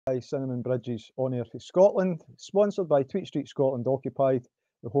by Cinnamon Bridges on air for Scotland, sponsored by Tweet Street Scotland Occupied,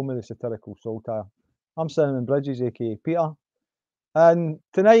 the home of the satirical saltire. I'm Cinnamon Bridges, aka Peter, and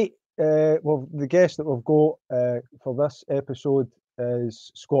tonight, the guest that we've got for this episode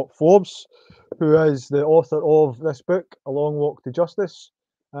is Scott Forbes, who is the author of this book, A Long Walk to Justice.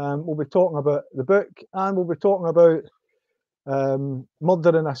 We'll be talking about the book, and we'll be talking about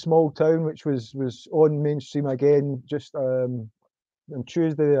Murder in a Small Town, which was on mainstream again just on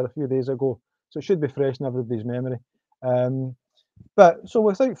Tuesday there a few days ago, so it should be fresh in everybody's memory. But so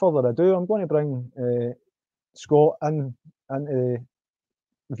without further ado, I'm going to bring Scott into the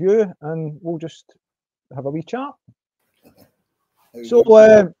view, and we'll just have a wee chat. So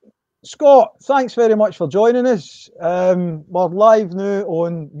Scott, thanks very much for joining us. We're live now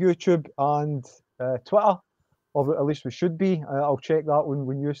on YouTube and Twitter, or at least we should be. I'll check that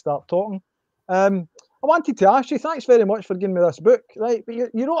when you start talking. I wanted to ask you, thanks very much for giving me this book, right? But you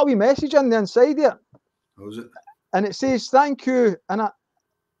wrote a wee message in the inside here. What was it? And it says, thank you, and I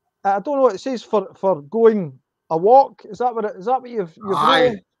don't know what it says, for going a walk. Is that what you've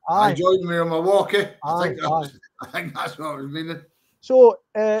Aye. Aye. I joined me on my walk, eh? Aye, I think that's what I was meaning. So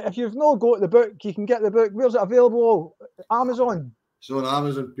if you've not got the book, you can get the book. Where's it available? Amazon? It's on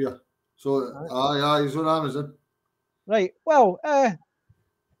Amazon, Pierre. So, aye, it's on Amazon. Right. Well, how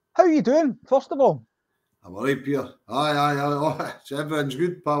are you doing, first of all? I'm all right, Pierre. Aye. So everything's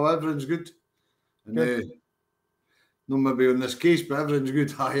good, pal. Everything's good. And not maybe on this case, but everything's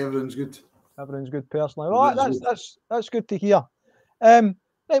good. Aye, everything's good. Everything's good personally. Well, that's good to hear. Right,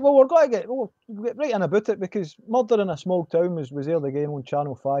 well, we'll get right in about it, because Murder in a Small Town was aired again on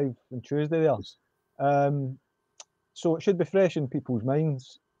Channel 5 on Tuesday there. So it should be fresh in people's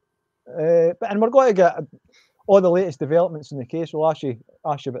minds. And we're going to get all the latest developments in the case. We'll ask you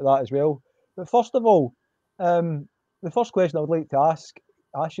about that as well. But first of all, the first question I would like to ask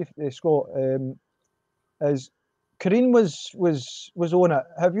you, Scott, is Karine was on it.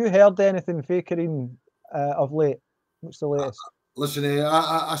 Have you heard anything from Karine of late? What's the latest? Listen,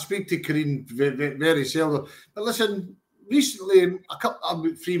 I speak to Karine very, very seldom. But listen, recently,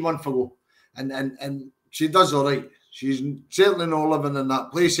 about 3 months ago, and she does all right. She's certainly not living in that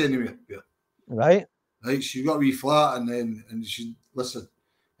place anymore. Right. Right. She's got a wee flat, and she listen.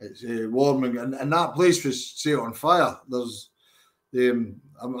 It's warming, and that place was set on fire. There's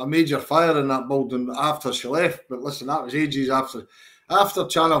a major fire in that building after she left. But listen, that was ages after. After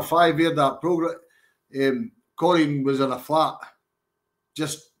Channel 5 aired that programme, Corinne was in a flat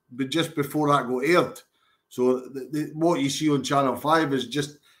just before that got aired. So what you see on Channel 5 is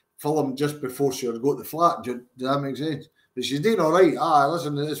just filmed just before she had got the flat. Does that make sense? But she's doing all right.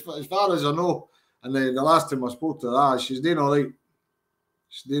 Listen, as far as I know, and the last time I spoke to her, she's doing all right.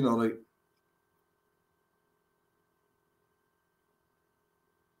 She's doing all right.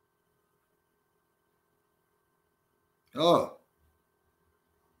 Oh.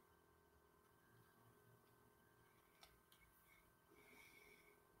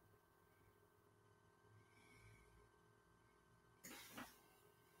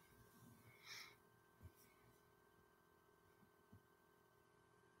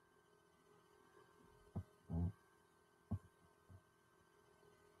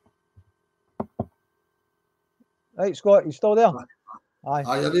 Right, Scott, you still there? Aye.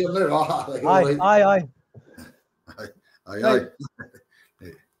 Aye, you're there now. Aye.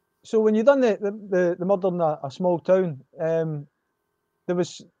 So when you done the Murder in a Small Town,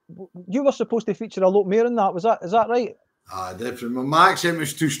 you were supposed to feature a lot more in that. Is that right? Definitely. My accent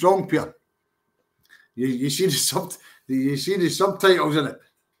was too strong, Pierre. You see the subtitles in it.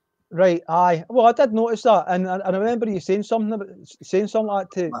 Right. Aye. Well, I did notice that, and I remember you saying something like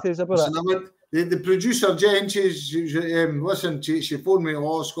that to us about it. The producer, Jen, she phoned me,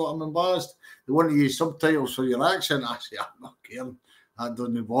 Scott, I'm embarrassed. They want to use subtitles for your accent. I said, I'm not caring. That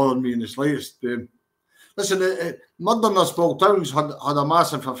doesn't bother me in the slightest. Listen, Murder in a Small Town had a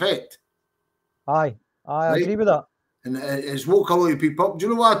massive effect. Aye, I agree with that. And it's woke a lot of people up. Do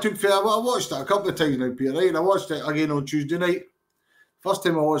you know what I took for it? I watched it a couple of times now, Peter, right? And I watched it again on Tuesday night. First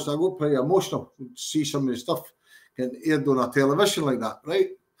time I watched it, I got pretty emotional to see some of the stuff getting aired on a television like that,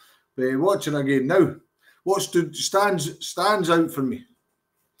 right? But watching again now, what stands out for me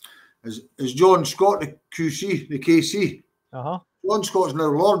is John Scott, the KC. John Scott's now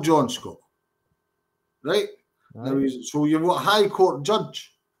Lord John Scott, right? Now so you've got a High Court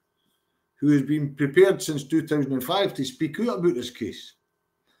judge who has been prepared since 2005 to speak out about this case.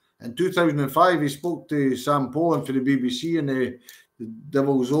 In 2005, he spoke to Sam Pollan for the BBC in the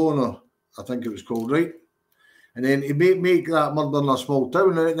Devil's Own, or I think it was called, right? And then he make that murder in a small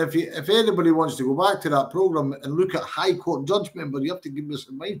town. And if anybody wants to go back to that programme and look at High Court judge, remember, you have to keep this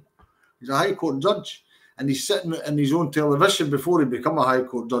in mind. He's a High Court judge. And he's sitting in his own television before he become a High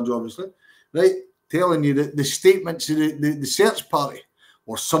Court judge, obviously, right? Telling you that the statements of the search party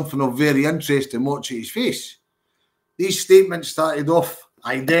were something of very interest and watching his face. These statements started off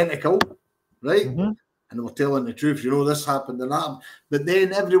identical, right? And they were telling the truth, this happened and that. But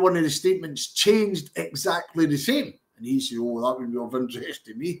then every one of the statements changed exactly the same. And he said, oh, that would be of interest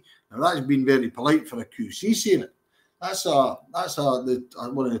to me. Now, that's been very polite for a QC saying it. That's one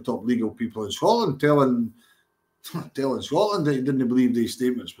of the top legal people in Scotland telling Scotland that he didn't believe these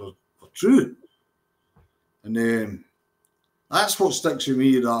statements were true. And that's what sticks with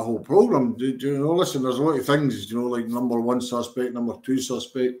me, that whole programme. Listen, there's a lot of things, like number one suspect, number two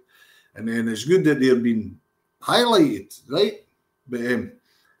suspect. And then it's good that they're being highlighted, right? But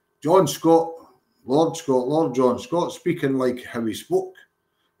Lord John Scott, speaking like how he spoke,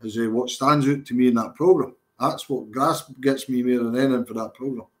 is what stands out to me in that programme. That's what gets me more than anything for that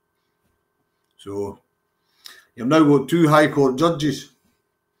programme. So, you've now got two High Court judges,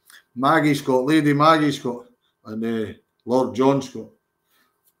 Lady Maggie Scott, and Lord John Scott.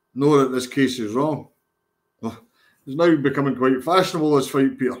 Know that this case is wrong. It's now becoming quite fashionable, this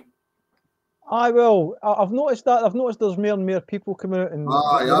fight, Peter. I've noticed that. I've noticed there's more and more people coming out. And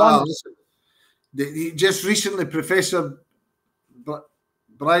listen, just recently, Professor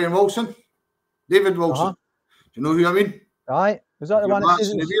Brian Wilson, David Wilson. Do you know who I mean? Aye. Was that the one that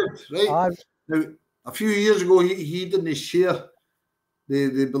says right? Aye. Now, a few years ago, he didn't share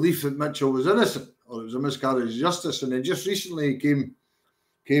the belief that Mitchell was innocent or it was a miscarriage of justice, and then just recently came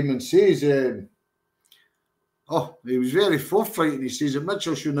and says, he was very forthright, and he says that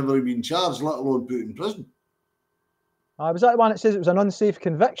Mitchell should never have been charged, let alone put in prison. Was that the one that says it was an unsafe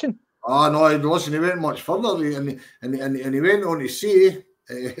conviction? No, listen, he went much further, and he went on to say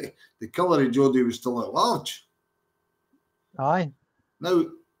the killer of Jodi was still at large. Aye. Now,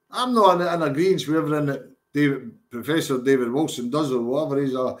 I'm not in agreement with everything that Professor David Wilson does or whatever.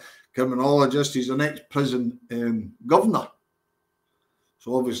 He's a criminologist. He's an ex-prison governor.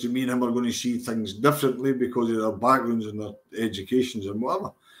 So obviously me and him are going to see things differently because of their backgrounds and their educations and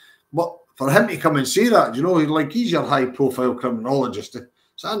whatever. But for him to come and say that, he's your high-profile criminologist.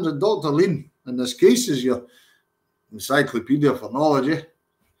 Sandra, Dr. Lean, in this case, is your encyclopedia for knowledge.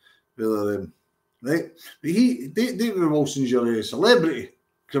 Right? But David Wilson's your celebrity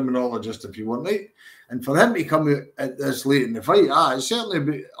criminologist, if you want, right? And for him to come out at this late in the fight, it's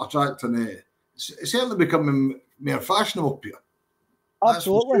certainly attracting. It's certainly becoming more fashionable, Peter.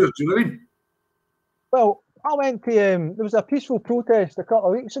 Absolutely. Sure. Do you know what I mean? Well, I went to there was a peaceful protest a couple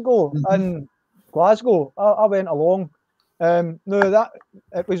of weeks ago in Glasgow. I went along. No, that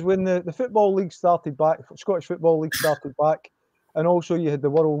it was when the football league started back. Scottish Football League started back, and also you had the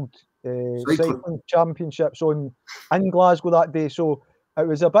World Cycling Championships on in Glasgow that day. So it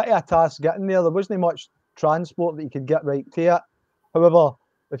was a bit of a task getting there. There wasn't much transport that you could get right to it. However,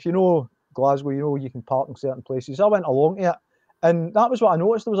 if you know Glasgow, you can park in certain places. I went along to it, and that was what I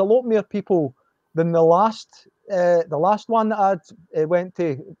noticed. There was a lot more people than the last one that I went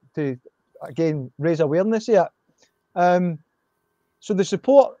to again raise awareness of it. So the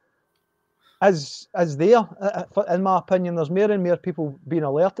support is there. In my opinion, there's more and more people being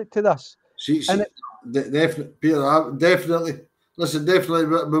alerted to this. Definitely, Peter. Definitely. Listen, definitely.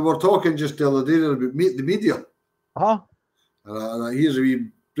 We were talking just the other day about the media. Here's a wee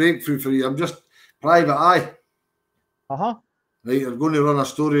breakthrough for you. I'm just private eye. Right, you're going to run a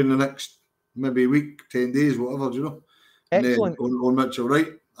story in the next maybe week, 10 days, whatever. Do you know? Excellent. On Mitchell, right?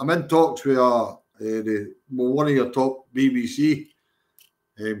 I'm in talks with one of your top BBC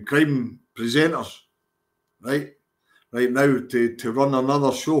crime presenters, right now to run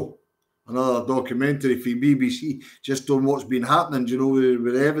another show, another documentary for BBC, just on what's been happening,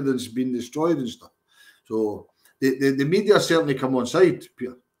 with evidence being destroyed and stuff. So the media certainly come on side,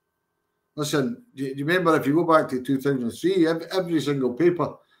 Peter. Listen, do you remember, if you go back to 2003, every single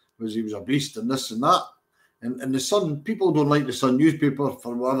paper he was a beast and this and that. And the Sun, people don't like the Sun newspaper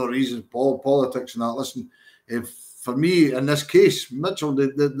for whatever reason, politics and that. Listen, for me, in this case, Mitchell,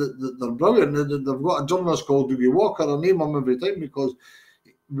 they're brilliant. They've got a journalist called Dougie Walker. I name him every time because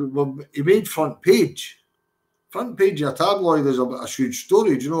he made front page of a tabloid is a huge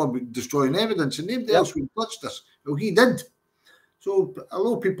story, about destroying evidence, and nobody else would touch this. Well, he did. So a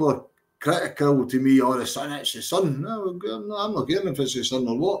lot of people are critical to me, the Sun, it's the Sun. No, I'm not caring if it's the Sun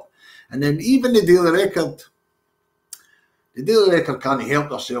or what. And then even the Daily Record can't help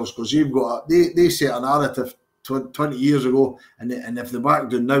themselves because they set a narrative 20 years ago, and if they back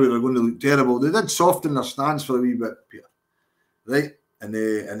down now, they're going to look terrible. They did soften their stance for a wee bit, Peter, right? And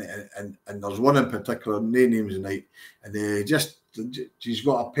there's one in particular, no names tonight, and she's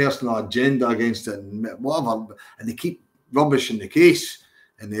got a personal agenda against it and whatever, and they keep rubbishing the case.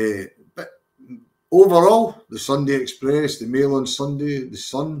 And but overall, the Sunday Express, the Mail on Sunday, the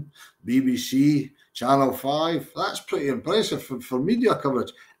Sun, BBC, Channel 5, that's pretty impressive for media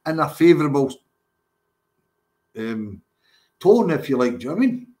coverage in a favourable tone, if you like. Do you know what I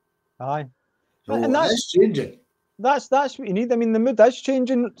mean? Aye. So And that's changing. That's what you need. I mean, the mood is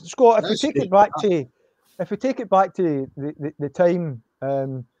changing, Scott. If we take it back to the time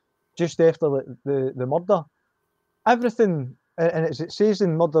just after the murder, everything, and as it says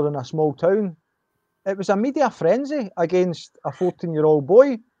in Murder in a Small Town, it was a media frenzy against a 14-year-old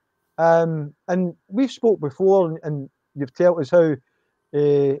boy. And we've spoke before, and you've told us how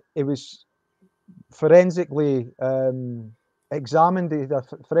it was forensically examined, the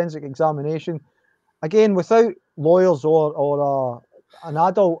forensic examination, again without lawyers or an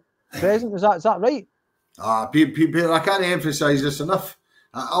adult present. Is that right? Peter, I can't emphasise this enough.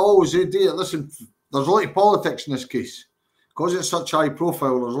 I always say, listen, there's a lot of politics in this case. Because it's such high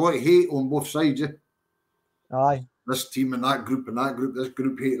profile, there's a lot of hate on both sides. Aye. This team and that group, this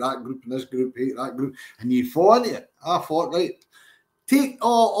group hate that group, and this group hate that group. And you fought it. I thought, right, take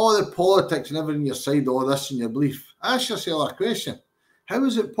all the politics and everything your side, all this and your belief. Ask yourself a question. How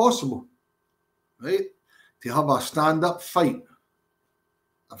is it possible, right, to have a stand-up fight?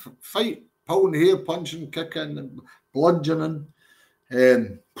 A fight, pulling hair, punching, kicking, and bludgeoning,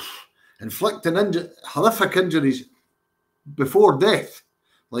 inflicting horrific injuries before death,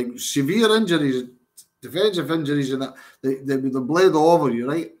 like severe injuries, defensive injuries, and that they bled all over you,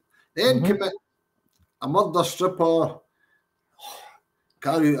 right? Then commit a murder, stripper,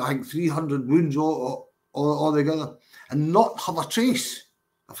 carry, I think, 300 wounds all together, and not have a trace,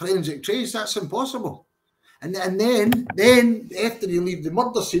 a forensic trace. That's impossible. And then after you leave the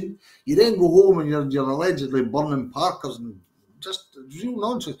murder scene, you then go home and you're allegedly burning Parkers and just real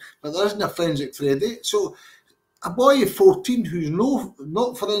nonsense. But there isn't a forensic thread. So a boy of 14 who's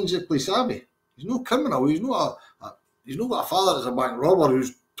not forensically savvy, he's no criminal, he's not got a father that's a bank robber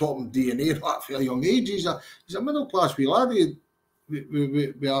who's taught him DNA at a young age. He's a middle class wee laddie.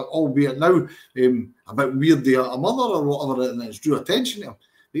 We are, albeit now a bit weird, a mother or whatever, and it's drew attention to him.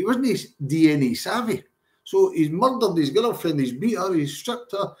 But he wasn't DNA savvy. So he's murdered his girlfriend, he's beat her, he's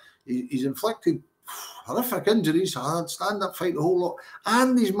stripped her, he's inflicted horrific injuries, a stand-up fight, the whole lot,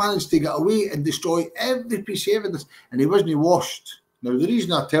 and he's managed to get away and destroy every piece of evidence, and he wasn't washed. Now, the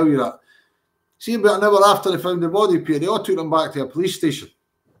reason I tell you that, see, about an hour after they found the body, Peter, they all took him back to a police station.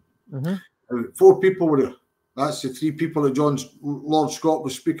 4 people were there. That's the 3 people that Lord Scott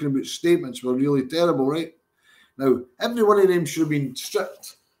was speaking about. Statements were really terrible, right? Now, every one of them should have been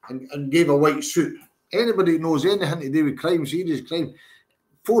stripped and gave a white suit. Anybody that knows anything to do with crime, serious crime,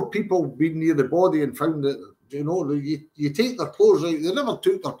 4 people being near the body and found that, you take their clothes, right? They never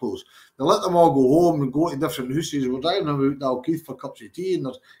took their clothes. They let them all go home and go to different houses. We're driving them out to Dalkeith for cups of tea, and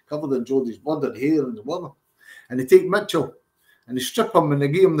they're covered in Jodi's blood and hair and whatever. And they take Mitchell and they strip him and they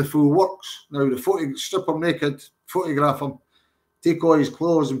give him the full works. Now, strip him naked, photograph him, take all his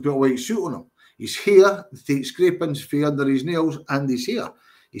clothes and put a white suit on him. His hair, they take scrapings for under his nails and his hair.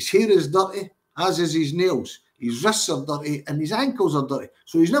 His hair is dirty, as is his nails. His wrists are dirty and his ankles are dirty.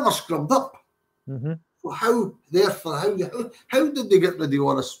 So he's never scrubbed up. So how did they get rid of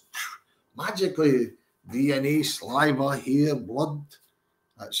all this? Magically, DNA, saliva, hair, blood.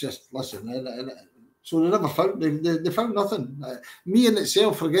 That's just, listen. So they never found, they found nothing. Me in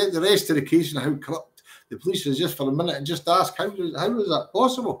itself, forget the rest of the case and how corrupt the police is, just for a minute and just ask, how is that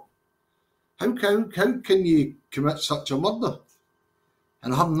possible? How can you commit such a murder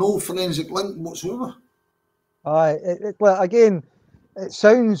and have no forensic link whatsoever? Again, it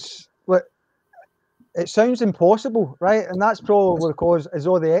sounds impossible, right? And that's probably because, as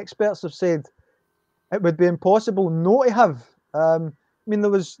all the experts have said, it would be impossible not to have. I mean,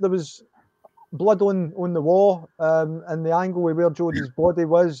 there was blood on the wall, and the angle where Jodi's body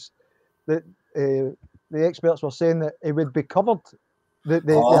was, that the experts were saying that it would be covered. The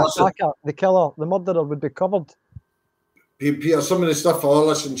attacker, the killer, the murderer would be covered. Peter, some of the stuff,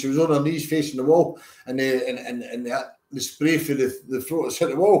 listen, she was on her knees facing the wall, and the spray for the throat has hit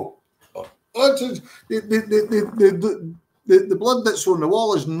the wall. The blood that's on the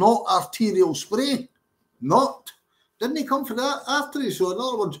wall is not arterial spray. Didn't he come for that artery? So in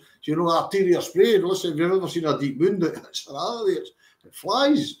other words, arterial spray, listen, if you've ever seen a deep wound, it's an artery, it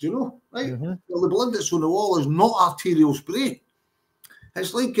flies, right? Well, the blood that's on the wall is not arterial spray.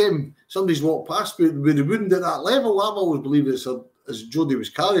 It's like somebody's walked past with the wound at that level. I've always believed as Jodi was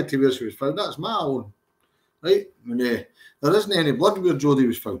carried to where she was found. That's my own, right? There isn't any blood where Jodi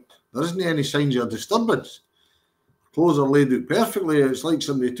was found. There isn't any signs of disturbance. Clothes are laid out perfectly. It's like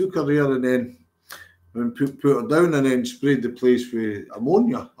somebody took her there and then put her down and then sprayed the place with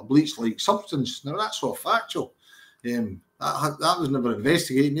ammonia, a bleach-like substance. Now, that's all factual. That was never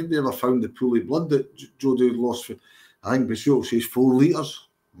investigated. Nobody ever found the pool of blood that Jodi had lost. I think Bishop says 4 litres.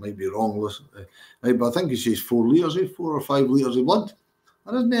 Might be wrong, listen. Right, but I think he says 4 litres, 4 or 5 litres of blood.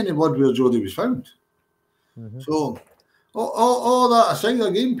 There isn't any blood where Jodi was found. So, all that aside,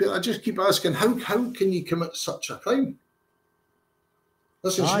 again, I just keep asking, how can you commit such a crime?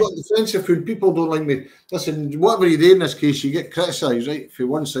 Listen, she's got defensive food. People don't like me. Listen, whatever you do in this case, you get criticised, right? For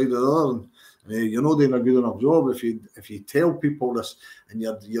one side or the other. And, you're not doing a good enough job if you tell people this and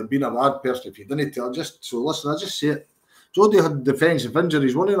you're being a bad person. If you didn't tell, listen, I just say it. Jodi had defensive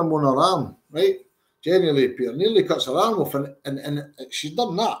injuries, one of them on her arm, right? Genuinely, Peter, nearly cuts her arm off, and she's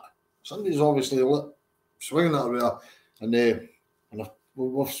done that. Somebody's obviously swinging at her, and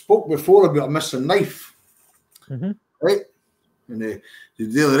we've spoke before about a missing knife, right? And the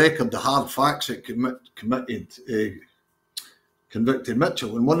Daily Record, the hard facts that convicted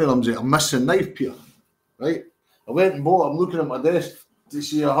Mitchell, and one of them's a missing knife, Peter, right? I went and bought. I'm looking at my desk to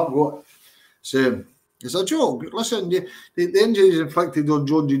see I have got. It's a joke. Listen, the injuries inflicted on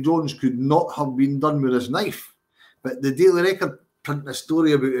Jodi Jones could not have been done with his knife. But the Daily Record printing a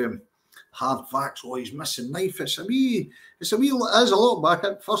story about hard facts. Oh, he's missing knife. It is a lot back.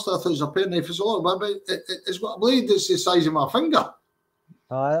 At first, I thought it was a pen knife. It's a lot back, but it's got a blade that's the size of my finger.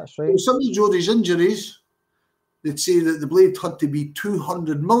 That's right. Some of Jodi's injuries, they'd say that the blade had to be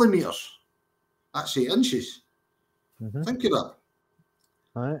 200 millimetres. That's 8 inches. Think of that.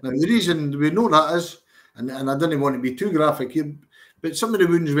 Now, the reason we know that is, and I didn't want to be too graphic here, but some of the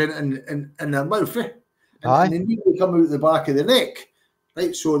wounds went in their mouth, and they nearly come out the back of the neck,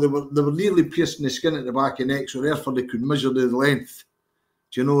 right? So they were nearly piercing the skin at the back of the neck, so therefore they could measure the length,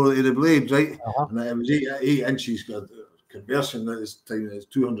 do you know, of the blade, right? And it was 8 inches, conversing at this time, it's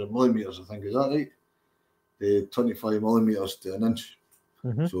 200 millimetres, I think, is that right? 25 millimetres to an inch.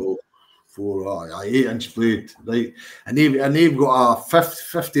 So 8-inch blade, right? And they've got a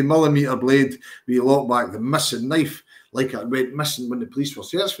 50 millimetre blade with a lockback, the missing knife, like it went missing when the police were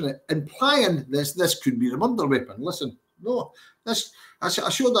searching it, implying this could be the murder weapon. Listen, no, I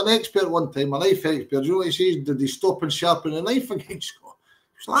showed an expert one time, a knife expert. You know what he says? Did he stop and sharpen the knife again, Scott?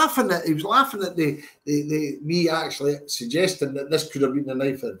 He was laughing at me actually suggesting that this could have been the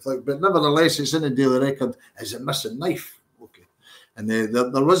knife. But nevertheless, it's in the Daily Record as a missing knife. Okay. And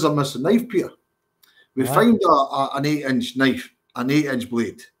there was a missing knife, Peter. We found an 8-inch knife, an 8-inch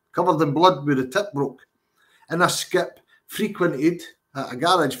blade, covered in blood where the tip broke, in a skip frequented, a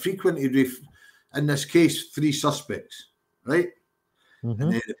garage frequented with, in this case, 3 suspects, right? And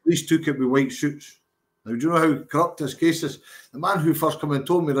the police took it with white suits. Now, do you know how corrupt this case is? The man who first came and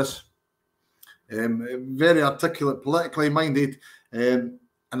told me this, very articulate, politically minded, and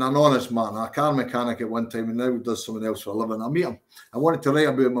an honest man, a car mechanic at one time, and now does something else for a living. I meet him. I wanted to write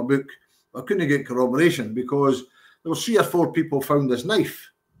about it in my book. I couldn't get corroboration because there were 3 or 4 people found this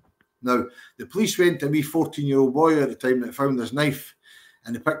knife. Now, the police went to a wee 14-year-old boy at the time that found this knife,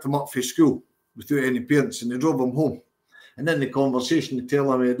 and they picked him up for school without any parents, and they drove him home. And then the conversation, they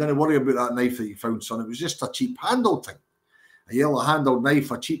tell him, don't worry about that knife that you found, son. It was just a cheap handled thing. A yellow-handled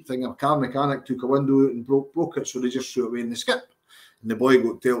knife, a cheap thing. A car mechanic took a window out and broke it, so they just threw it away in the skip. And the boy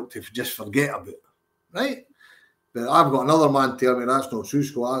got told to just forget about it, right? But I've got another man tell me that's not true,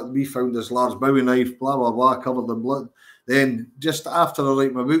 Scott. We found this large Bowie knife, blah, blah, blah, covered in blood. Then just after I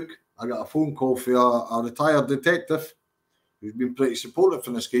write my book, I got a phone call for a retired detective who's been pretty supportive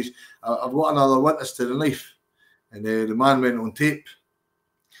in this case. I've got another witness to the knife. And the man went on tape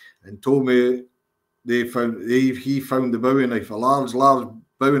and told me he found the Bowie knife, a large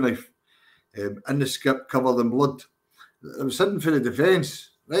Bowie knife, in the skip covered in blood. It was hidden for the defence,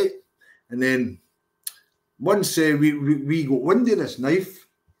 right? And then once we got wind of this knife,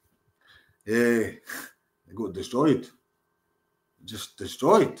 it got destroyed. Just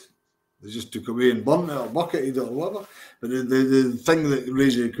destroyed. They just took away and burnt it or bucketed it or whatever. But the thing that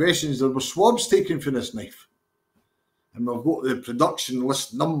raises the questions, there were swabs taken for this knife. And we've got the production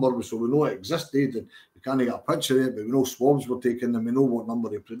list number, so we know it existed, and we can't get a picture of it, but we know swabs were taken and we know what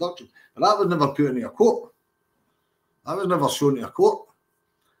number of production. But that was never put into a court. That was never shown to a court.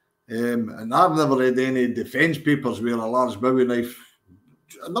 And I've never read any defence papers where a large Bowie knife,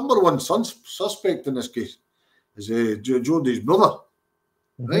 a number one suspect in this case, is Jodi's brother.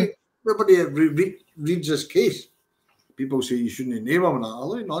 Right? Everybody reads this case. people say you shouldn't name him, and I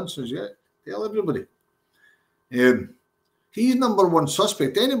like nonsense, yeah. Tell everybody. He's number one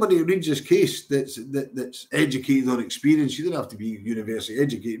suspect. Anybody who reads his case that's educated or experienced, you don't have to be university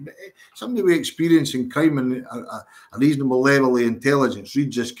educated, but somebody with experience in crime and a reasonable level of intelligence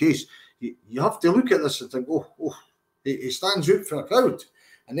reads this case, you have to look at this and think, oh, he stands out for a crowd.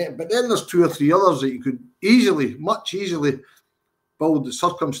 But then there's 2 or 3 others that you could much easily build the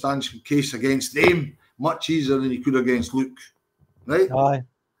circumstantial case against them, much easier than you could against Luke. Right? Aye.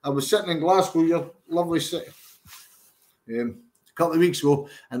 I was sitting in Glasgow, your lovely city, a couple of weeks ago,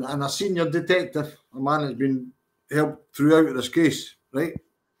 and a senior detective, a man that's been helped throughout this case, right?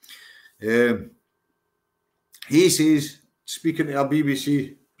 He says, speaking to a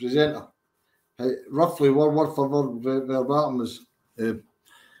BBC presenter, roughly word for word verbatim is,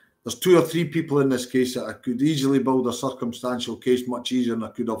 there's 2 or 3 people in this case that I could easily build a circumstantial case much easier than I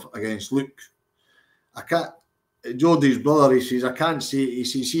could have against Luke. I can't. Jodi's brother, he says, I can't say. He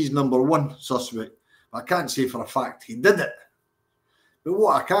says he's number one suspect. I can't say for a fact he did it. But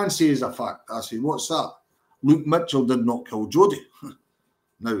what I can say is a fact. I say, what's that? Luke Mitchell did not kill Jodi.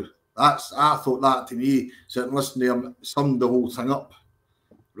 Now, I thought that to me, sitting listening to him, summed the whole thing up.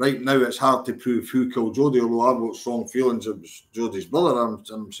 Right now, it's hard to prove who killed Jodi, although I've got strong feelings it was Jodi's brother.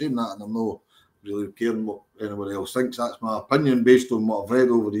 I'm saying that, and I'm not really caring what anybody else thinks. That's my opinion based on what I've read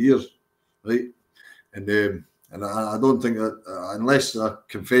over the years, right? And I don't think that unless a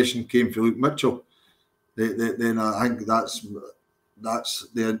confession came from Luke Mitchell, then I think that's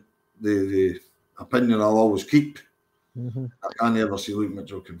the opinion I'll always keep. Mm-hmm. I can't ever see Luke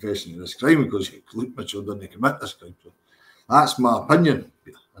Mitchell confessing to this crime because Luke Mitchell didn't commit this crime. So that's my opinion,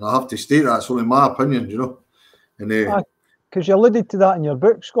 and I have to state that it's only my opinion, you know. And because you alluded to that in your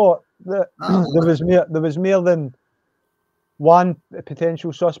book, Scott, that there was more than one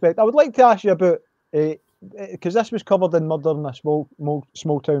potential suspect. I would like to ask you about, because this was covered in Murder in a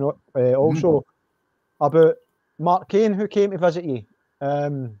Small Town also, about Mark Kane, who came to visit you.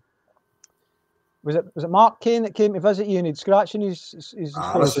 Was it Mark Kane that came to visit you and he'd scratching his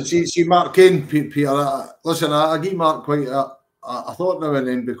listen, see Mark Kane, Peter. Listen, I give Mark quite a thought now and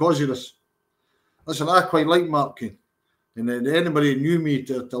then because of this. Listen, I quite like Mark Kane, and anybody who knew me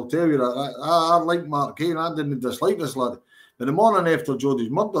they'll tell you that I like Mark Kane. I didn't dislike this lad. But the morning after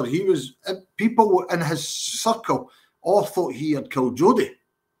Jodi's murder, people in his circle all thought he had killed Jodi.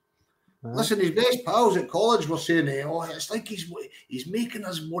 Listen, his best pals at college were saying, "Oh, it's like he's making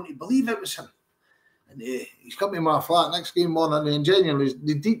us want to believe it was him." And he's come to my flat next game morning and genuinely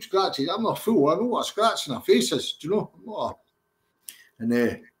the deep scratches. I'm not a fool. I know what a scratch in a face is. Do you know? And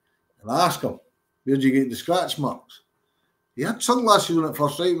I asked him, "Where'd you get the scratch marks?" He had sunglasses on at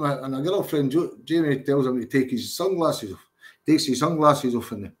first, right? And a girlfriend, Jamie, tells him to take his sunglasses off. Takes his sunglasses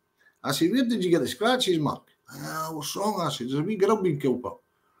off in there. I said, "Where did you get the scratches, Mark?" "What's wrong?" I said, "There's a wee girl being killed up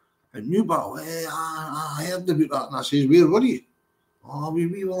at Newbattle. I heard about that." And I says, "Where were you?" "Oh,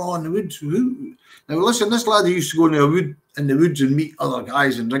 we were on the woods." Now listen, this lad who used to go in the woods and meet other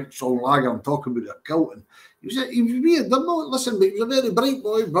guys and drink strong lager and talk about their kilt. And he was weird. Listen, but he was a very bright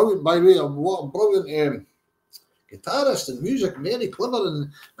boy, brilliant by way of what a brilliant guitarist and music, very clever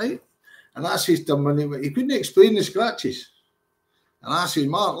and right. And I says to him, when he couldn't explain the scratches. And I said,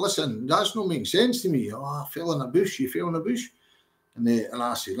 "Mark, listen, that's not making sense to me." "Oh, I fell in a bush." "You fell in a bush?" And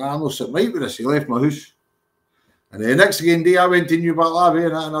I said, "I'm not sitting right with this." He left my house. And the next day, I went to Newbattle Abbey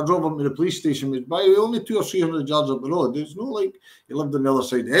and I drove him to the police station. It was by only 200 or 300 yards up the road. It's not like he lived on the other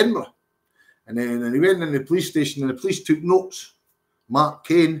side of Edinburgh. And then he went in the police station and the police took notes, Mark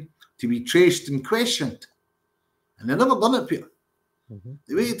Kane, to be traced and questioned. And they never done it, Peter.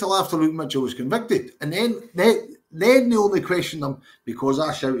 They waited till after Luke Mitchell was convicted. And then they only questioned him because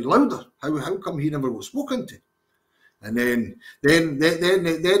I shouted louder. How come he never got spoken to? And then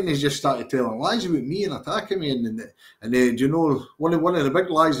they just started telling lies about me and attacking me. And then you know, one of the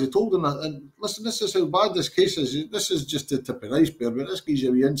big lies they told them, and listen, this is how bad this case is. This is just the tip of the iceberg, but this gives you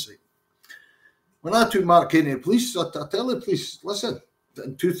a wee insight. When I took Mark Kane to the police, I tell the police, listen,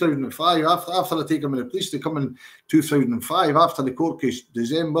 in 2005, after I take him to the police, they come in 2005, after the court case,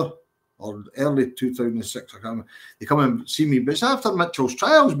 December or early 2006, I can't remember. They come and see me, but it's after Mitchell's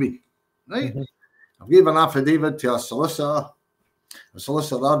trial's been, right? I gave an affidavit to a solicitor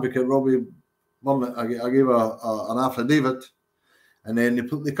advocate, Robbie Burnett. I gave an affidavit, and then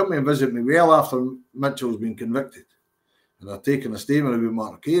they come and visit me well after Mitchell's been convicted. And I've taken a statement about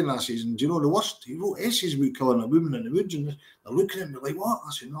Mark Kane, and I says, "And do you know the worst? He wrote essays about killing a woman in the woods," and they're looking at me like, "What?"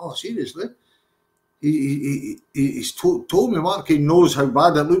 I said, "No, seriously. He's told me Mark Kane knows how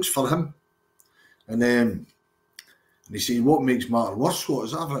bad it looks for him." And And he said, what makes matter worse, Scott,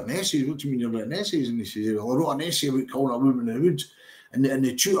 is I've written essays. What do you mean you've written essays? And he said, well, I wrote an essay about calling a woman in the woods. And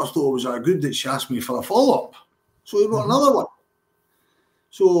the tutor thought it was that good that she asked me for a follow-up. So he wrote another one.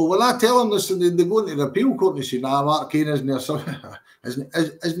 So when I tell him this, and they go into the appeal court, and they say, nah, Mark Cain isn't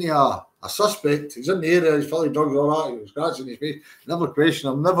he a suspect? He's in the area, he's fully drugged, all that, he was scratching his face. Never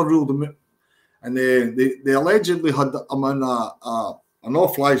questioned him, never ruled him out. And they allegedly had him on an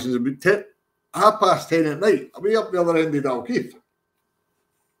off licence about 10:30 at night, away up the other end of Dalkeith.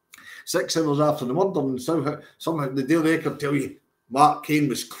 6 hours after the murder, and somehow the Daily Record tell you Mark Cain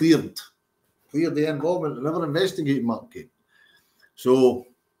was cleared the involvement, and never investigated Mark Cain. So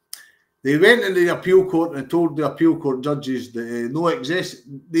they went into the appeal court and told the appeal court judges that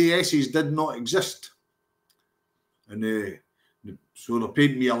the essays did not exist. And so they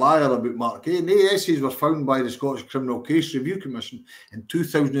paid me a liar about Mark Cain. The essays were found by the Scottish Criminal Case Review Commission in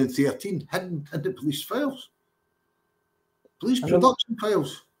 2013, hidden in the police files. Police production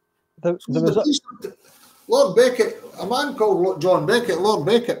files. Lord Beckett, a man called John Beckett, Lord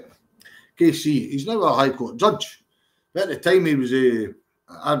Beckett, KC, he's now a High Court judge. But at the time, he was an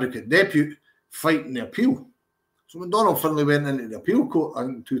advocate deputy fighting the appeal. So when Donald Finlay went into the appeal court, I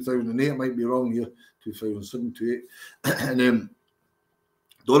think in 2008, I might be wrong here, 2007, 2008, and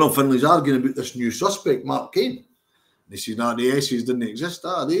Donald Finlay's arguing about this new suspect, Mark Cain. They said, nah, the essays didn't exist.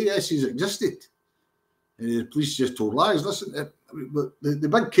 The essays existed. And the police just told lies. Listen, the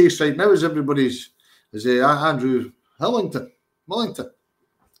big case right now is Andrew Millington.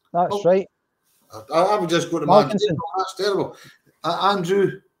 That's right. I would just go to Malkinson. That's terrible.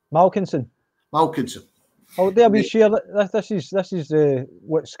 Andrew Malkinson. Oh, there we share. This is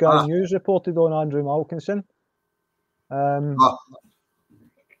what Sky News reported on Andrew Malkinson. I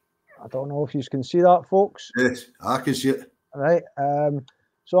don't know if you can see that, folks. Yes, I can see it. Right.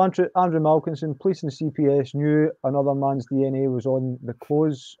 So Andrew Malkinson, police and CPS knew another man's DNA was on the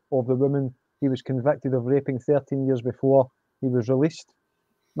clothes of the woman he was convicted of raping 13 years before he was released.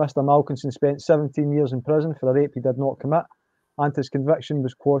 Mr. Malkinson spent 17 years in prison for a rape he did not commit, and his conviction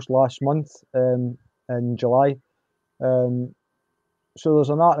was quashed last month in July. So there's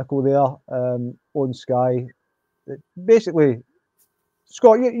an article there on Sky. Basically,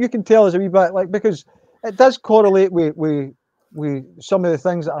 Scott, you can tell us a wee bit, like, because it does correlate with some of the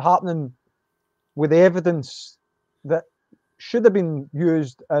things that are happening with the evidence that should have been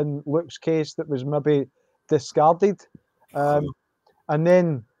used in Luke's case that was maybe discarded. And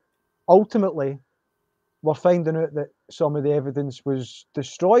then ultimately, we're finding out that some of the evidence was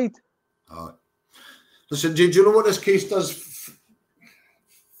destroyed. Listen, do you know what this case does?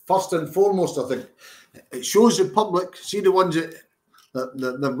 First and foremost, I think it shows the public, see the ones that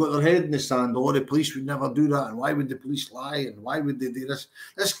they've got their head in the sand. Oh, the police would never do that, and why would the police lie, and why would they do this?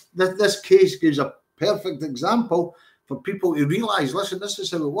 This case gives a perfect example for people to realise, listen, this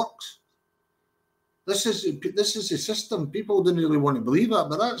is how it works. This is the system. People didn't really want to believe that,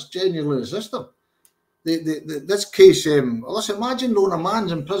 but that's genuinely the system. This case, listen, imagine knowing a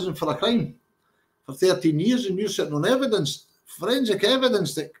man's in prison for a crime for 13 years and you're sitting on evidence, forensic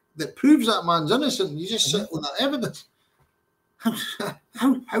evidence that proves that man's innocent, and you just sit on that evidence.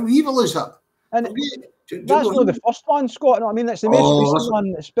 How evil is that? And that's not the first one, Scott. No, I mean, it's the most recent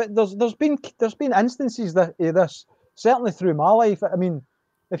one. There's been instances of this, certainly through my life. I mean,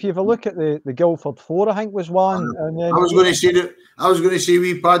 if you have a look at the Guildford 4, I think was one. And then I was going to say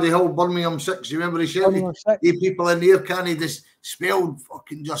wee Paddy Hill, Birmingham 6. You remember he said the people in there can't spell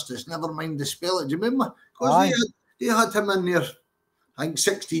fucking justice. Never mind the spell it. Do you remember? Because they had him in there, I think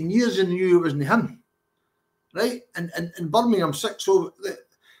 16 years, and knew it wasn't him. Right? And Birmingham 6, so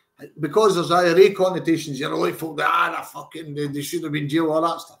because there's IRA connotations, you're like folk they should have been jailed, all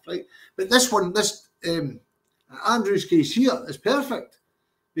that stuff, right? But this Andrew's case here is perfect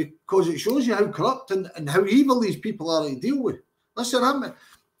because it shows you how corrupt and how evil these people are to deal with. Listen,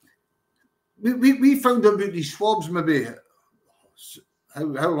 we found out about these swabs maybe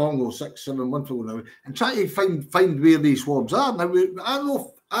how long ago, 6-7 months ago now, and try to find where these swabs are. Now I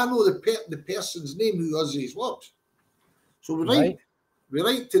know the person's name who has these swabs. So we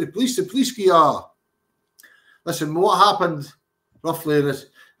write to the police. The police listen, what happened roughly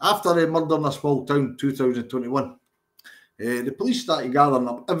after a murder in a small town, 2021, the police started gathering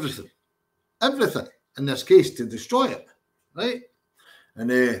up everything in this case to destroy it, right?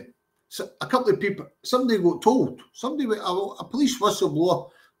 And so a couple of people, somebody got told, a police whistleblower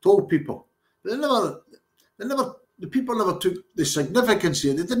told people, but the people never took the significance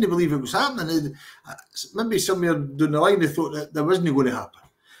here. They didn't believe it was happening. Maybe somewhere down the line they thought that wasn't going to happen.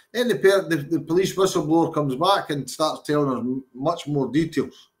 Then the police whistleblower comes back and starts telling us much more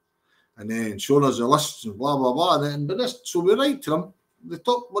details. and then showing us the lists and blah, blah, blah. So we write to them,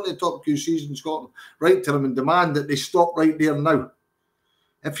 one of the top QCs in Scotland, write to them and demand that they stop right there now.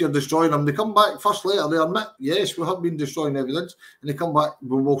 If you're destroying them, they come back first later, they admit, yes, we have been destroying evidence, and they come back,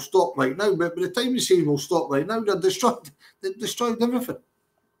 we'll stop right now. But by the time they say we'll stop right now, they've destroyed everything.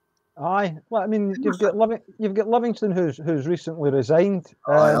 Aye, well, I mean, you've got Livingston who's recently resigned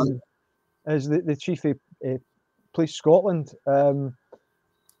as the chief of Police Scotland, and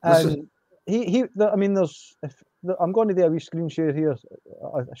I mean, I'm going to do a wee screen share here.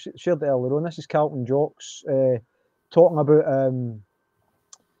 I shared it earlier on. This is Carlton Jocks talking about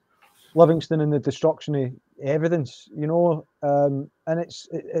Livingston and the destruction of evidence, you know, and it's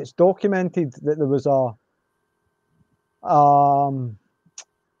documented that there was a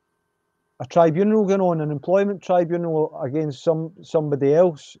tribunal going on, an employment tribunal against somebody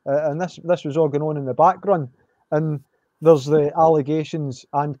else, and this was all going on in the background, and there's the allegations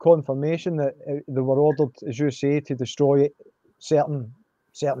and confirmation that they were ordered, as you say, to destroy certain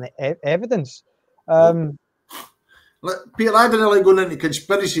evidence. Peter, I don't like going into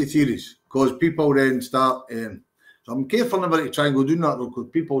conspiracy theories because people then start. So I'm careful never to try and go doing that because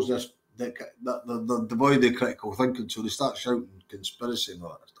people's just they're devoid of critical thinking, so they start shouting conspiracy and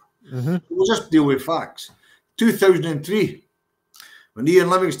all that stuff. Mm-hmm. So we'll just deal with facts. 2003, when Ian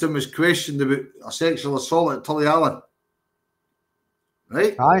Livingstone was questioned about a sexual assault at Tullyallen,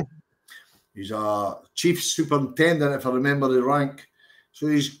 right? Aye. He's a chief superintendent, if I remember the rank. So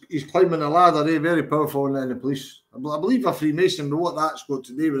he's climbing the ladder, very powerful in the police. I believe a Freemason, but what that's got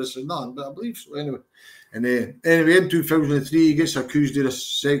to do with this is none, but I believe so anyway. And anyway, in 2003, he gets accused of a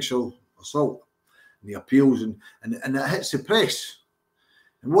sexual assault. And he appeals, and it hits the press.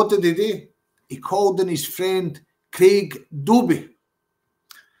 And what did he do? He called in his friend Craig Doby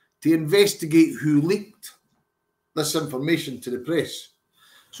to investigate who leaked this information to the press.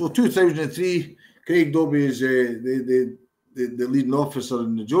 So 2003, Craig Doby is the leading officer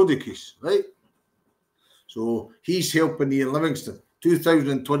in the Jodi case, right? So he's helping Ian Livingstone.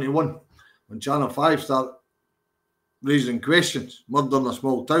 2021, when Channel 5 start raising questions, murder in a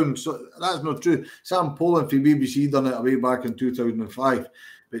small town. So that's not true. Sam Poland for BBC done it way back in 2005.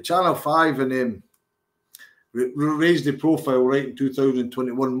 But Channel 5 and raised the profile right in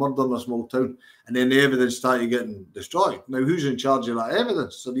 2021, murder in a small town. And then the evidence started getting destroyed. Now, who's in charge of that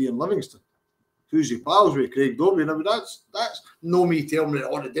evidence? Sir Ian Livingstone. Who's he pals with? Craig Doby. Now, that's no me telling me that,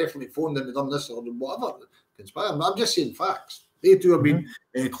 oh, they definitely phoned and they done this or whatever. I'm just saying facts. They two have been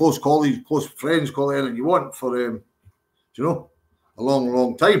close colleagues, close friends, call it anything you want, for, a long,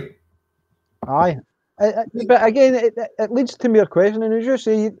 long time. Aye. But again, it leads to mere questioning. As you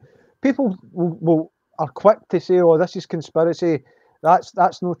say, people are quick to say, oh, this is conspiracy.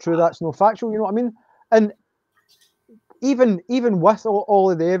 That's not true. That's no factual. You know what I mean? And even with all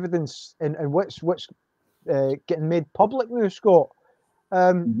of the evidence and what's getting made public now, Scott,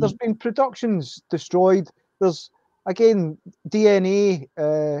 there's been productions destroyed. There's, again, DNA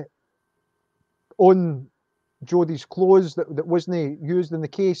on Jodi's clothes that wasn't used in the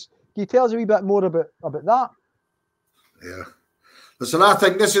case. Can you tell us a wee bit more about that? Yeah. Listen, I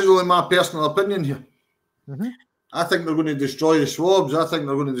think this is only my personal opinion here. Mm-hmm. I think they're going to destroy the swabs. I think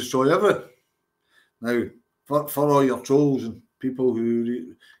they're going to destroy everything. Now, for all your trolls and people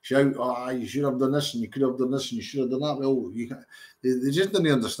who shout, oh, you should have done this and you could have done this and you should have done that. Well, they just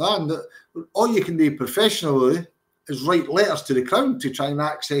didn't understand that all you can do professionally is write letters to the Crown to try and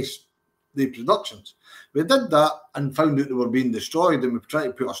access the productions. We did that and found out they were being destroyed, and we tried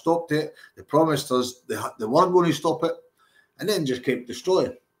to put a stop to it. They promised us they weren't going to stop it, and then just kept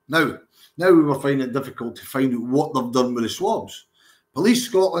destroying. Now we were finding it difficult to find out what they've done with the swabs. Police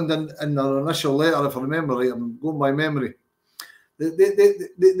Scotland, in their initial letter, if I remember right, I'm going by memory, they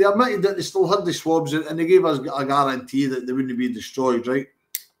admitted that they still had the swabs, and they gave us a guarantee that they wouldn't be destroyed, right?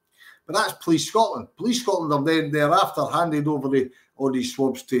 But that's Police Scotland. Police Scotland have then thereafter handed over all these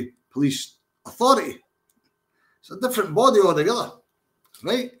swabs to Police Authority. It's a different body altogether,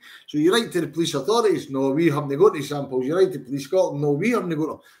 right? So you write to the police authorities, no, we haven't got these samples. You write to Police Scotland, no, we haven't got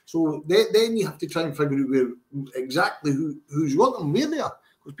them. So then you have to try and figure out exactly who's got them, where they are,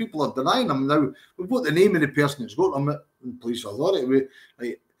 because people are denying them. Now, we've got the name of the person that's got them in Police Authority.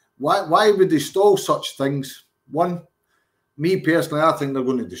 Why would they stall such things? One, me personally, I think they're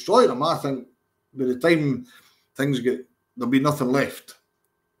going to destroy them. I think by the time things there'll be nothing left.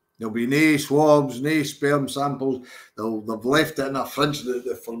 There'll be no swabs, no sperm samples. They've left it in a fridge that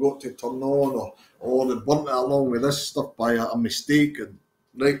they forgot to turn on, or they burnt it along with this stuff by a mistake. And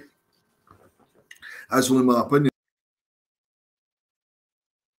right, that's only my opinion.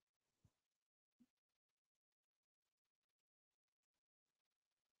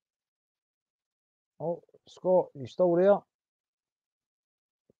 Oh, Scott, you still there?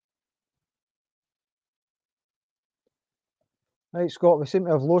 Right, Scott, we seem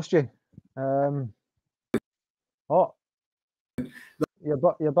to have lost you. Oh,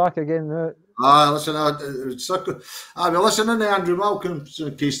 you're back again now. Listen, I've been listening to Andrew Malcolm's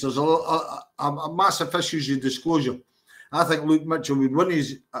case. There's a massive issues with disclosure. I think Luke Mitchell would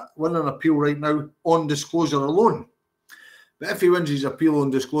win an appeal right now on disclosure alone. But if he wins his appeal on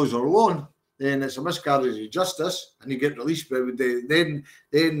disclosure alone, then it's a miscarriage of justice, and he get released. But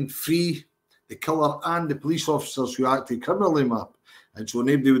then free the killer and the police officers who acted criminally, map. And so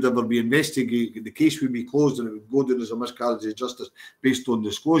nobody would ever be investigated. The case would be closed, and it would go down as a miscarriage of justice based on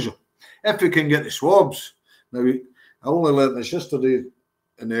disclosure. If we can get the swabs, now I only learned this yesterday,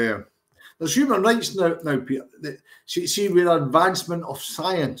 and there's human rights now, Peter. See, with advancement of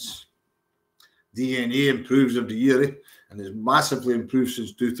science, DNA improves every year, and it's massively improved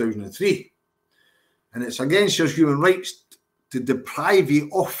since 2003. And it's against your human rights to deprive you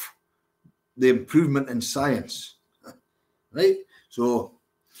of the improvement in science, right? So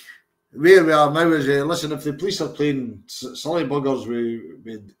where we are now is, listen, if the police are playing silly buggers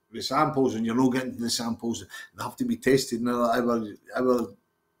with samples, and you're not getting the samples, they have to be tested in our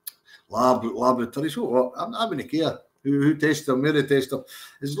laboratory. So what? I wouldn't care who tests them, where they test them,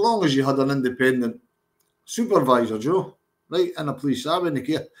 as long as you had an independent supervisor, right, in the police. I wouldn't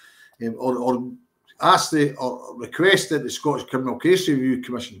care, or request that the Scottish Criminal Case Review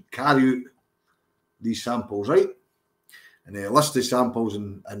Commission carry out these samples, right, and list the samples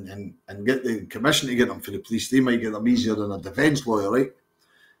and get the commission to get them for the police. They might get them easier than a defence lawyer, right?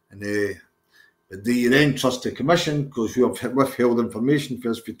 And but do you then trust the commission because you have withheld information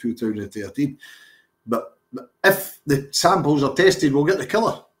first for 2013? But if the samples are tested, we'll get the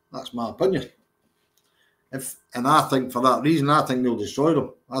killer. That's my opinion. And I think for that reason, I think they'll destroy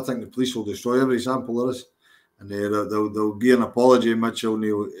them. I think the police will destroy every sample there is, and they'll give an apology, Mitchell,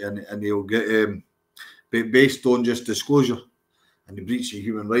 and he'll get based on just disclosure and the breach of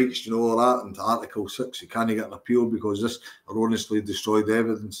human rights, all that, into Article 6. He can't get an appeal because this erroneously destroyed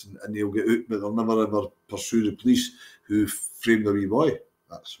evidence, and he'll get out, but they'll never ever pursue the police who framed the wee boy.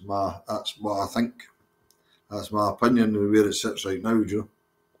 That's what I think. That's my opinion of where it sits right now, Joe.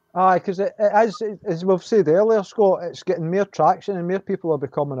 Aye, because it is, as we've said earlier, Scott, it's getting more traction and more people are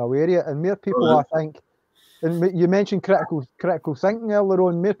becoming aware of it, and more people, I think, and you mentioned critical thinking earlier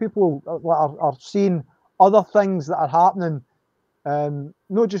on, more people are seeing other things that are happening,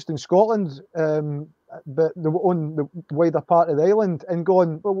 not just in Scotland, but on the wider part of the island, and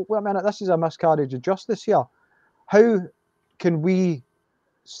going, well, wait a minute, this is a miscarriage of justice here. How can we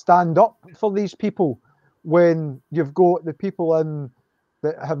stand up for these people when you've got the people in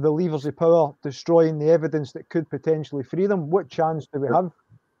that have the levers of power destroying the evidence that could potentially free them? What chance do we have?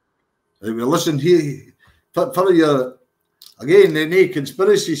 Well, listen here, for your, again, there are no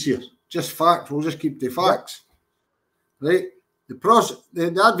conspiracies here, just facts. We'll just keep the facts, right?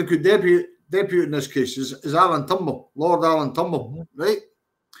 The advocate deputy in this case is Alan Turnbull, Lord Alan Turnbull, right?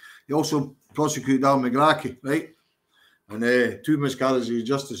 He also prosecuted Al McGrackie, right? And 2 miscarriages of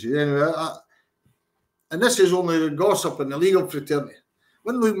justice. Anyway, and this is only the gossip in the legal fraternity.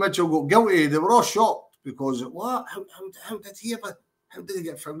 When Luke Mitchell got guilty, they were all shocked because what? How did he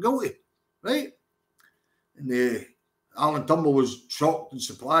get found guilty, right? And Alan Turnbull was shocked and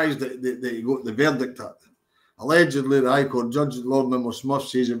surprised that he got the verdict. Allegedly, the High Court judge, Lord Mimmo Smith,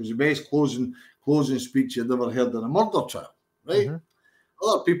 says it was the best closing speech he'd ever heard in a murder trial, right?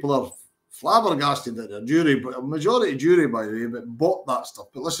 Other people are flabbergasted at the jury, but a majority of jury, by the way, but bought that stuff.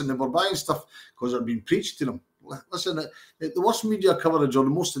 But listen, they were buying stuff because it had been preached to them. Listen, the worst media coverage or the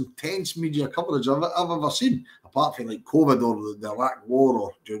most intense media coverage I've ever seen, apart from like COVID or the Iraq War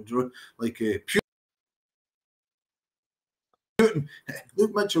or like Putin.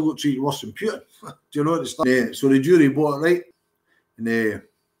 Luke Mitchell got treated worse than Putin. Do you know what it's like? So the jury bought it, right? And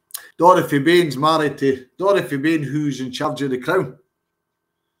Dorothy Bain's married to Dorothy Bain, who's in charge of the Crown.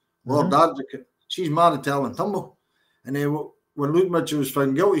 Lord Advocate. She's married to Alan Turnbull. And when Luke Mitchell was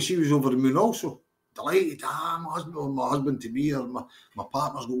found guilty, she was over the moon also. Delighted, my husband to be here, my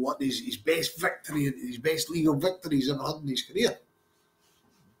partner's got what his best victory, his best legal victory he's ever had in his career.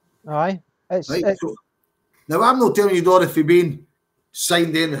 Aye. Right? So, now, I'm not telling you Dorothy Bain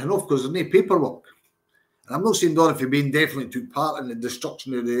signed anything off because there's no paperwork. And I'm not saying Dorothy Bain definitely took part in the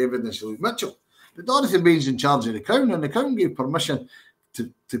destruction of the evidence of Luke Mitchell. But Dorothy Bain's in charge of the Crown, and the Crown gave permission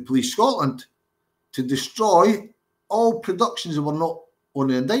to Police Scotland to destroy all productions that were not on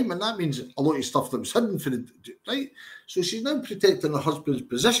the indictment. That means a lot of stuff that was hidden for the right. So she's now protecting her husband's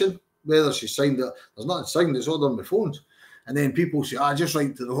position, whether she signed it. There's nothing signed, it's all on the phones. And then people say, I just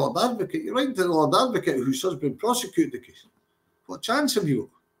write to the Lord Advocate. You write to the Lord Advocate who's just been prosecuted the case. What chance have you?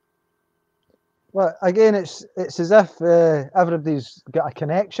 Well, again, it's as if everybody's got a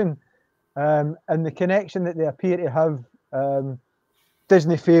connection, and the connection that they appear to have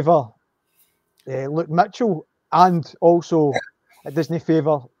doesn't favour Luke Mitchell, and also it doesn't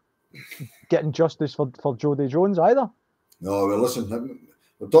favour getting justice for Jodi Jones either. No, well, listen,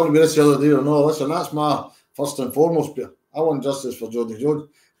 we're talking about this the other day, or no, listen, that's my first and foremost. I want justice for Jodi Jones.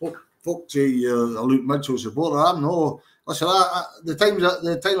 Folk say you're a Luke Mitchell supporter. I'm no. Listen,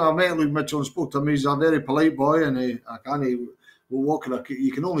 the time I met Luke Mitchell and spoke to him, he's a very polite boy, and I can't walk.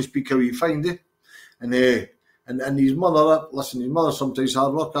 You can only speak how you find it, and his mother. Listen, his mother sometimes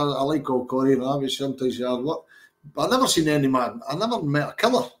hard work. I like old Corey and Avi. Sometimes hard work, but I've never seen any man. I never met a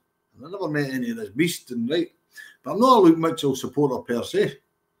killer. I never met any of this beast and right. But I'm not a Luke Mitchell supporter per se.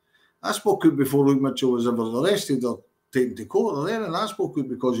 I spoke out before Luke Mitchell was ever arrested or taken to court or anything. I spoke out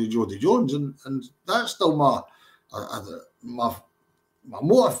because of Jodi Jones, and that's still my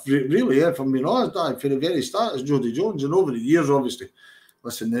motive, really, if I'm being honest. For the very start is Jodi Jones, and over the years, obviously,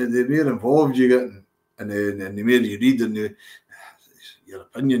 listen, the more involved you get, and the more you read, and your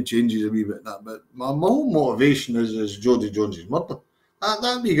opinion changes a wee bit. But my whole motivation is Jodi Jones' murder.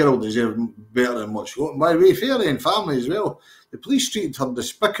 That wee girl deserved better than much. By the way, fair and family as well. The police treated her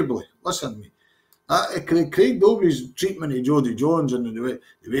despicably. Listen to me. Craig Dobie's treatment of Jodi Jones and the way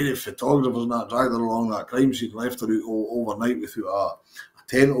the photographers and that dragged her along that crime scene, left her out overnight without a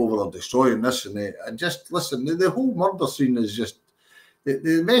tent over her, destroying this and that. And just listen, the whole murder scene is just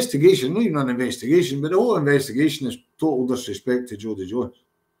the investigation, not even an investigation, but the whole investigation is total disrespect to Jodi Jones.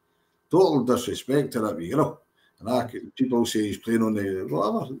 Total disrespect to that wee girl. And people say he's playing on the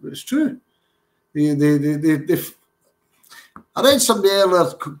whatever. It's true. I read somebody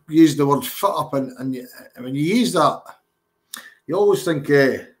earlier use the word "fit up," and when you use that, you always think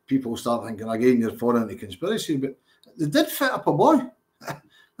people start thinking again you're falling into conspiracy. But they did fit up a boy.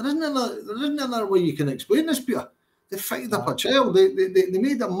 There isn't another way you can explain this, Peter. They fitted up a child. They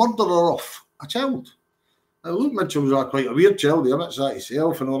made a murderer of a child. Now, Luke Mitchell was quite a weird child. He admits that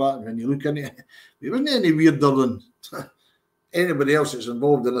himself and all that. And when you look into it, he wasn't any weirder than anybody else that's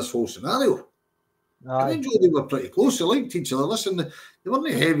involved in this whole scenario. I think they were pretty close. They liked each other. Listen, they weren't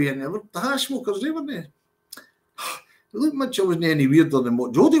heavy and they were the hash smokers. They weren't. Luke Mitchell wasn't any weirder than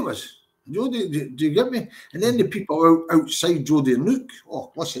what Jodi was. Jodi, do you get me? And then the people outside Jodi and Luke,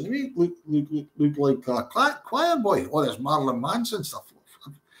 oh, listen to me, Luke like a choir boy. Oh, there's Marilyn Manson stuff.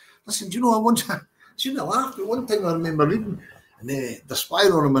 Listen, do you know, I once... You know, after one time I remember reading, and the spy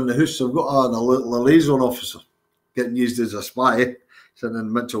on him in the house. I've got a liaison officer getting used as a spy, sitting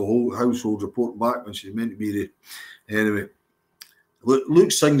in Mitchell household report back when she's meant to be there. Anyway,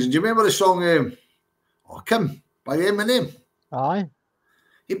 Luke sings. Do you remember the song Kim by Eminem? Aye.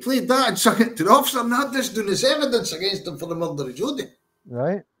 He played that and sung it to the officer and had this doing his evidence against him for the murder of Jodi.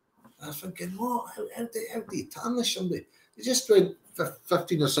 Right. I was thinking, what? How do you tarnish somebody? They just went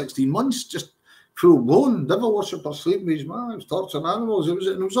 15 or 16 months, just full blown devil worshipper, sleeping with his man, was torturing animals.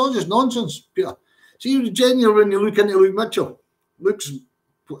 It was all just nonsense, Peter. See, you're genuine when you look into Luke Mitchell. Luke's,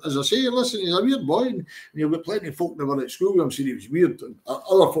 as I say, listen, he's a weird boy, and you've got plenty of folk that were at school with him saying he was weird. And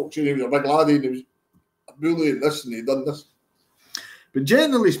other folk saying he was a big laddie and he was a bully and this and he done this. But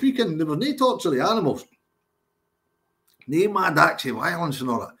generally speaking, there was no torture of animals. No mad acts of violence and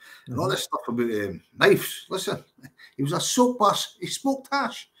all that. And all this stuff about knives. Listen, he was a soap bar. He smoked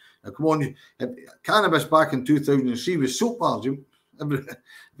hash. Now, come on, cannabis back in 2003 was soap bars. If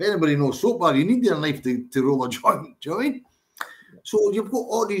anybody knows soap bar, you need a knife to roll a joint. Do you know what I mean? So you've got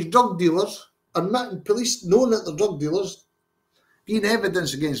all these drug dealers, admitting police knowing that they're drug dealers, being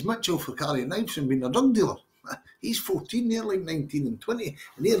evidence against Mitchell for carrying knives and being a drug dealer. He's 14, they're like 19 and 20,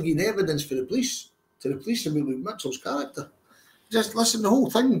 and they're giving evidence for the police, to the police about Luke Mitchell's character. Just listen, the whole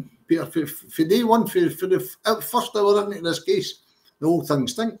thing, Peter, for day one, for the first hour into this case, the whole thing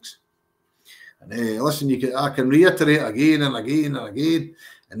stinks. And listen, I can reiterate again and again and again.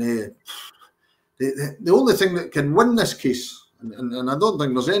 And the only thing that can win this case, and I don't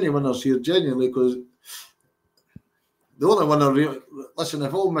think there's any winners here genuinely, because the only winner, listen,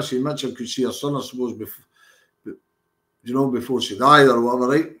 if old Missy Mitchell could see her son, I suppose, before she died or whatever,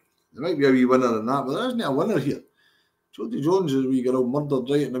 right? There might be a wee winner in that, but there isn't a winner here. Jodi Jones is a wee girl murdered,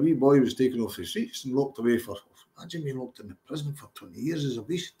 right? And a wee boy was taken off the streets and locked away for, imagine being locked in the prison for 20 years as a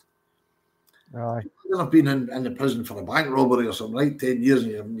beast. Aye. You've never been in the prison for a bank robbery or something, right? 10 years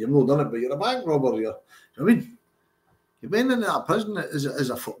and you've not done it, but you're a bank robber. You know what I mean? You went into that prison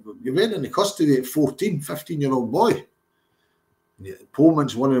you went into custody at 14, 15-year-old boy.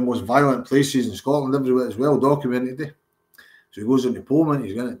 Pullman's one of the most violent places in Scotland, everywhere. It's well documented. So he goes into Pullman,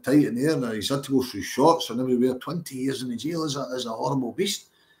 he's getting it tight in there, and he's had to go through shots and everywhere. 20 years in the jail is a horrible beast.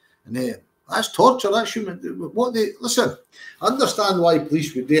 And that's torture, that's human. Listen, I understand why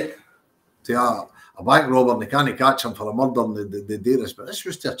police would do it to a bank robber and they can't catch him for a murder and they do this, but this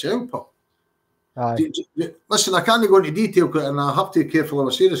was to a child, pal. Listen, I can't go into detail and I have to be careful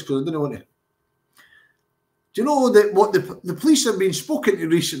if I say this because I don't want to. Do you know that what the police have been spoken to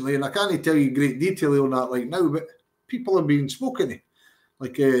recently, and I can't tell you great detail on that right now, but people have been spoken to,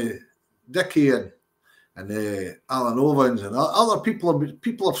 like Dickie and Alan Ovens and other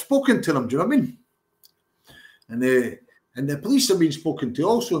people have spoken to them. Do you know what I mean? And the police have been spoken to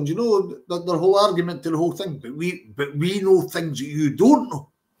also. And do you know their whole argument to the whole thing? But we know things that you don't know.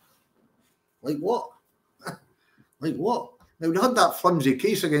 Like what? Like what? Now, they had that flimsy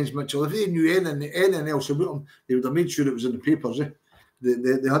case against Mitchell. If they knew anything else about him, they would have made sure it was in the papers. They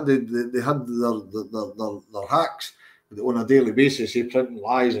had their hacks on a daily basis, printing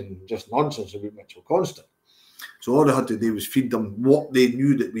lies and just nonsense about Mitchell constant. So all they had to do was feed them what they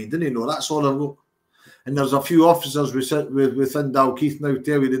knew that we didn't know. That's all I wrote. And there's a few officers within Dalkeith now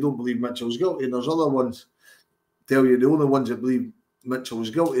tell you they don't believe Mitchell's guilty, and there's other ones tell you the only ones that believe Mitchell was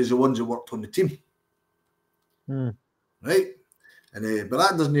guilty is the ones that worked on the team. Right? And but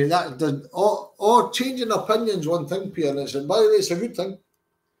that doesn't changing opinions one thing, Pierre, and by the way, it's a good thing.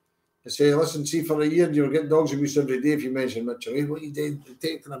 To say, listen, see, for a year you were getting dogs abuse every day if you mentioned Mitchell. Hey, what you did,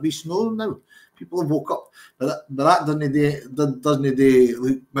 detecting abuse? No, now people have woke up, but that doesn't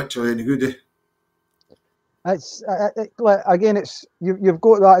do Mitchell any good. It's again, it's you've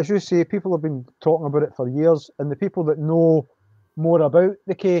got that, as you say, people have been talking about it for years, and the people that know more about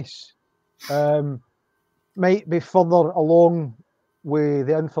the case might be further along with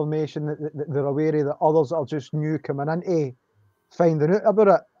the information that they're aware of that others that are just new coming into finding out about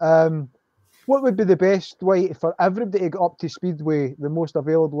it. What would be the best way for everybody to get up to speed with the most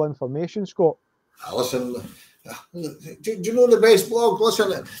available information, Scott? Listen, do you know the best blog?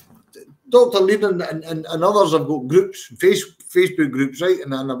 Listen, Dr. Leadon and others have got groups, Facebook groups, right?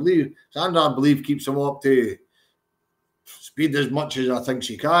 And I believe Sandra, keeps them up to speed as much as I think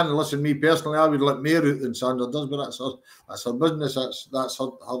she can. And listen, me personally, I would let more out than Sandra does, but that's her business. That's her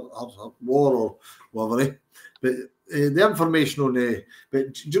war or whatever. But the information on there.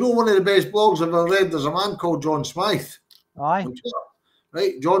 But do you know one of the best blogs I've ever read? There's a man called John Smythe. Aye.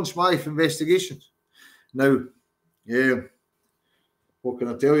 Right, John Smythe Investigations. Now, what can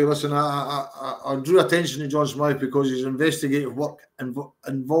I tell you? Listen, I drew attention to John Smythe because his investigative work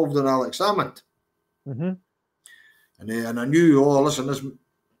involved in Alex Salmond. And I knew, listen, this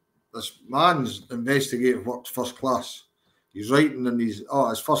man's investigative work's first class. He's writing and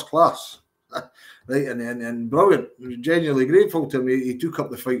it's first class. Right, and brilliant. I'm genuinely grateful to him. He took up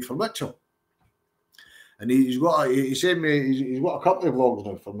the fight for Mitchell. And he sent me, he's got a couple of vlogs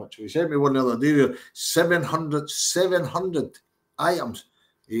now for Mitchell. He sent me one the other day, 700 items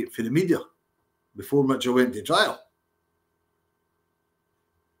for the media before Mitchell went to trial.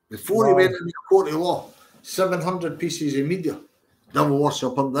 Before he went into the court of law, 700 pieces of media. Devil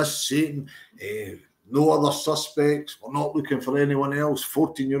worship on this, Satan, no other suspects, we're not looking for anyone else,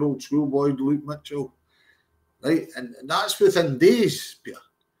 14-year-old schoolboy Luke Mitchell. Right, and that's within days, Peter.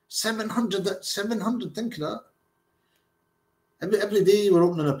 700, think of that. Every day we're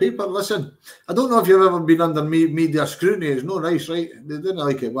opening a paper. Listen, I don't know if you've ever been under media scrutiny. It's no nice, right? They didn't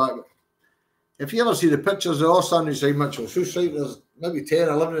like it back. If you ever see the pictures, they all stand beside Mitchell's house, right? There's maybe 10,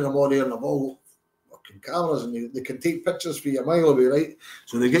 11 of them all there, and they've all fucking cameras, and they can take pictures for you a mile away, right?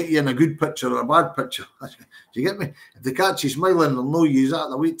 So they get you in a good picture or a bad picture. Do you get me? If they catch you smiling, they'll know you.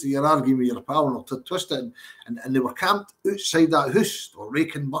 They'll wait till you're arguing with your pal and they'll twist it. And they were camped outside that house or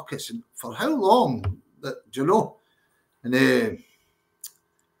raking buckets. And for how long? Do you know? And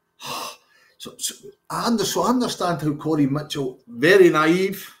so I understand how Corey Mitchell, very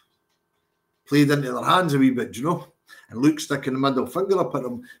naive, played into their hands a wee bit, you know, and Luke sticking the middle finger up at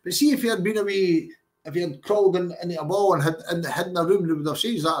him. But see, if he had been a wee, if he had crawled into a ball and hid in a room, they would have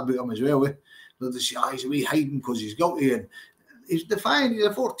said that about him as well. They'd say, he's a wee hiding because he's guilty, and he's defiant. He's a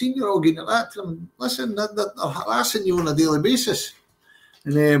 14-year-old getting at that to him. Listen, they're harassing you on a daily basis.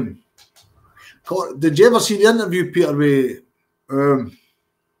 And did you ever see the interview, Peter, with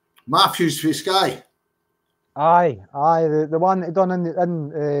Matthews for Sky? Aye, the one that done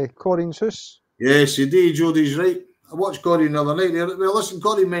in Corrie's house. Yes, he did. Jodi's right. I watched Corrie the other night. Well, listen,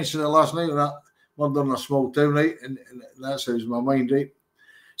 Corrie mentioned it last night, that murder in a small town, right? And that's how's my mind, right?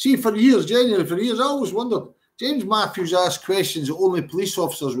 See, for years, genuinely, for years, I always wondered, James Matthews asked questions that only police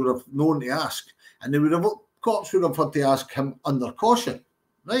officers would have known to ask, and cops would have had to ask him under caution,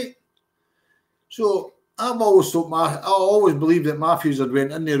 right? So I've always thought I always believed that Matthews had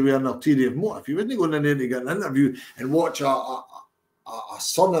went in there with an ulterior motive. He wasn't going in there to get an interview and watch a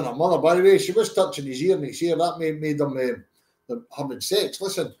son and a mother. By the way, she was touching his ear and his ear. That made them having sex.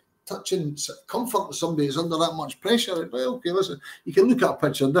 Listen, touching, comforting somebody that's under that much pressure. Well, okay, listen, you can look at a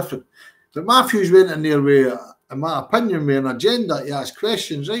picture different. But Matthews went in there with, in my opinion, with an agenda to ask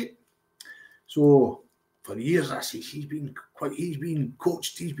questions, right? So for years, I say he's been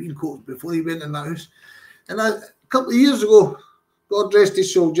coached before he went in that house. And a couple of years ago, God rest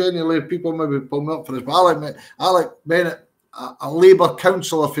his soul, genuinely, people maybe pull me up for this, but Alec Bennett, a Labour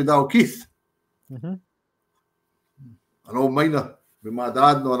councillor for Dalkeith, an old miner with my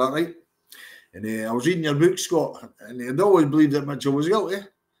dad and all that, right? And I was reading your book, Scott, and he'd always believed that Mitchell was guilty,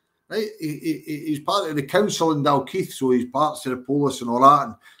 right? He's part of the council in Dalkeith, so he's part of the police and all that,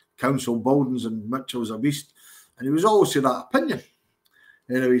 and council buildings, and Mitchell's a beast. And he was always of that opinion.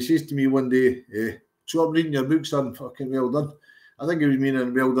 Anyway, he says to me one day, so I'm reading your book, son, fucking well done. I think he was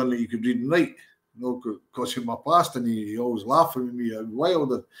meaning well done that you could read and write, you know, because of my past, and he always laughing with me,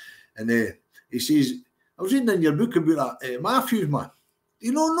 wild. And he says, I was reading in your book about that Matthews, man.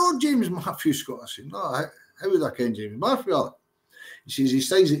 You know, no James Matthews, Scott. I said, no, how would I ken James Matthews? He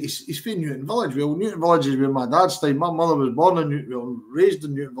says, he's from Newton Village. Well, Newton Village is where my dad's time. My mother was born in Newton, well, raised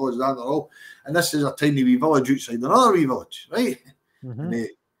in Newton Village, and this is a tiny wee village outside another wee village, right? And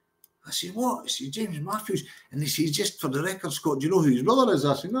I said, what? He said, James Matthews. And he says, just for the record, Scott, do you know who his brother is?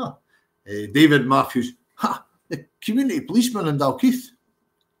 I said, no. David Matthews. Ha! The community policeman in Dalkeith.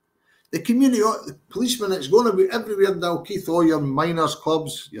 The community policeman that's going to be everywhere in Dalkeith, all your miners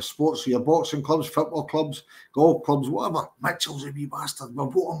clubs, your sports, your boxing clubs, football clubs, golf clubs, whatever. Mitchell's a wee bastard.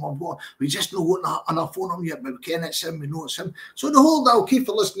 We've got him. We just know what on our phone him yet, but we ken it's him, we know it's him. So the whole Dalkeith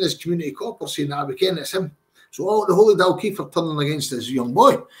are listening to this community cop are saying that we ken it's him. So all the whole of Dalkeith are turning against this young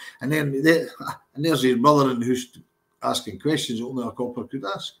boy. And then there's his brother in the house asking questions that only a copper could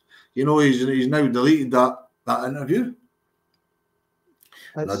ask. You know, he's now deleted that interview.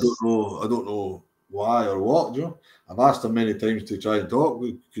 And I don't know why or what, you know. I've asked him many times to try and talk.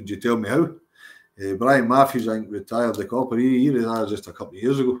 Could you tell me how? Brian Matthews, I think, retired the copper. He retired just a couple of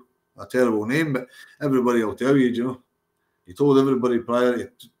years ago. A terrible name, but everybody will tell you, you know. He told everybody prior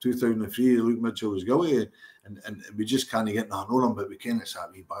to 2003 Luke Mitchell was guilty, and we just can't get nothing on him, but we can. It's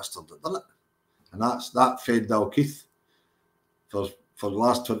that wee bastard that done it. And that fed Dalkeith for the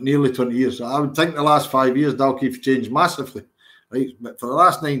last nearly 20 years. So I would think the last 5 years Dalkeith changed massively. Right, but for the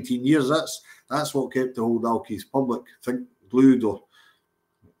last 19 years, that's what kept the whole Dalkeith public glued or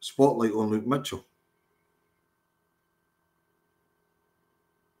spotlight on Luke Mitchell.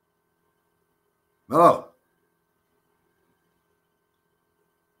 Hello.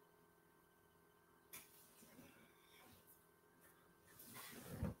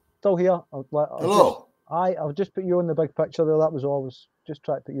 Still here. Hello. I'll just put you on the big picture there. That was all. I was just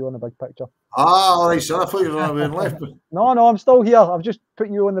trying to put you on the big picture. All right, sir. I thought you were on the left. No, I'm still here. I've just put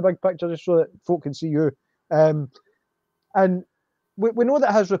you on the big picture just so that folk can see you. And we know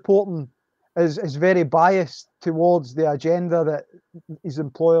that his reporting is very biased towards the agenda that his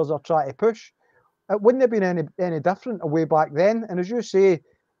employers are trying to push. It wouldn't have been any different way back then. And as you say,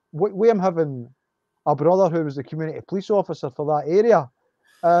 we am having a brother who was the community police officer for that area.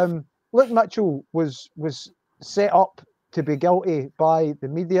 Luke Mitchell was set up to be guilty by the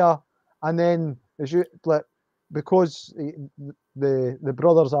media, and then because the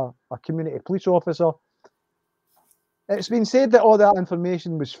brother's a community police officer, it's been said that all that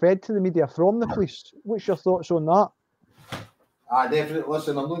information was fed to the media from the police. What's your thoughts on that? Definitely.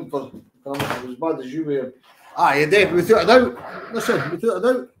 Listen, I'm looking for as bad as you were. Yeah, definitely. Without a doubt. Listen, without a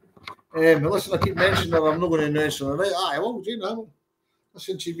doubt. Listen, I keep mentioning her. I'm not going to mention her. Right? Well, you know.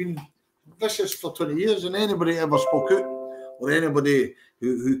 Listen, she's been vicious for 20 years, and anybody ever spoke out, or anybody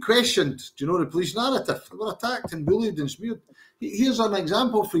who questioned, do you know, the police narrative, they were attacked and bullied and smeared. Here's an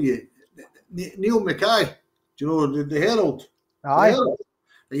example for you. Neil Mackay, do you know, the Herald? Aye.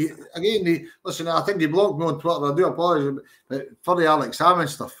 The Herald. Listen, I think they blocked me on Twitter. I do apologise for the Alex Salmon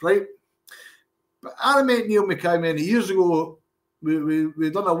stuff, right? But I met Neil Mackay many years ago. We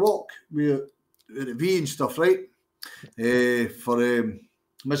done a walk with the V and stuff, right? For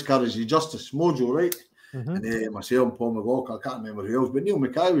miscarriage of justice, Mojo, right? And myself, Paul McLaughlin, I can't remember who else, but Neil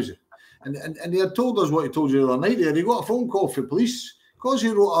Mackay was it. And he had told us what he told you the other night there. He got a phone call from police because he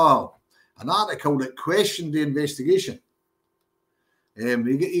wrote an article that questioned the investigation.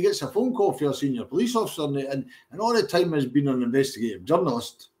 He gets a phone call from a senior police officer, and all the time has been an investigative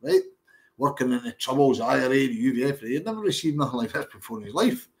journalist, right? Working in the Troubles, IRA, the UVF. He had never received nothing like this before in his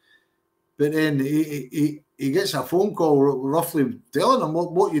life. But then he he gets a phone call roughly telling him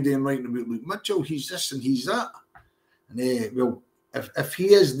what you're doing writing about Luke Mitchell. He's this and he's that. And well, if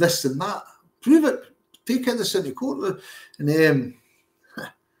he is this and that, prove it. Take this into court. And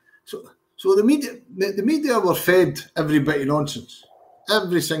so the media were fed every bit of nonsense,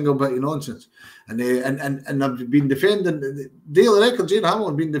 every single bit of nonsense. And I've been defending the Daily Record. Jane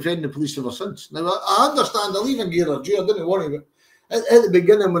Hamilton been defending the police ever since. Now I understand. I'll even give her a due. I didn't want to. At the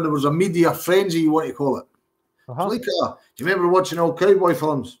beginning, when there was a media frenzy, you want to call it. Uh-huh. Like, do you remember watching old cowboy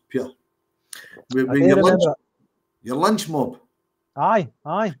films, Pierre? With your lunch mob. Aye.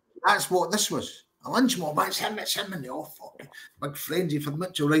 That's what this was. A lunch mob. It's him in the fucking big frenzy for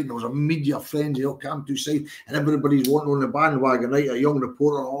Mitchell, right? There was a media frenzy up Camp 2 side, and everybody's wanting on the bandwagon, right? A young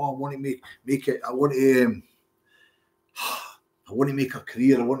reporter, I want to make it. I want to make a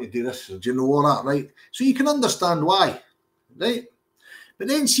career. I want to do this. Do you know all that, right? So you can understand why, right? But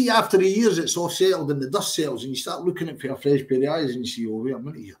then see, after the years, it's all settled and the dust settles, and you start looking at it for a fresh pair of eyes, and you see, oh, wait a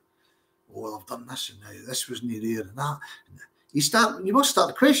minute here. Oh, well, I've done this, and this wasn't there, and that. You must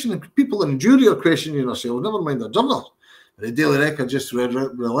start questioning. People in the jury are questioning themselves, never mind the journalists. The Daily Record just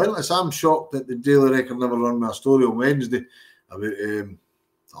relentless. I'm shocked that the Daily Record never run me a story on Wednesday about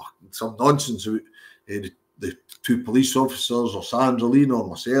some nonsense about the two police officers or Sandra Lee or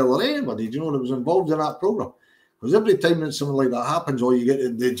Marcel or anybody, do you know, that was involved in that programme. Because every time that something like that happens, or you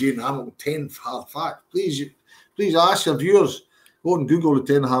get the Jane Hamilton 10 hard facts, please ask your viewers, go and Google the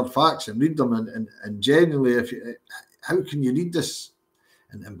 10 hard facts and read them. And genuinely, how can you read this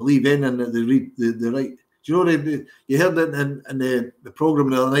and believe in and they read the right? Do you know, you heard it in the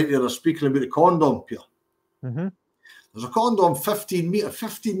programme the other night, they were speaking about the condom, Pierre. Mm-hmm. There's a condom 15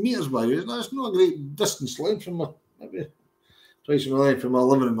 metres by you. That's not a great distance length from maybe twice the length from my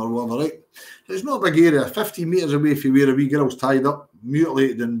living room or whatever, right? So it's not a big area. 15 metres away from where a wee girl's tied up,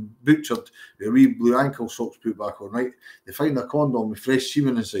 mutilated and butchered with a wee blue ankle socks put back on, right? They find a condom with fresh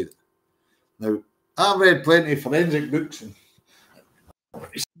semen inside it. Now, I've read plenty of forensic books and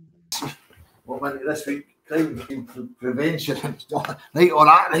what went this week, crime prevention and stuff, right? Or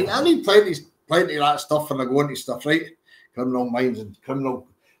that, right? I read plenty of that stuff and I go into stuff, right? Criminal minds and criminal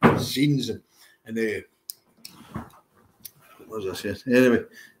scenes and what was I saying? Anyway,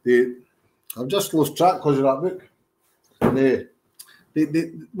 I've just lost track because of that book. And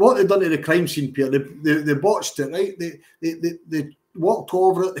what they done to the crime scene, Pierre, they botched it, right? They walked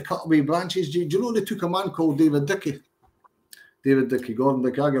over it, they cut away branches. Do you know they took a man called David Dickey? Gordon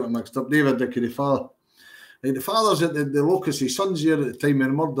Dickey, I get it mixed up. David Dickey, the father. Right, the father's at the locus, his son's here at the time of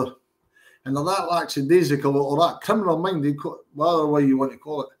the murder. And they're that lackadaisical or that criminal mind, whatever way you want to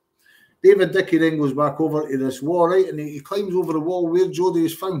call it. David Dickey then goes back over to this wall, right? And he climbs over the wall where Jodi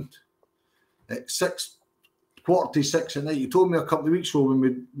is found at 6:46 at night. He told me a couple of weeks ago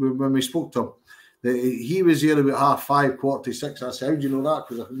when we spoke to him that he was here about 5:30, 6:46. I said, how do you know that?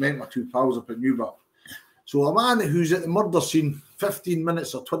 Because I met my two pals up in Newbury. So a man who's at the murder scene 15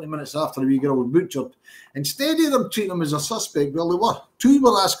 minutes or 20 minutes after the wee girl was butchered, instead of them treating him as a suspect, well, they were. Two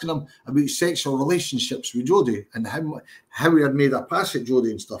were asking him about sexual relationships with Jodi and how he had made a pass at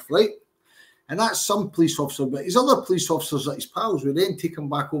Jodi and stuff, right? And that's some police officer, but his other police officers, like his pals, would then take him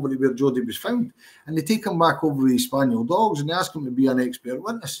back over to where Jodi was found. And they take him back over with his spaniel dogs and they ask him to be an expert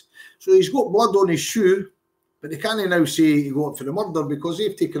witness. So he's got blood on his shoe, but they can't now say he got for the murder because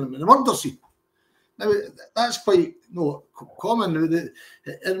they've taken him to the murder scene. Now, that's quite common.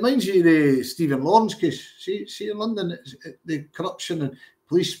 It reminds you of the Stephen Lawrence case. See in London, the corruption and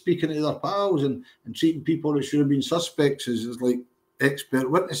police speaking to their pals and treating people that should have been suspects as like expert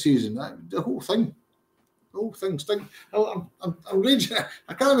witnesses and that. The whole thing stinks. I'm raging.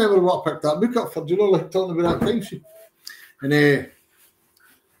 I can't remember what I picked that book up for. Do you know, like talking about that crime scene? And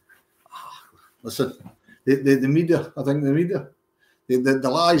listen, the media. I think the media. The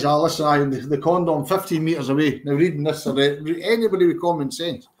lies, listen, the condom 15 metres away. Now, reading this, anybody with common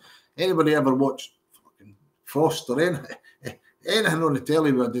sense, anybody ever watched fucking Frost or anything on the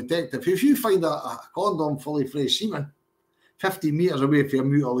telly with a detective, if you find a condom fully fresh semen 50 metres away from a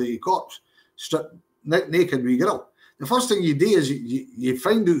mutilated corpse, stripped naked with a girl, the first thing you do is you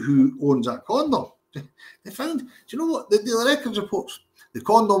find out who owns that condom. They found, do you know what? The records reports, the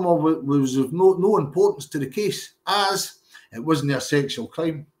condom was of no importance to the case as it wasn't a sexual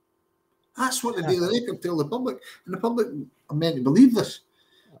crime. That's what the Daily Record tell the public, and the public are meant to believe this.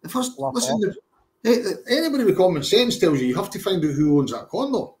 The first, listen, anybody with common sense tells you have to find out who owns that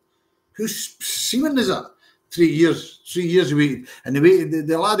condom. Whose semen is that? 3 years away, and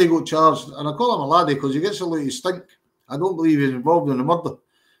the laddie got charged, and I call him a laddie because he gets a lot of stink. I don't believe he's involved in the murder,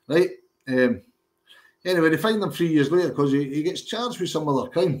 right? Anyway, they find him 3 years later because he gets charged with some other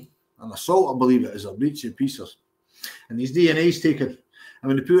crime. an assault, I believe it is, a breach of peace. And his DNA is taken. And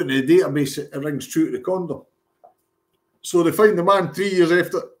when they put it in the database, it rings true to the condom. So they find the man 3 years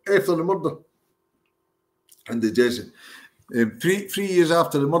after the murder. And they just 3 years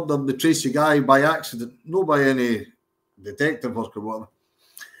after the murder, they trace the guy by accident, not by any detective work or whatever.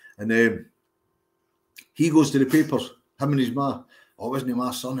 And he goes to the papers, him and his ma. Oh, it wasn't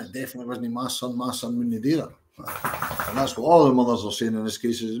my son, it definitely wasn't my son wouldn't do that. And that's what all the mothers are saying in this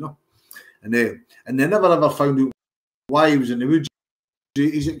case, you know. And they never ever found out why he was in the woods.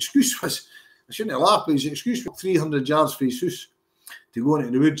 His excuse was, I shouldn't laugh, but his excuse was 300 yards from his house to go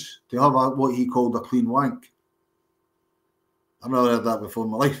into the woods to have what he called a clean wank. I've never heard that before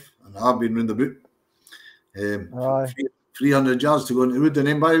in my life, and I've been round the boot. 300 yards to go into the woods, and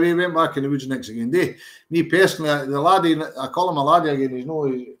then by the way, he went back in the woods next day. Me personally, the laddie, I call him a laddie again,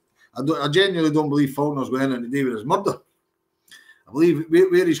 I genuinely don't believe Faulkner's going in today with his murder. I believe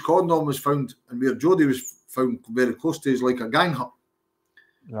where his condom was found and where Jodi was found very close to is like a gang hut.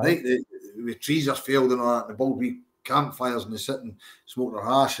 Right? The trees are failed and all that, and the big wee campfires, and they sit and smoke their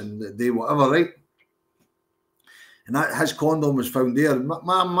hash and they do whatever, right? And that his condom was found there.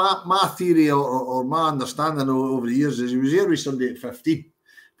 My theory or my understanding over the years is he was here with somebody at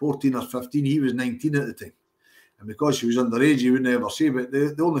 14 or 15. He was 19 at the time. And because she was underage, he wouldn't ever say, but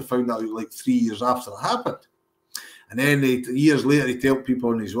they only found that out like 3 years after it happened. And then years later, he told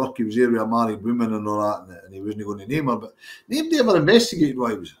people in his work he was here with a married woman and all that, and he wasn't going to name her. But nobody ever investigated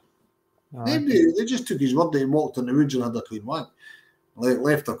why he was there. They just took his word that he walked in the woods and had a clean wank.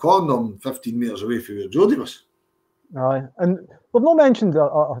 Left a condom 15 metres away from where Jodi was. Aye, and we've not mentioned,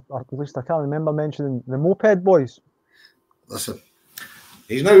 or at least I can't remember mentioning the moped boys. Listen,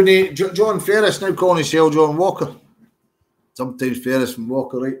 he's now John Ferris, now calling himself John Walker. Sometimes Ferris and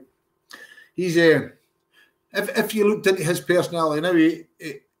Walker, right? He's if you looked into his personality now,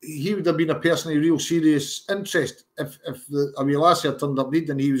 he would have been a person of real serious interest if a wee lassie had turned up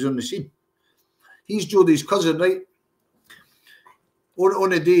and he was on the scene. He's Jodi's cousin, right?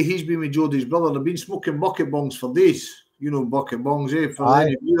 On a day he's been with Jodi's brother, they've been smoking bucket bongs for days. You know bucket bongs, for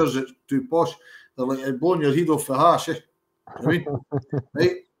any years it's too posh. They're like blowing your head off the hash, You know what I mean?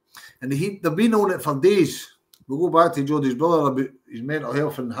 Right? And they've been on it for days. We'll go back to Jodi's brother about his mental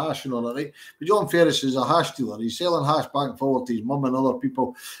health and hash and all that, right? But John Ferris is a hash dealer. He's selling hash back and forward to his mum and other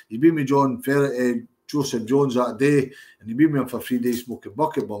people. He's been with Joseph Jones that day, and he's been with him for 3 days smoking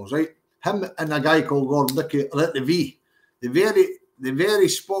bucket bongs, right? Him and a guy called Gordon Dickey are at the V. The very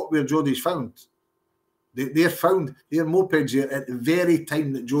spot where Jodi's found. They're found, their mopeds here at the very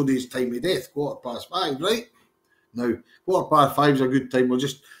time that Jodi's time of death, 5:15, right? Now, 5:15 is a good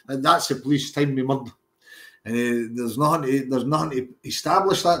time. That's the police time we murder. And there's nothing to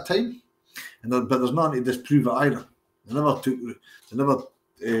establish that time, but there's nothing to disprove it either. They never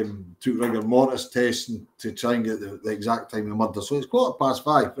took rigor mortis tests to try and get the exact time of murder. So it's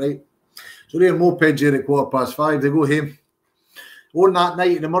 5:15, right? So they're mopeds here at 5:15. They go home on that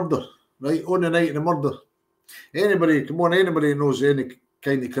night of the murder, right? On the night of the murder. Anybody knows any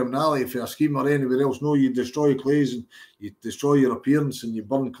kind of criminality, if you're a scheme or anywhere else, know you destroy clays and you destroy your appearance and you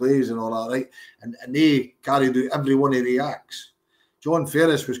burn clays and all that, right? And they carried out every one of the acts. John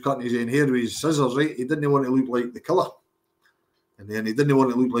Ferris was cutting his own hair with his scissors, right? He didn't want to look like the killer. And then he didn't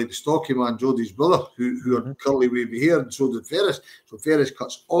want to look like the stocky man, Jodi's brother, who had curly wavy hair, and so did Ferris. So Ferris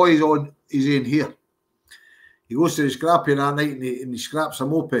cuts all his own hair. He goes to the scrappy that night and he scraps a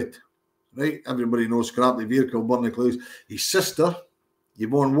moped, right? Everybody knows scrap the vehicle, burn the clays. His sister,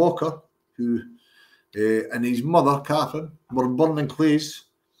 Yvonne Walker, who and his mother, Catherine, were burning clays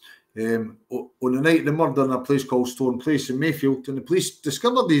on the night of the murder in a place called Stone Place in Mayfield. And the police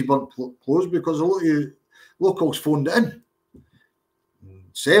discovered these burnt clothes because a lot of locals phoned it in.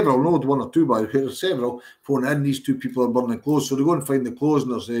 Several, not one or two, but several phoned in. These two people are burning clothes. So they go and find the clothes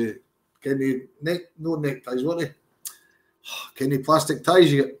and there's no neckties, what are they? Can plastic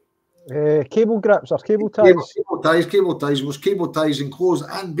ties you get? Cable grips or cable ties. Cable ties. Was cable ties and clothes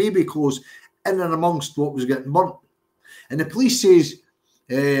and baby clothes in and amongst what was getting burnt. And the police says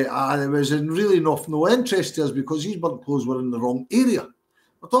there was really no interest to us because these burnt clothes were in the wrong area.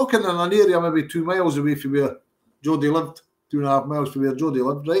 We're talking in an area maybe 2 miles away from where Jodi lived, 2.5 miles from where Jodi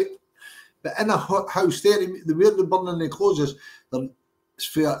lived, right? But in a house there, the way they're burning the clothes is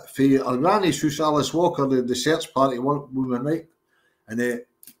for our granny's house, Alice Walker, the search party woman, right?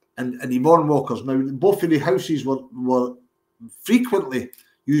 And Yvonne Walker's. Now, both of the houses were frequently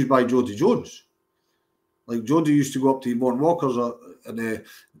used by Jodi Jones. Like Jodi used to go up to Yvonne Walker's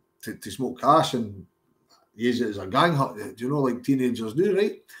to smoke hash and use it as a gang hut, like teenagers do,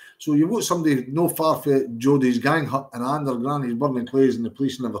 right? So you've got somebody no far from Jodi's gang hut in underground, he's burning clays, and the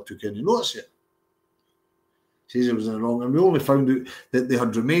police never took any notice of it. Says it was in the wrong, and we only found out that they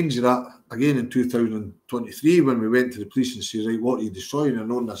had remains of that again in 2023 when we went to the police and said, right, what are you destroying?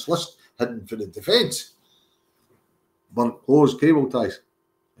 And on this list, hidden for the defence. Burnt clothes, cable ties.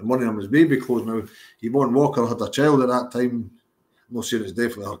 And one of them was baby clothes. Now, Yvonne Walker had a child at that time. I'm not saying it's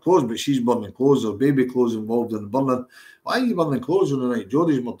definitely her clothes, but she's burning clothes or baby clothes involved in burning. Why are you burning clothes on the night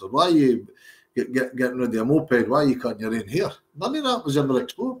Jodi's murdered? Why are you getting rid of a moped? Why are you cutting your own hair? None of that was ever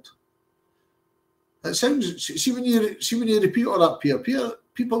explored. It sounds, see when you repeat all that, Peter,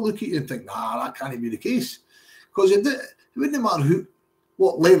 people look at you and think, nah, that can't be the case. Because it wouldn't matter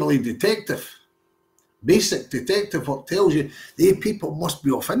what level of detective, basic detective work tells you, they people must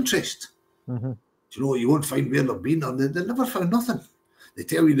be of interest. Mm-hmm. You know, you won't find where they've been, and they never found nothing. They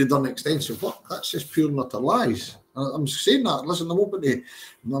tell you they've done extensive work. That's just pure and utter lies. I'm saying that. Listen, I'm open to,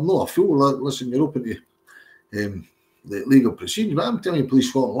 I'm not a fool. Listen, you're open to the legal proceedings, but I'm telling you,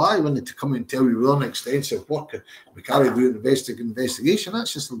 police won't lie when they come and tell you we've done extensive work and we carried out an investigation.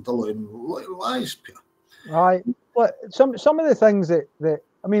 That's just a lot of lies, Peter. Right. But some of the things that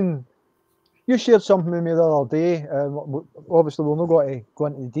I mean, you shared something with me the other day. Obviously, we're not going to go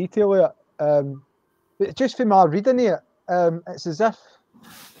into the detail of it. But just from my reading of it, it's as if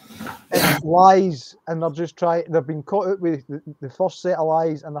it's lies, and they've been caught out with the first set of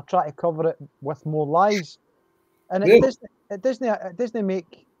lies, and they're trying to cover it with more lies. And it doesn't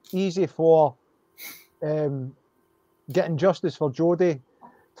make easy for getting justice for Jodi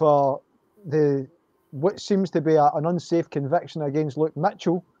for what seems to be an unsafe conviction against Luke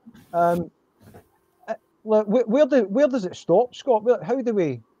Mitchell. Where does it stop, Scott? How do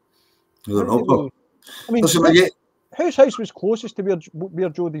we? I don't know. I mean, listen, whose house was closest to where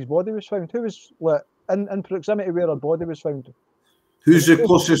Jodi's body was found? Who was in proximity where her body was found? Who's the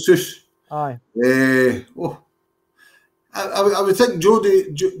closest house? Aye. I would think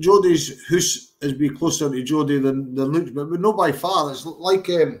Jodi's house is be closer to Jodi than Luke's, but not by far. It's like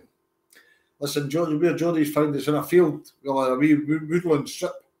listen, where Jodi's found, it's in a field, a wee woodland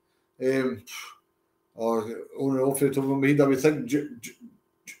strip, or only off the top of my head. I would think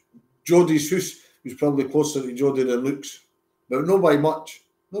Jodi's house was probably closer to Jodi than Luke's, but not by much.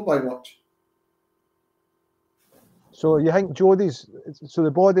 Not by much. So you think where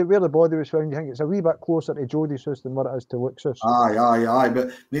the body was found, you think it's a wee bit closer to Jodi's house than what it is to Luke's house? Aye.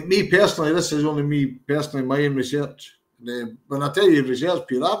 But me personally, this is only me personally, my own research. When I tell you research,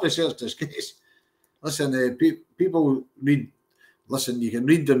 Peter, I've researched this case. Listen, people read. Listen, you can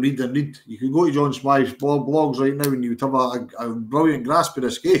read and read and read. You can go to John Smythe's blogs right now and you'd have a brilliant grasp of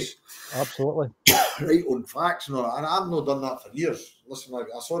this case. Absolutely. Right, on facts and all that. And I've not done that for years. Listen, I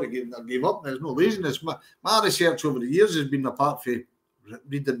gave up. There's no laziness. My research over the years has been, apart from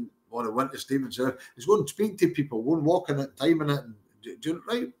reading all the witness statements, it's going to speak to people, going walking it, timing it, and doing it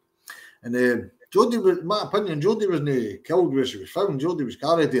right. And Jodi, in my opinion, Jodi wasn't killed where she was found. Jodi was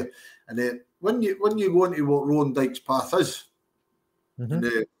carried there. And when you go into what Rowan Dyke's path is,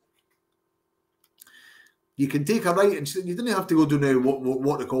 and, you can take a right, and you didn't have to go down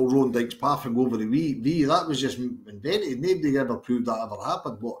what they call Rowan Dyke's path and go over the V. That was just invented. Nobody ever proved that ever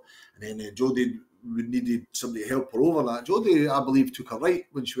happened. And then Jodi needed somebody to help her over that. Jodi, I believe, took a right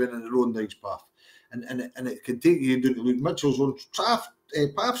when she went into Rowan Dyke's path, and it can take you down to Luke Mitchell's own paths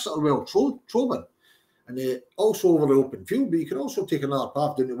that are well trodden, and also over the open field. But you can also take another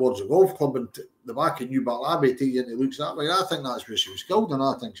path down towards the golf club and the back of New Battle Abbey, take you into Luke's that way. I think that's where she was killed, and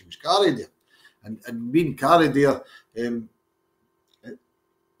I think she was carried there. And being carried there is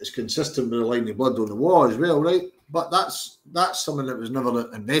consistent with the line of blood on the wall as well, right? But that's something that was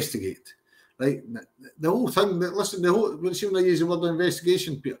never investigated, right? The whole thing, when I use the word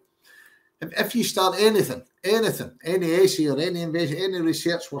investigation, Peter, if you start anything, any essay or any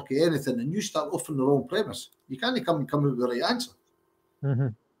research work, anything, and you start off from the wrong premise, you can't come out with the right answer. Mm-hmm.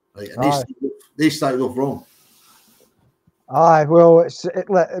 Right? And they started off wrong. Aye, well,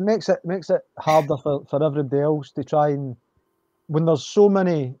 it makes it harder for everybody else to try and, when there's so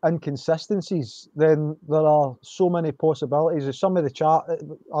many inconsistencies, then there are so many possibilities. There's some of the chat,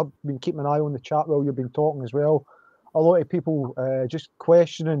 I've been keeping an eye on the chat while you've been talking as well. A lot of people just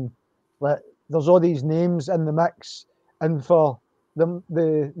questioning that there's all these names in the mix, and for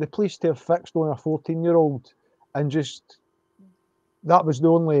the police to have fixed on a 14-year-old and just, that was the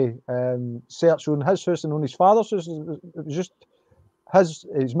only search on his house and on his father's house. It was just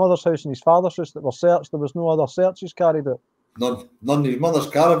his mother's house and his father's house that were searched. There was no other searches carried out. None of his mother's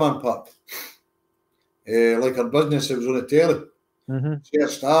caravan park. Like her business, it was on a telly.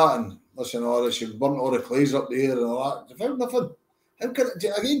 Searched that, and listen, she burnt all the clays up there and all that. They found nothing. How can it,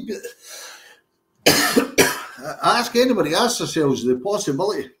 again? Ask anybody, ask yourselves the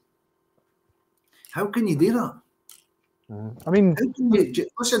possibility. How can you do that? I mean, how can you,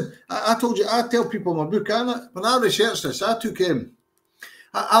 listen, I told you, I tell people in my book, when I researched this, I took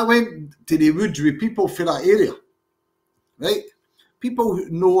I went to the woods with people for that area, right? People who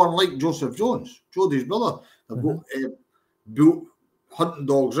know, unlike Joseph Jones, Jodi's brother, they've got bull hunting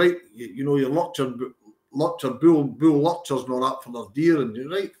dogs, right? You know, your Lutcher bull Lutchers and all that for their deer, and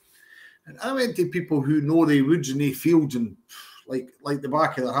right. And I went to people who know the woods and the fields and like the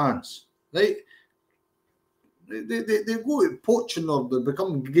back of their hands, right? They go out poaching or they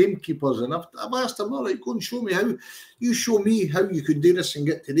become gamekeepers, and I've asked them, all right, go and show me how. You show me how you could do this and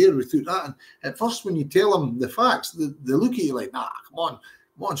get to there without that. And at first, when you tell them the facts, they look at you like, nah, come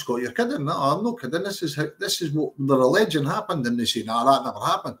on, Scott, you're kidding. No, I'm not kidding. This is what they're alleging happened, and they say, nah, that never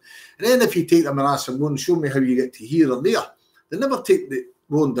happened. And then if you take them and ask them, go and show me how you get to here or there, they never take the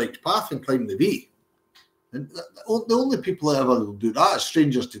Rowan Dyke's path and climb the V. And the only people that ever will do that are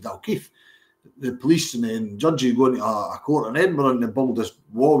strangers to Dalkeith. The police and then judges going to a court in Edinburgh and they build this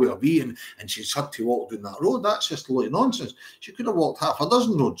wall with a V and she's had to walk down that road. That's just a lot of nonsense. She could have walked half a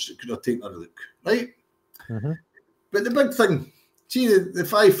dozen roads that could have taken her a look, right? But the big thing, see the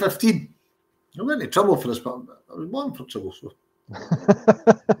 5:15, I went into trouble for this, but I was born for trouble. So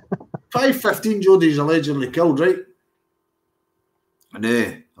 5:15, Jodi's allegedly killed, right? And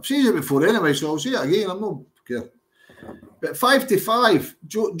I've seen it before anyway, so I'll say it again. I'm not care. But 5 to 5,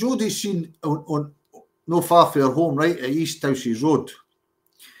 Jodi's seen on no far from her home, right, at East Houses Road.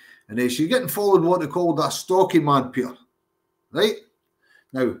 And she's getting followed what they called a stocky man, Peter. Right?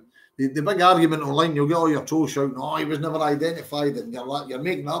 Now, the big argument online, you'll get all your trolls shouting, oh, he was never identified, and you're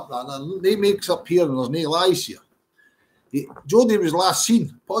making up that. And they makes up here, and there's no lies here. Jodi was last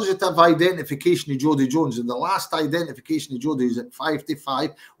seen, positive identification of Jodi Jones, and the last identification of Jodi is at 5 to 5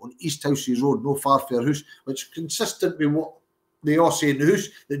 on East Houses Road, no far from her house, which is consistent with what they all say in the house,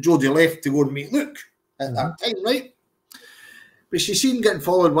 that Jodi left to go and meet Luke at that time, right? But she's seen getting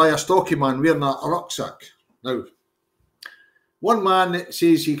followed by a stocky man wearing a rucksack. Now, one man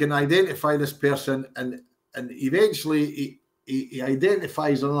says he can identify this person, and eventually he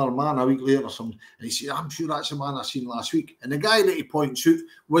identifies another man a week later or something, and he says, I'm sure that's the man I seen last week. And the guy that he points out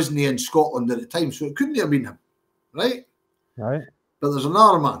wasn't in Scotland at the time, so it couldn't have been him, right? Right. But there's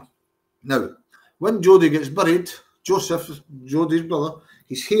another man. Now, when Jodi gets buried, Joseph, Jodi's brother,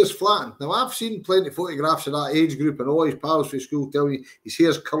 his hair's flattened. Now, I've seen plenty of photographs of that age group, and all his pals from school tell me his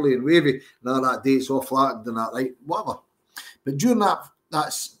hair's curly and wavy, and all that day it's all flattened and that, right? Whatever. But during that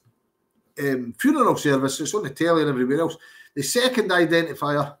funeral service, it's on the telly and everywhere else, the second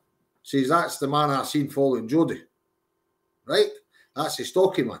identifier says that's the man I seen following Jodi, right? That's the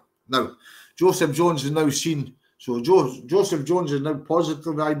stocky man. Now, Joseph Jones is now seen, so Joseph Jones is now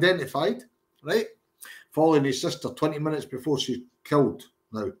positively identified, right? Following his sister 20 minutes before she's killed.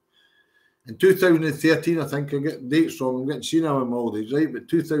 Now, in 2013, I think, I get dates wrong, I'm getting senile in my old age, right? But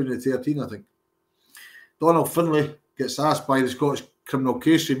 2013, I think, Donald Finlay gets asked by the Scottish Criminal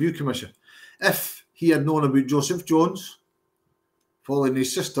Case Review Commission if he had known about Joseph Jones following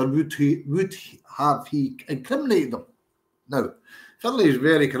his sister, would he incriminated him? Now, Finlay is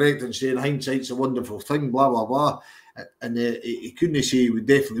very correct in saying hindsight's a wonderful thing, blah, blah, blah. And he couldn't say he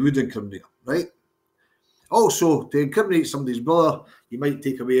definitely would incriminate him, right? Also, to incriminate somebody's brother, you might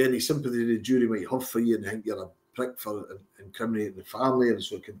take away any sympathy the jury might have for you and think you're a prick for incriminating the family, and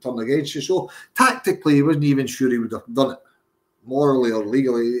so it can turn against you. So, tactically, he wasn't even sure he would have done it. Morally or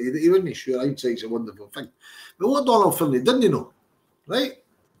legally, he wasn't sure. Hindsight's a wonderful thing. But what Donald Finlay didn't know, right,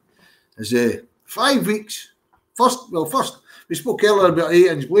 is 5 weeks. First, we spoke earlier about an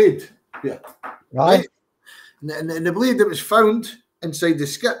 8-inch blade. Yeah. Right. And the blade that was found inside the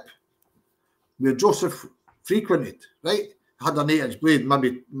skip where Joseph frequented, right, had an 8-inch blade,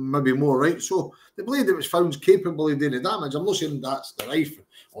 maybe more, right? So the blade that was found is capable of doing the damage. I'm not saying that's the knife,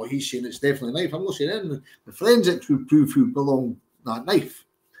 or he's saying it's definitely a knife. I'm not saying anything. The forensics would prove who belonged that knife,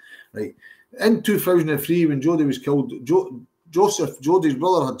 right? In 2003, when Jodi was killed, Joseph, Jodi's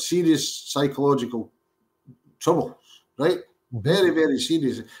brother, had serious psychological trouble, right? Very, very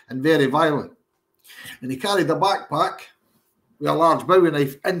serious and very violent. And he carried a backpack with a large Bowie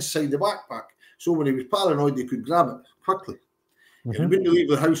knife inside the backpack. So when he was paranoid, he could grab it quickly. And he wouldn't leave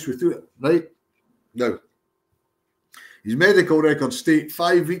the house without it, right? Now, his medical records state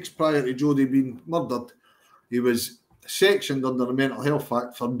 5 weeks prior to Jodi being murdered, he was sectioned under the Mental Health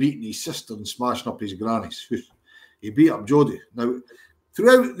Act for beating his sister and smashing up his granny's house. He beat up Jodi. Now,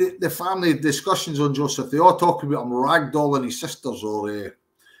 throughout the family discussions on Joseph, they all talk about him ragdolling his sisters or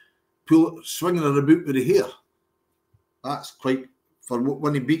swinging her about with the hair. That's quite for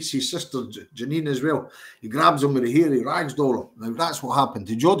when he beats his sister Janine as well. He grabs him with the hair, he ragdoll her. Now that's what happened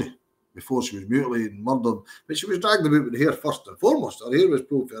to Jodi before she was mutilated and murdered. But she was dragged about with the hair first and foremost. Her hair was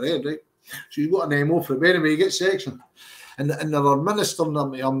pulled for her head, right? So you got an MO for it. Anyway, you get section. And they're administering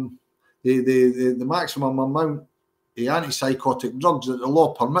the maximum amount of antipsychotic drugs that the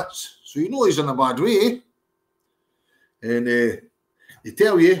law permits. So you know he's in a bad way. And they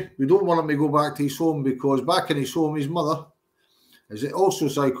tell you, we don't want him to go back to his home because back in his home, his mother is also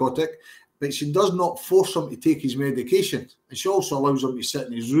psychotic, but she does not force him to take his medication. And she also allows him to sit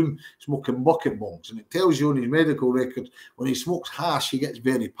in his room smoking bucket bongs. And it tells you on his medical record, when he smokes hash, he gets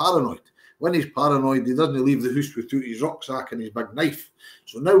very paranoid. When he's paranoid, he doesn't leave the house without his rucksack and his big knife.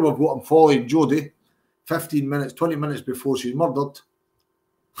 So now we've got him following Jodi 15 minutes, 20 minutes before she's murdered,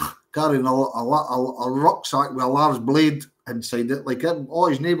 carrying a rucksack with a large blade inside it, like him. All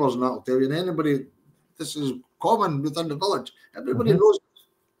his neighbours and that will tell you, and anybody, this is common within the village. Everybody knows it.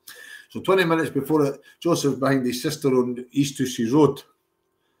 So 20 minutes before it, Joseph's behind his sister on East Tussie Road,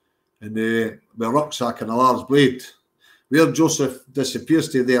 and with a rucksack and a large blade. Where Joseph disappears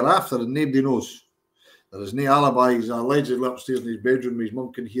to thereafter, and nobody knows. There is no alibi. He's allegedly upstairs in his bedroom. His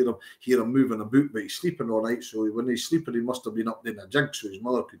mum can hear him moving about, but he's sleeping all night. So when he's sleeping, he must have been up doing a jig, so his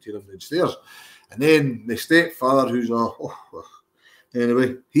mother could hear him downstairs. And then the stepfather, who's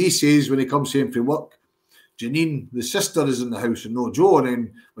anyway, he says when he comes home from work, Janine, the sister, is in the house and no Joe. And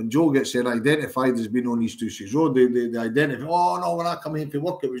then when Joe gets there identified as being on East Tussie Road, they identify, oh no, when I come home from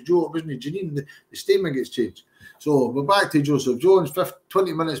work, it was Joe, it wasn't Janine. The statement gets changed. So we're back to Joseph Jones,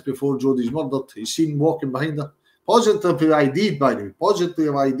 20 minutes before Jodi's murdered. He's seen walking behind her. Positively ID'd, by the way. Positively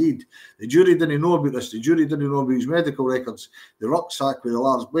ID'd. The jury didn't know about this. The jury didn't know about his medical records. The rucksack with a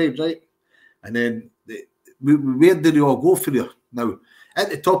large blade, right? And then, where did they all go for you? Now,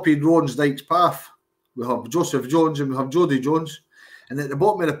 at the top of Rowan's Dyke's path, we have Joseph Jones and we have Jodi Jones. And at the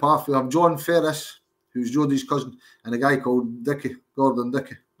bottom of the path, we have John Ferris, who's Jodi's cousin, and a guy called Gordon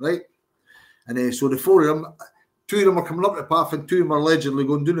Dickey, right? And so the four of them, two of them are coming up the path and two of them are allegedly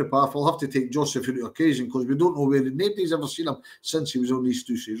going down the path. I'll have to take Joseph into occasion because we don't know where. Nobody's ever seen him since he was on East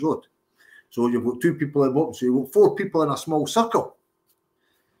Tussie Road. So you've got two people at the bottom. So you've got four people in a small circle.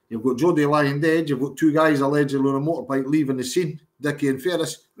 You've got Jodi lying dead. You've got two guys allegedly on a motorbike leaving the scene, Dickey and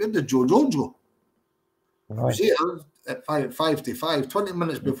Ferris. Where did Joe Jones go? Right. Was here at 5 to 5, 20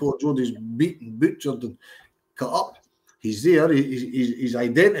 minutes before Jodi's beaten, butchered and cut up. He's there. He's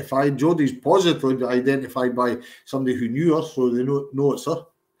identified. Jodi's positively identified by somebody who knew her, so they know it's her.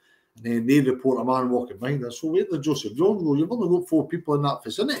 And then they report a man walking behind her. So where did Joseph Jones go? You've only got four people in that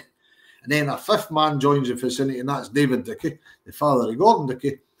vicinity. And then a fifth man joins the vicinity, and that's David Dickey, the father of Gordon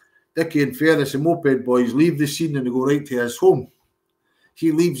Dickey. Dickey and Ferris, the moped boys, leave the scene and they go right to his home.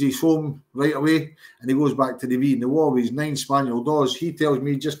 He leaves his home right away and he goes back to the V in the wall with his 9 spaniel dogs. He tells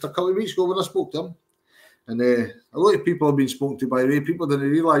me just a couple of weeks ago when I spoke to him. And a lot of people have been spoken to by Ray. People didn't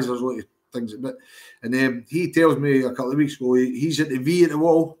realise there's a lot of things. And he tells me a couple of weeks ago, he's at the V at the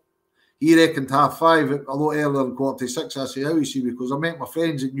wall. He reckoned 5:30, a lot earlier than 5:45. I say, how is he? Because I met my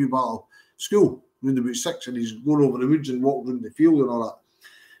friends at New Battle School round about 6 and he's going over the woods and walking around the field and all that.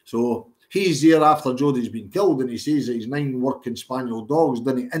 So he's there after Jodi's been killed and he says that his 9 working spaniel dogs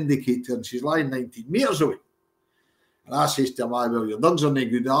didn't indicate to her and she's lying 19 metres away. And I says to him, well, your dogs are no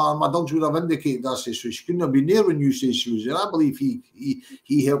good. My dogs would have indicated. I says, so she couldn't have been there when you say she was there. I believe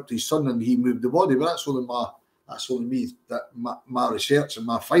he helped his son and he moved the body, but that's only me, my research and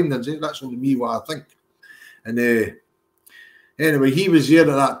my findings. That's only me what I think. And anyway, he was there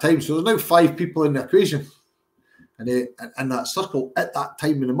at that time. So there's now 5 people in the equation. And in that circle at that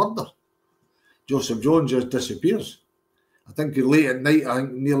time of the murder, Joseph Jones just disappears. I think late at night, I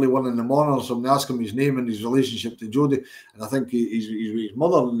think nearly 1 in the morning or something, they ask him his name and his relationship to Jodi. And I think he's with his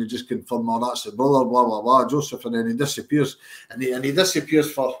mother and they just confirm, oh, that's the brother, blah, blah, blah, Joseph. And then he disappears. And he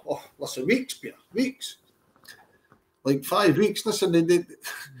disappears for, weeks, Peter, weeks. Like 5 weeks. Listen,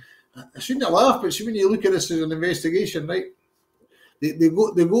 I shouldn't have laughed, but see, when you look at this as an investigation, right? They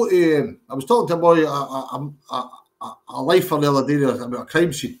go to, I was talking to a boy, a lifer the other day about a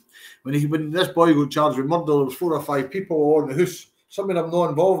crime scene. When this boy got charged with murder, there was 4 or 5 people in the house. Some of them not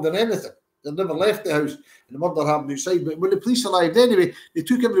involved in anything. They never left the house, and the murder happened outside. But when the police arrived anyway, they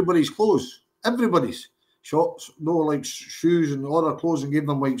took everybody's clothes, everybody's shorts, like shoes and all their clothes, and gave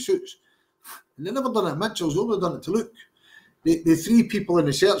them white suits. And they never done it at Mitchell's. They only done it to look. The 3 people in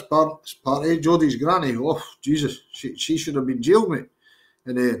the search party, Jodi's granny, oh Jesus, she should have been jailed, mate.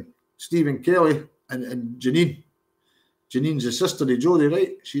 And Stephen Kelly and Janine. Janine's the sister of Jodi,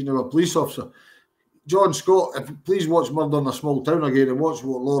 right? She's now a police officer. John Scott, please watch Murder in a Small Town again and watch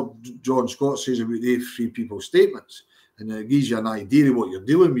what Lord John Scott says about the 3 people's statements. and it gives you an idea of what you're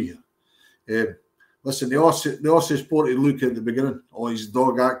dealing with here. Listen, they also sported Luke at the beginning. Oh, his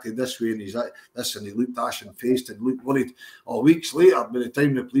dog acted this way, and he's like this, and he looked ashen-faced and looked worried. Oh, weeks later, by the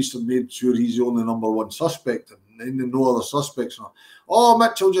time the police have made sure he's the only number one suspect, and then no other suspects. Oh,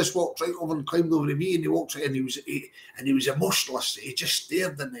 Mitchell just walked right over and climbed over to me, and he walked right, and he was emotionless. He just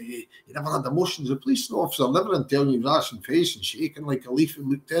stared, and he never had emotions. The police officer never until he was ashen-faced and shaking like a leaf and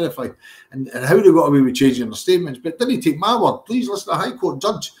looked terrified. And how they got away with changing their statements? But didn't he take my word? Please listen to a High Court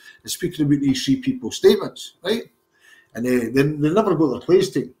judge is speaking about these three people's statements, right? And they never got their place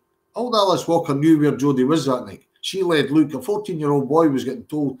taken. Old Alice Walker knew where Jodi was that night. She led Luke. A 14-year-old boy was getting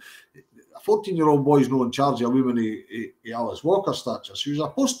told. A 14-year-old boy is not in charge of a woman of Alice Walker stature. She was a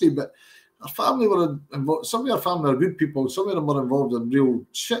postie, but her family were involved. Some of her family are good people. Some of them were involved in real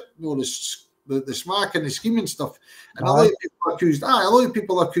shit, the smack and the scheming stuff. And a lot of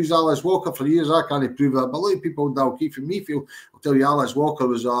people accused Alice Walker for years. I can't prove that, but a lot of people in Dalkeith and Mayfield will tell you Alice Walker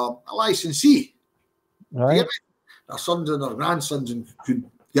was a licensee. Right. Her sons and her grandsons could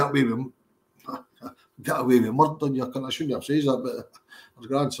get away with murder. I shouldn't have said that, but her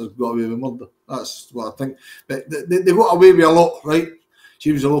grandsons got away with murder. That's what I think. But they got away with a lot, right?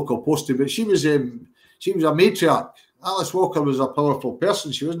 She was a local postie, but she was a matriarch. Alice Walker was a powerful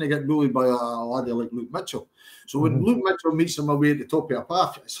person. She wasn't getting bullied by a laddie like Luke Mitchell. So when Luke Mitchell meets him away at the top of a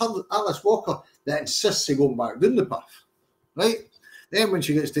path, it's Alice Walker that insists on going back down the path, right? Then when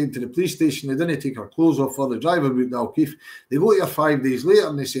she gets down to the police station, they didn't take her clothes off for the driver route to Dalkeith. They go to her 5 days later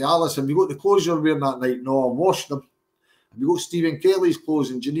and they say, Alice, have you got the clothes you're wearing that night? No, I washed them. Have you got Stephen Kelly's clothes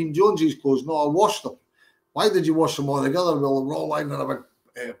and Janine Jones's clothes? No, I washed them. Why did you wash them all together? Well, we're all lying in a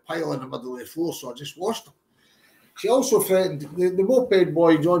big pile in the middle of the floor, so I just washed them. She also threatened the moped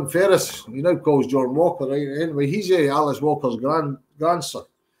boy, John Ferris, he now calls John Walker, right? Anyway, he's Alice Walker's grandson,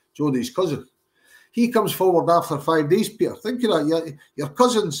 Jodi's cousin. He comes forward after 5 days, Peter. Think of that, your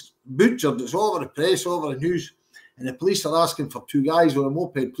cousin's butchered, it's all over the press, all over the news, and the police are asking for two guys on a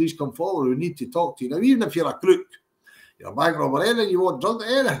moped, please come forward, we need to talk to you. Now, even if you're a crook, you're a bank robber, anything, you want drug,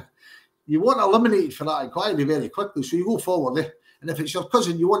 anything, you want eliminated for that inquiry very quickly, so you go forward there. And if it's your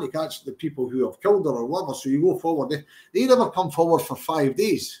cousin, you want to catch the people who have killed her or whatever, so you go forward. They never come forward for 5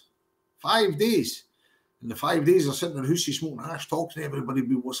 days. 5 days. And the 5 days they're sitting in the house, smoking hash, talking to everybody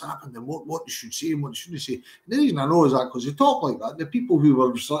about what's happened and what they should say and what they shouldn't say. And the reason I know is that because they talk like that. The people who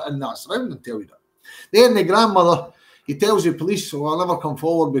were in that surrounding tell you that. Then the grandmother, he tells the police, so I'll never come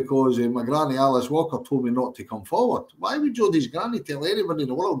forward because my granny Alice Walker told me not to come forward. Why would Jodi's granny tell anybody in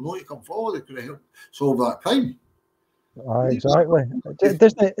the world not to come forward? They could have helped solve that crime. Exactly.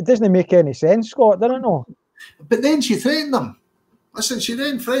 It doesn't make any sense, Scott, does it? No. But then she threatened them. Listen, she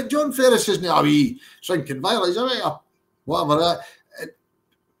then threatened John Ferris isn't a wee shrinking violet, he's a bit of whatever.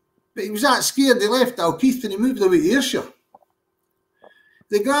 But he was that scared, he left Dalkeith and he moved away to Ayrshire.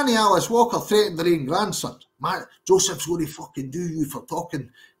 The granny Alice Walker threatened her own grandson. Man, Joseph's going to fucking do you for talking,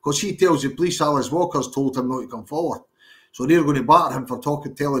 because he tells the police Alice Walker's told him not to come forward. So they're going to batter him for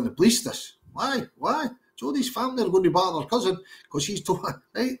telling the police this. Why? Jodi's family are going to batter her cousin because she's told,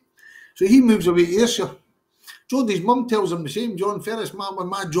 right? So he moves away to Ayrshire. Jodi's mum tells him the same. John Ferris, man, when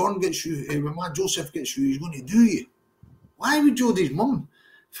my John gets you, when my Joseph gets you, he's going to do you. Why would Jodi's mum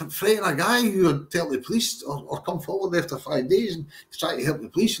threaten a guy who would tell the police or come forward after 5 days and try to help the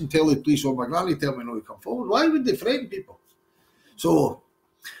police and tell the police, oh, my granny tell me not to come forward? Why would they threaten people? So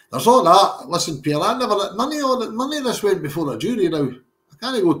there's all that. Listen, Pierre, none of this went before a jury now. I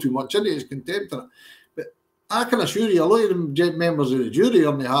can't go too much into it, it's contempt. But I can assure you, a lot of them members of the jury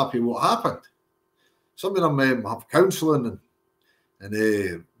aren't happy what happened. Some of them have counselling and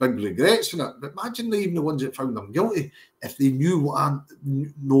big regrets in it. But imagine even the ones that found them guilty if they knew what I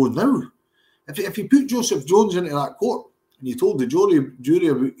know now. If you put Joseph Jones into that court and you told the jury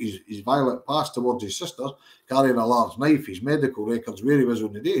about his violent past towards his sister, carrying a large knife, his medical records, where he was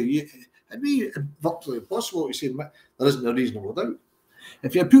on the day, it'd be virtually impossible to say there isn't a reasonable doubt.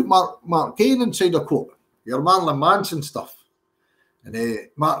 If you put Mark Cain inside a court, your Marilyn Manson stuff, and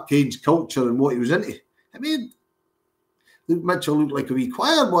Mark Cain's culture and what he was into, I mean, Luke Mitchell looked like a wee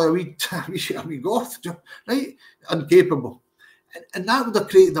choir boy, a wee goth, right? Incapable. And that would have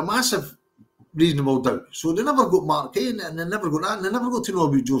created a massive reasonable doubt. So they never got Mark Cain, and they never got that, and they never got to know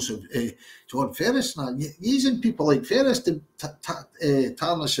about John Ferris. Using people like Ferris to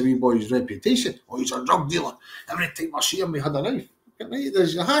tarnish a wee boy's reputation. Oh, he's a drug dealer. Every time I see him, he had a knife. Right?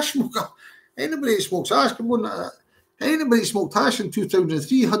 There's a hash smoker. Anybody that smokes hash, come on. Anybody smoked hash in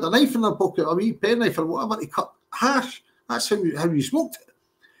 2003 had a knife in their pocket, a wee pen knife or whatever to cut hash. That's how you smoked it.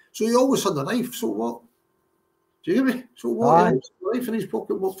 So he always had a knife. So what? Do you get me? So what else? Life in his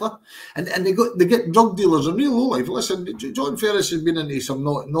pocketbook for? And they get drug dealers in real life. Listen, John Ferris has been into some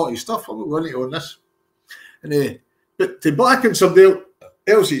naughty stuff. I'm not going into on this. And but to blacken somebody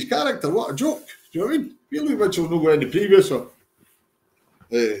else's character, what a joke. Do you know what I mean? Luke Mitchell's not got any previous or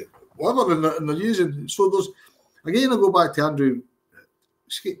whatever, and they're using. So there's, again, I go back to Andrew's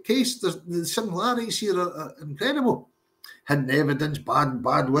case, the similarities here are incredible. Hidden evidence,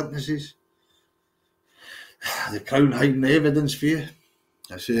 bad witnesses. The Crown hiding evidence for you.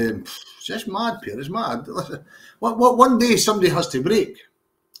 It's just mad, Pierre. It's mad. Listen, one day somebody has to break,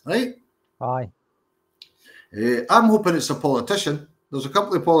 right? Aye. I'm hoping it's a politician. There's a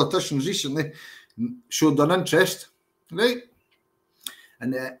couple of politicians recently showed an interest, right?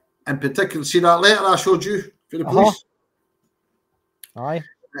 And in particular, see that letter I showed you for the police? Aye.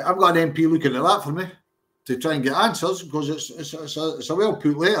 I've got an MP looking at that for me to try and get answers, because it's a well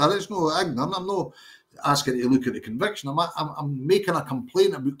put letter. It's no ignorant. I'm not asking to look at the conviction. I'm making a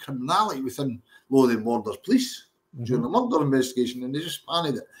complaint about criminality within Lothian Borders Police during the murder investigation, and they just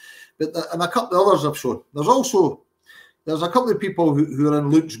panned it. But and a couple of others I've shown. There's a couple of people who are in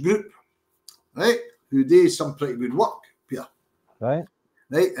Luke's group, right? Who do some pretty good work, Peter. Right.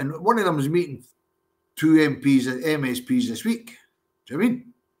 Right, and one of them is meeting 2 MPs and MSPs this week. Do you know what I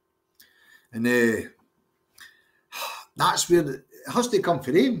mean? And that's where it has to come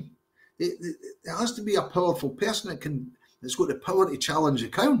for him. It has to be a powerful person that's got the power to challenge the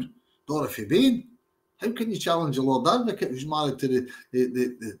Crown. Dorothy Bain. How can you challenge the Lord Advocate who's married to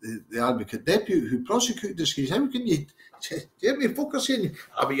the Advocate Deputy who prosecuted this case? How can you get me focusing?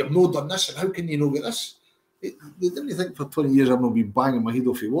 But you've not done this, and how can you not get this? They didn't think for 20 years I've not been banging my head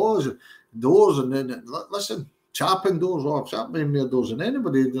off the walls, doors, and then listen, chapping doors, or chapping more doors than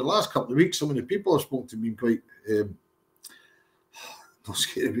anybody. In the last couple of weeks, some of the people I've spoken to have been quite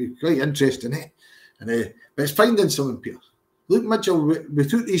quite interesting, eh? And but it's finding someone, Peter. Luke Mitchell, we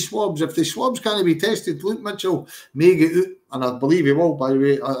took these swabs. If the swabs can't be tested, Luke Mitchell may get out, and I believe he will, by the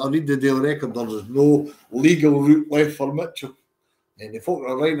way. I read the Daily Record, there's no legal route left for Mitchell. And the folk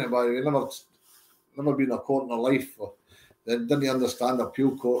are writing it, by the way, never been a court in their life. Or they didn't understand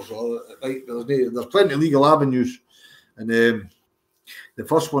appeal courts. Or, right, there's plenty of legal avenues. And the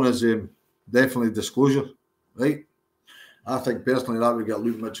first one is definitely disclosure, right? I think personally that would get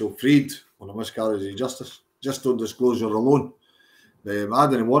Luke Mitchell freed on a miscarriage of justice, just on disclosure alone. I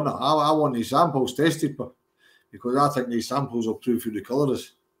didn't want that. I want these samples tested, because I think these samples will prove who the colour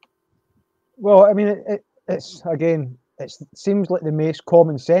is. Well, I mean, it's again, it seems like the most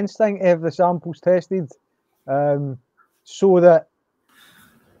common sense thing to have the samples tested, so that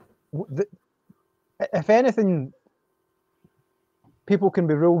if anything, people can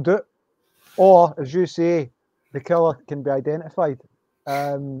be ruled out, or as you say, the killer can be identified,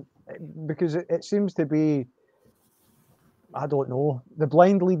 because it seems to be, I don't know, the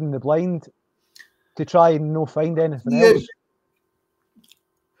blind leading the blind to try and not find anything else.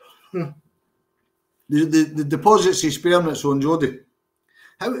 The deposits of sperm that's on Jodi.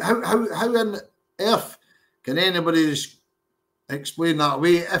 How on earth can anybody explain that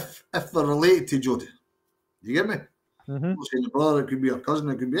away if they're related to Jodi? You get me? Mm-hmm. The brother, it could be her cousin,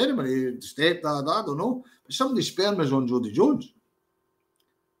 it could be anybody, stepdad, I don't know. But somebody's sperm is on Jodi Jones.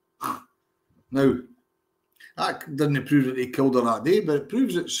 Now, that didn't prove that he killed her that day, but it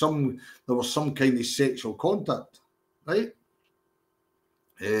proves that there was some kind of sexual contact, right?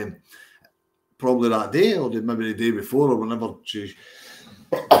 Probably that day, or maybe the day before, or whenever she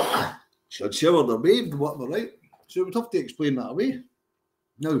had showered or bathed, whatever, right? So it would have to explain that away.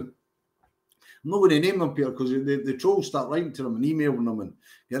 Now, I'm not going to name them, Peter, because the trolls start writing to them and emailing them and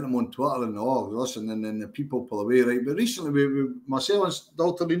getting them on Twitter and listen, and then the people pull away, right? But recently, myself and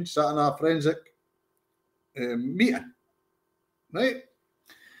Dalton sat in a forensic meeting, right?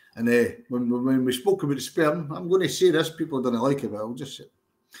 And when we spoke about the sperm, I'm going to say this, people didn't like it, but I'll just say it.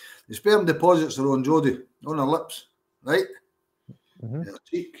 The sperm deposits are on Jodi, on her lips, right? Mm-hmm. Her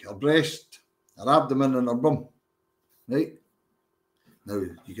cheek, her breast, her abdomen, and her bum, right? Now,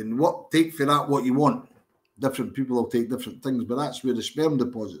 you can take for that what you want. Different people will take different things, but that's where the sperm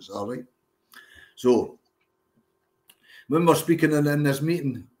deposits are, right? So, when we're speaking in this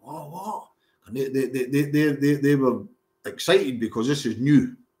meeting, what? And they were excited because this is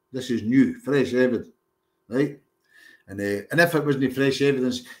new. This is new, fresh evidence, right? And if it wasn't fresh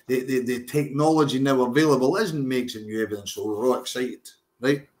evidence, the technology now available makes it new evidence, so we're all excited,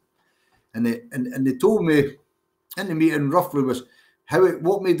 right? And they told me in the meeting roughly was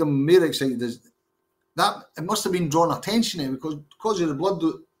what made them more excited is that it must have been drawn attention to, because of the blood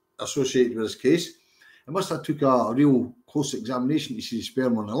associated with this case. It must have took a real close examination to see the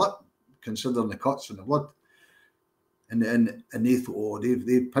sperm on the lip, considering the cuts and the blood. And they thought, oh,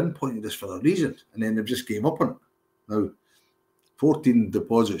 they've pinpointed this for a reason, and then they've just gave up on it. Now, 14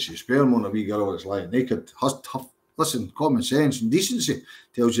 deposits of sperm on a wee girl that's lying naked. Listen, common sense and decency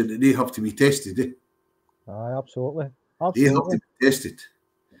tells you that they have to be tested. Aye, absolutely. They have to be tested.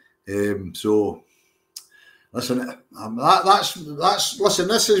 So, listen, listen.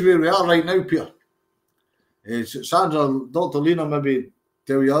 This is where we are right now, Peter. Sandra, Dr. Lena, maybe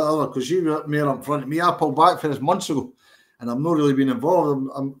tell you other because she was more up front of me. I pulled back for this months ago, and I'm not really been involved.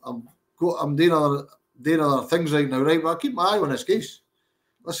 I'm doing other things right now, right? But I keep my eye on this case.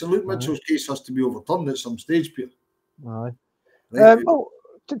 Listen, Luke Mitchell's case has to be overturned at some stage, Peter. Aye. Right? Well,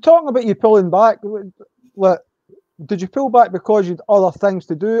 talking about you pulling back, did you pull back because you had other things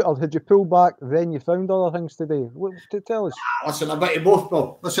to do, or did you pull back then you found other things to do? Tell us. Listen, a bit of both,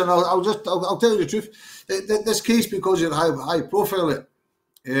 Bill. Listen, I'll tell you the truth. This case, because you're high profile,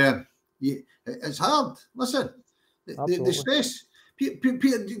 it's hard. Listen, the stress.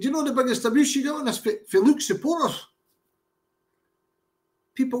 Peter, do you know the biggest abuse you get on this for Luke's supporters?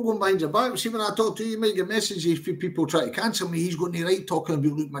 People going behind your back. See, when I talk to you, you might get messages for people trying to cancel me. He's going to write talking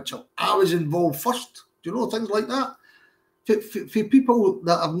about Luke Mitchell. I was involved first. Do you know things like that? For people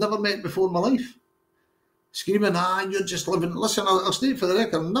that I've never met before in my life, screaming, you're just living. Listen, I'll state for the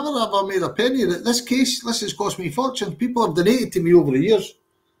record, I've never ever made a penny. This case, this has cost me fortunes. People have donated to me over the years.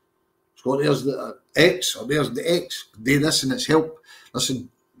 Scott, there's the X, or there's the X. Do this and it's help. Listen,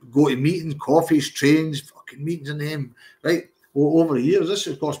 go to meetings, coffees, trains, fucking meetings and them, right? Over the years, this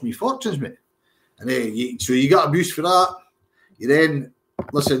has cost me fortunes, mate. And then so you got abuse for that. You then,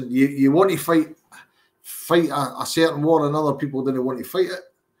 listen, you want to fight a certain war and other people didn't want to fight it.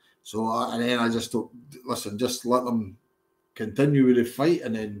 So, and then I just thought, listen, just let them continue with the fight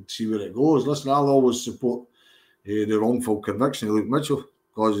and then see where it goes. Listen, I'll always support the wrongful conviction of Luke Mitchell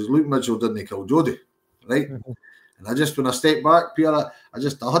because Luke Mitchell didn't kill Jodi, right? Mm-hmm. And when I step back, Pierre, I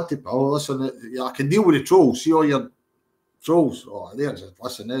had to, listen, I can deal with the trolls. See all your trolls.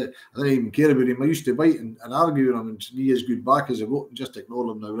 Listen, I didn't even care about him. I used to bite and argue with him and be as good back as I got and just ignore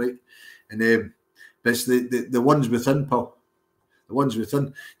them now, right? And but it's the ones within, pal. The ones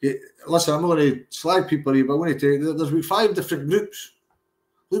within. Listen, I'm not going to slag people here, but I want to tell you, there's been 5 different groups.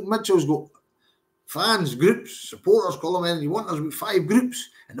 Luke Mitchell's got fans, groups, supporters, call them anything you want. There's been 5 groups,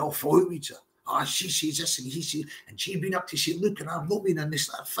 and they all follow with each other. She says this, and he says, and she's been up to say, look, and I've not been in this,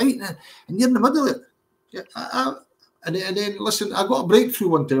 fighting, and you're in the middle of it. And then, listen, I got a breakthrough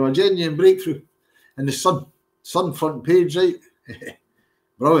one time, a genuine breakthrough, in the Sun front page, right?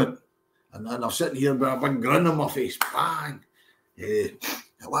 Brilliant. And I'm sitting here with a big grin on my face. Bang.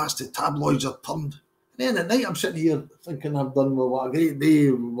 At last the tabloids are turned. And then at night I'm sitting here thinking I've done what a great day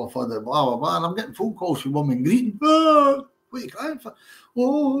with my father, blah, blah, blah. And I'm getting phone calls from women greeting. What are you crying for?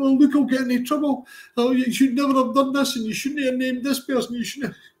 Oh, look, I'll get in trouble. Oh, you should never have done this and you shouldn't have named this person. You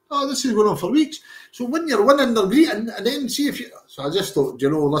shouldn't have. Oh, this is going on for weeks. So when you're winning, they're greeting and then see if you... So I just thought,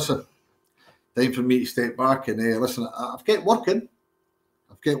 listen, time for me to step back and listen, I've kept working.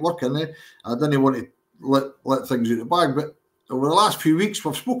 I didn't want to let things out the bag, but over the last few weeks,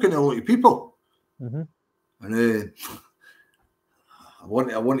 we've spoken to a lot of people. Mm-hmm. And I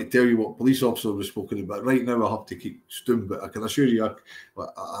want to tell you what police officer was spoken about. Right now, I have to keep stum, but I can assure you,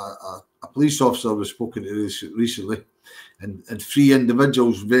 a police officer was spoken to this recently, and 3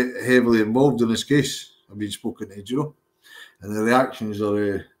 individuals very heavily involved in this case have been spoken to, and the reactions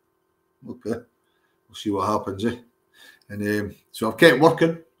are, okay, we'll see what happens, And so I've kept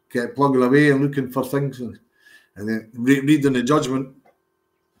working, kept plugging away and looking for things, and then reading the judgment.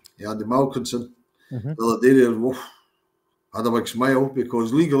 He had the Malkinson the other day. There, I had a big smile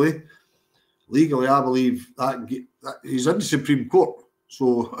because legally, I believe that he's in the Supreme Court.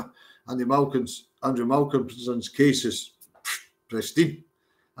 So Andrew Malkinson's case is pristine.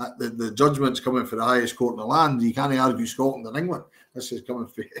 The judgment's coming for the highest court in the land. You can't argue Scotland and England. This is coming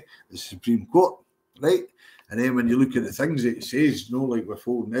for the Supreme Court, right? And then when you look at the things it says, like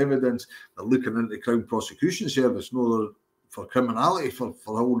withholding evidence, they're looking into the Crown Prosecution Service, for criminality, for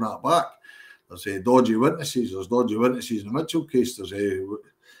holding that back. There's dodgy witnesses. There's dodgy witnesses in the Mitchell case. There's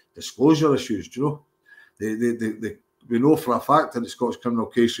disclosure issues. We know for a fact that the Scottish Criminal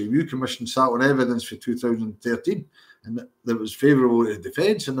Case Review Commission sat on evidence for 2013, and that was favourable to the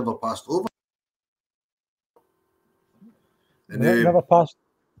defence and never passed over. And never passed.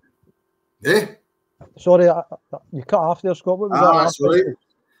 Sorry, you cut off there, Scott. What was that? Sorry.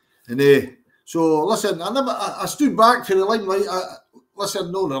 And so listen, I stood back for the limelight.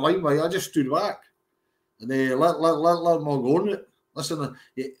 The limelight. I just stood back and let them all go on it. Listen,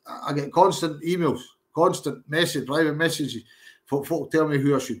 I get constant emails, constant private messages. Folk tell me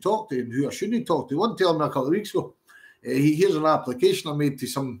who I should talk to and who I shouldn't talk to. One tell me a couple of weeks ago, Here's an application I made to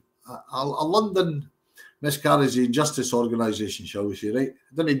some a London miscarriage and justice organisation, shall we say, right?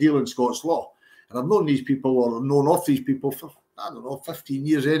 I didn't deal in Scots law, and I've known these people or known of these people for, I don't know, 15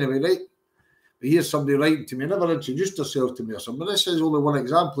 years anyway, right? But here's somebody writing to me, never introduced herself to me or something. This is only one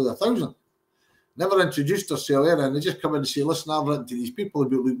example of 1,000. Never introduced herself there, and they just come in and say, listen, I've written to these people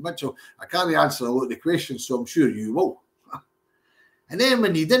about Luke Mitchell. I can't answer a lot of the questions, so I'm sure you will. And then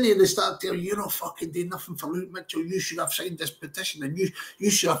when you didn't, they start telling you, you're not fucking doing nothing for Luke Mitchell. You should have signed this petition, and you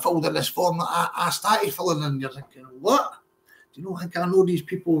should have filled in this form that I started filling in. You're thinking, what? Do you know, I know these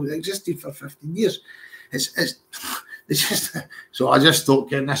people existed for 15 years. It's just, so I just thought,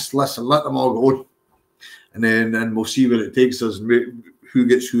 listen, let them all go on. And then we'll see where it takes us and who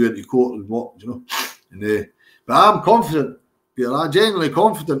gets who into court and what, you know. And, but I'm confident, Peter, I'm genuinely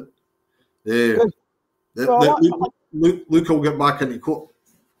confident that Luke will get back into court.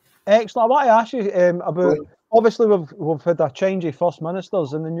 Excellent. I want to ask you about, obviously we've had a change of First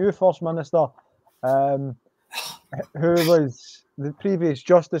Ministers, and the new First Minister, who was the previous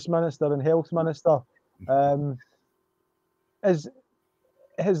Justice Minister and Health Minister,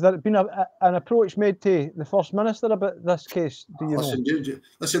 has there been an approach made to the First Minister about this case? Do you know?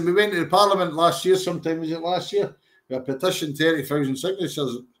 Listen, we went to the Parliament last year, sometime, was it last year? We had petitioned 30,000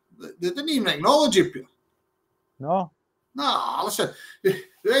 signatures. They didn't even acknowledge it, Peter. No. No, listen, we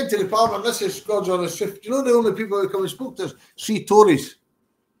went to the Parliament, this is God's honest truth. Do you know the only people who come and spoke to us? 3 Tories.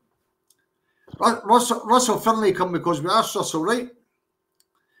 Russell Finlay come because we asked Russell, right?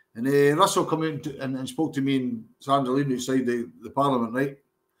 And Russell come in and spoke to me and Sandra Lynn outside the Parliament, right?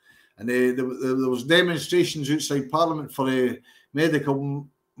 And there was demonstrations outside Parliament for medical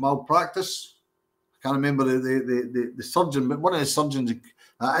malpractice. I can't remember the surgeon, but one of the surgeons,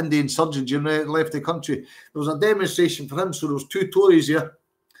 Indian surgeon, you know, left the country. There was a demonstration for him, so there was 2 Tories here,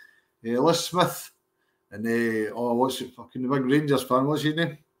 Liz Smith and what's it, fucking the big Rangers fan, what's his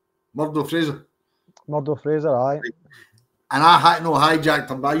name? Murdo Fraser. Murdo Fraser, aye. And I had no hijacked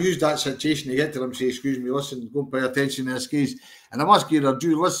him, but I used that situation to get to him and say, excuse me, listen, go and pay attention to this case. And I must give her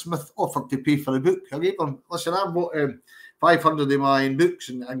due. Liz Smith offered to pay for the book. I gave them, listen, I bought 500 of my own books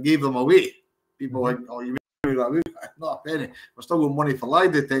and gave them away. People like, oh, you made that book? Not a penny. We're still got money for lie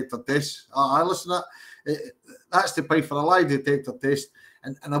detector tests. I listen to that. That's the price for a lie detector test.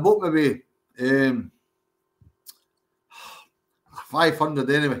 And I bought maybe 500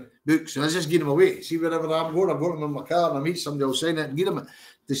 anyway. Books, and I just give them away. See, wherever I'm going them in my car and I meet somebody, I'll sign it and give them it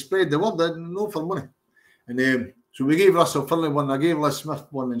to spread the word, no for money. And so we gave Russell Finlay one, I gave Liz Smith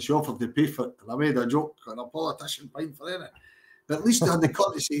one, and she offered to pay for it. And I made a joke, and a politician paying for it. But at least they had the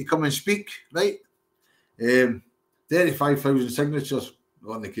courtesy to come and speak, right? 35,000 signatures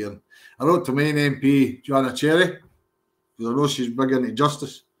on the cairn. I wrote to main MP, Joanna Cherry, because I know she's big into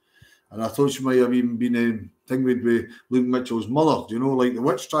justice. And I thought she might have even been thing with Luke Mitchell's mother, do you know, like the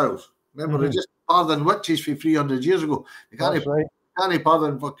witch trials. Remember, they just pardoned witches for 300 years ago. They can't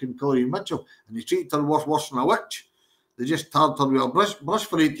pardon fucking Corey Mitchell, and they treated her worse than a witch. They just tarred her with a brush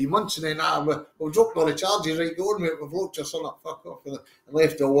for 18 months, and then we'll drop all the charges, right, go on, mate, we've locked your son up, fuck off, and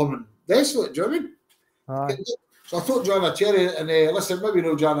left a woman desolate, do you know what I mean? So I thought Joanna Cherry, and listen, maybe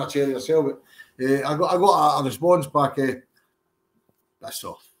no Joanna Cherry herself, but I got a response back, that's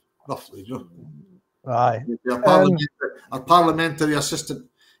all. Roughly, you know. Aye. Our parliamentary assistant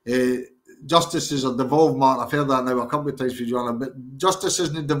justices are devolved, Mark. I've heard that now a couple of times for Joanna, but justice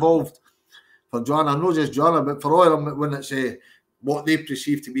isn't devolved for Joanna. Not just Joanna, but for all of them, when it's what they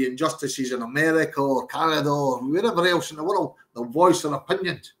perceive to be injustices in America or Canada or wherever else in the world, they'll voice their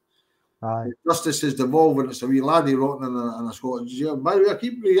opinions. Aye. Justice is devolved when it's a wee laddie rotting in a Scottish jail. By the way, I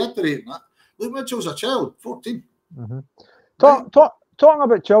keep reiterating that. Luke Mitchell's a child, 14. Talking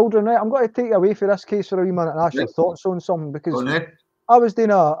about children, right? I'm going to take you away for this case for a wee minute and ask your thoughts on something, because I was doing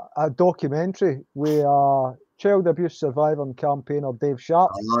a documentary with a child abuse survivor and campaigner, Dave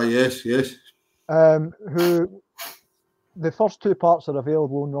Sharp. Yes. Who the first 2 parts are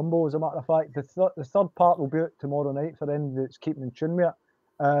available on Rumble, as a matter of fact. The third part will be out tomorrow night for anybody that's keeping in tune with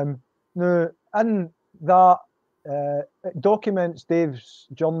it. Now, in that, it documents Dave's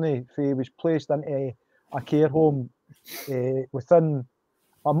journey for he was placed into a care home within.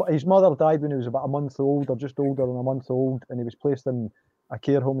 His mother died when he was about a month old, or just older than a month old, and he was placed in a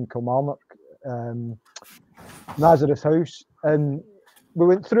care home in Kilmarnock, Nazareth House. And we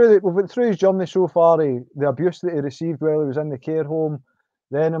went through his journey so far, the abuse that he received while he was in the care home,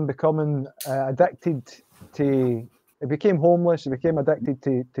 then him becoming addicted to. He became homeless. He became addicted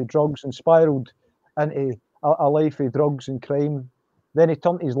to drugs and spiraled into a life of drugs and crime. Then he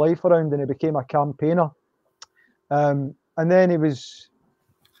turned his life around and he became a campaigner. And then he was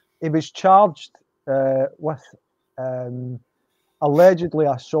charged with allegedly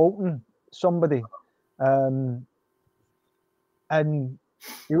assaulting somebody, and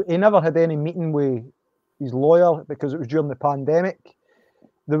he never had any meeting with his lawyer because it was during the pandemic.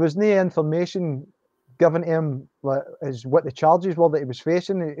 There was no information given to him as what the charges were that he was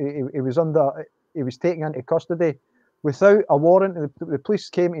facing. He was taken into custody without a warrant. The police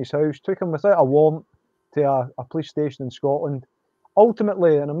came to his house, took him without a warrant to a police station in Scotland.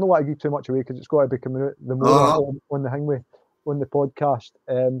 Ultimately, and I'm not going to give too much away because it's got to be coming out the more on the Hingway, on the podcast.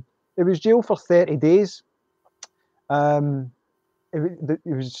 He was jailed for 30 days. He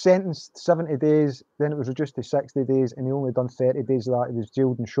was sentenced 70 days, then it was reduced to 60 days, and he only done 30 days of that. He was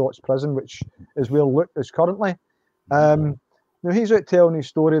jailed in Shotts Prison, which is where Luke is currently. Now, he's out telling his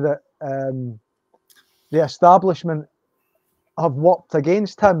story that the establishment have worked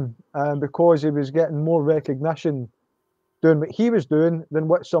against him because he was getting more recognition doing what he was doing than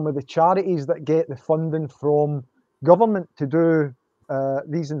what some of the charities that get the funding from government to do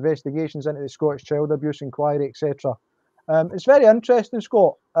these investigations into the Scottish Child Abuse Inquiry, etc. It's very interesting,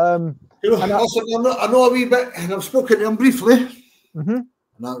 Scott. I know a wee bit, and I've spoken to him briefly,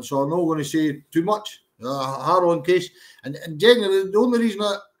 so I'm not going to say too much. Harrowing case, and genuinely, the only reason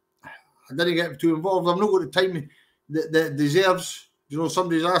I didn't get too involved, I'm not going to time that deserves. You know,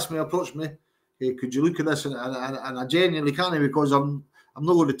 somebody's asked me, approached me, hey, could you look at this, and I genuinely can't, because I'm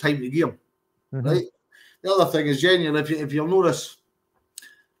not going to time the game, right? The other thing is, genuinely, if you'll notice.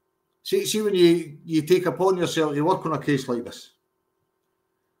 See when you take upon yourself to work on a case like this,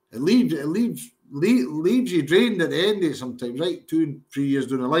 it leaves you drained at the end of it sometimes, right? 2 and 3 years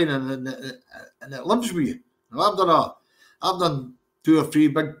down the line, and it lives with you. Now, I've done 2 or 3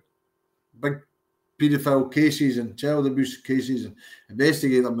 big paedophile cases and child abuse cases and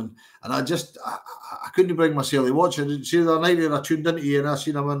investigate them, and I couldn't bring myself to watch it. See, the night that I tuned into you and I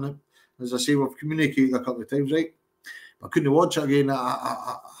seen them, and as I say, we've communicated a couple of times, right? I couldn't watch it again.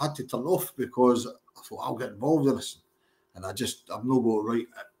 I had to turn off because I thought I'll get involved in this, and I'm not going right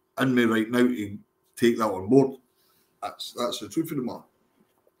in me right now to take that on board. That's the truth of the matter.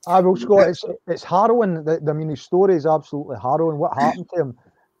 I will, Scott. It's harrowing. I mean, his story is absolutely harrowing. What happened to him?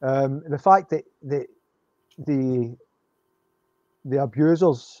 The fact that the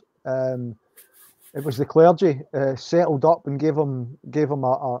abusers, it was the clergy, settled up and gave him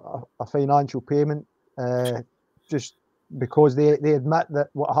a financial payment, just because they admit that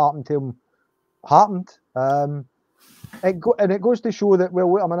what happened to him happened. And it goes to show that,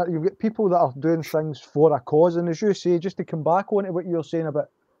 well, I mean, you've got people that are doing things for a cause, and as you say, just to come back on to what you're saying about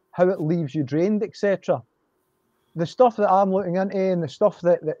how it leaves you drained, etc. The stuff that I'm looking into, and the stuff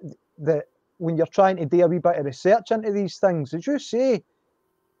that when you're trying to do a wee bit of research into these things, as you say, it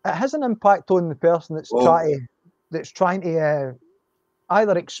has an impact on the person that's trying to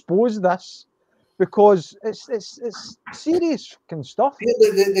either expose this, because it's serious fucking stuff.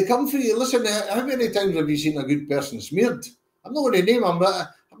 Yeah, they come for you. Listen, how many times have you seen a good person smeared? I'm not going to name him,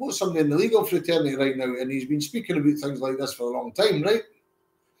 but I've got somebody in the legal fraternity right now, and he's been speaking about things like this for a long time, right?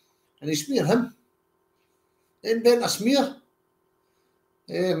 And he smeared him. Invent a smear.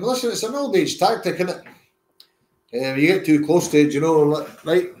 Listen, it's an old age tactic, isn't it? You get too close to it, you know,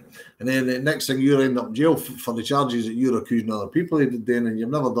 right? And then the next thing, you end up in jail for the charges that you're accusing other people of doing, and you've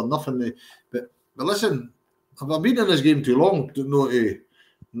never done nothing. But listen, I've been in this game too long to know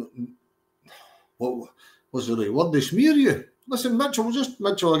what was the right word? They smear you. Listen,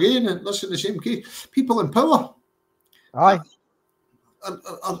 Mitchell again, and listen, the same case. People in power. Aye. I'm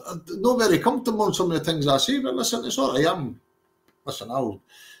not very comfortable on some of the things I say, but listen, it's all right. Listen, I'll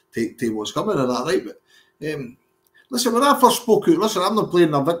take what's coming and that, right? But listen, when I first spoke out, listen, I'm not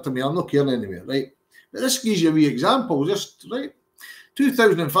playing a victim here, I'm not caring anywhere, right? But this gives you a wee example, just, right?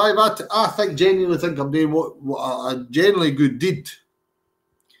 2005, I genuinely think I'm doing what a genuinely good deed.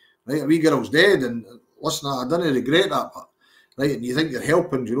 Right? A wee girl's dead, and listen, I don't regret that, but, right? And you think you're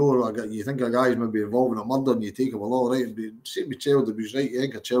helping, you know, you think a guy's maybe involved in a murder, and you take him along, right? And same with child abuse, right? You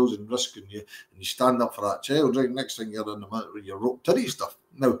think a child's in risk, and you stand up for that child, right? Next thing you're in the matter with your rope titty stuff.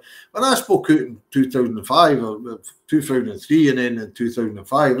 Now, when I spoke out in 2005 or 2003 and then in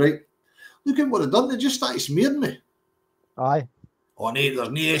 2005, right? Look at what they've done. They just started smearing me. Aye. Oh, there's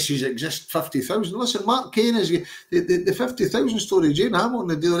no S's exist 50,000. Listen, Mark Kane is the 50,000 story. Jane Hamilton,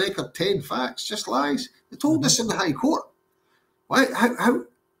 they do the record 10 facts, just lies. They told us in the High Court. Why? How?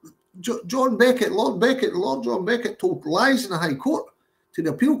 John Beckett, Lord John Beckett told lies in the High Court to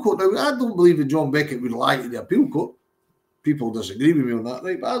the appeal court. Now, I don't believe that John Beckett would lie to the appeal court. People disagree with me on that,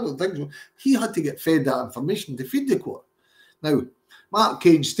 right? But I don't think so. He had to get fed that information to feed the court. Now, Mark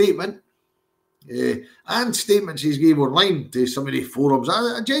Kane's statement, and statements he's gave online to some of the forums.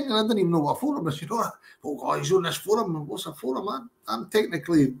 I genuinely didn't even know what a forum is. You know, oh God, he's on this forum. What's a forum, man? I'm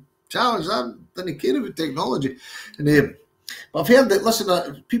technically challenged. I didn't care about technology. And but I've heard that,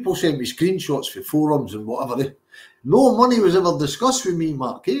 listen, people send me screenshots for forums and whatever. No money was ever discussed with me,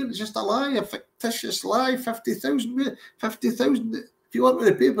 Mark. It's just a lie, a fictitious lie. 50,000. If you want with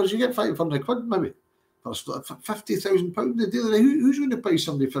the papers, you get 500 quid maybe. £50,000 a day. Who's going to pay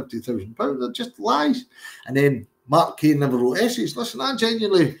somebody £50,000? They're just lies. And then Mark Cain never wrote essays. Listen, I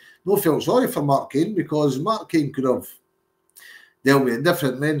genuinely no felt sorry for Mark Cain, because Mark Cain could have dealt with it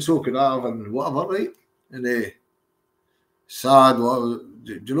different, and then so could I have, and whatever, right? And sad, whatever,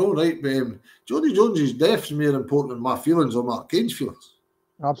 do you know, right? But Jodi Jones' death's more important than my feelings or Mark Cain's feelings.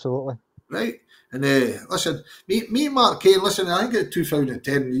 Absolutely. Right? And listen, me and Mark Cain, listen, I think at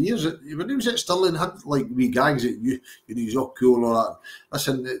 2010 years, when he was at Stirling, had like wee gangs that you know, he's all cool or that.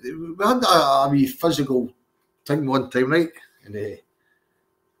 Listen, we had a wee physical thing one time, right? And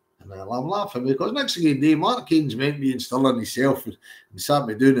I'm laughing because next thing you know, Mark Cain's met me in Stirling himself and sat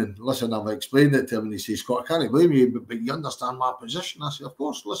me down and listen, I've explained it to him and he says, Scott, I can't blame you, but you understand my position. I say, of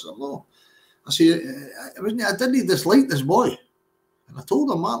course, listen, no. I say, I didn't dislike this boy. And I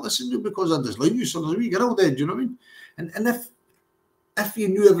told him, Mark, listen, because I dislike you, so there's a wee girl dead, do you know what I mean? And if you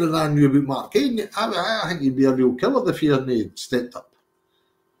knew everything I knew about Mark Cain, I think you'd be a real killer if you hadn't stepped up.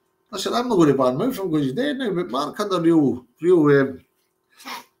 I said, I'm not going to ban mouth him because he's dead now, but Mark had a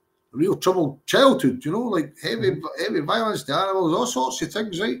real troubled childhood, you know, like heavy violence to animals, all sorts of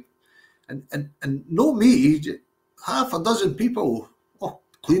things, right? And no me, half a dozen people,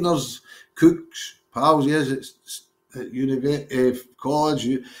 cleaners, cooks, pals, yes, it's at college,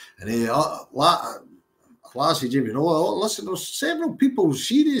 and Lassie, you know, listen, there's several people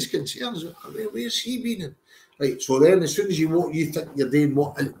serious concerns. Where's he been in? Right, so then as soon as you think you're doing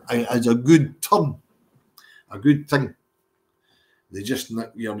what is a good turn, a good thing, they just,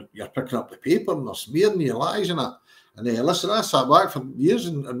 you're picking up the paper and they're smearing your lies and that. And listen, I sat back for years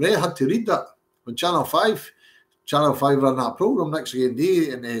and really had to read that. When Channel 5 ran that programme next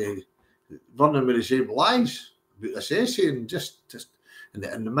day and running with the same lies about this essay and just and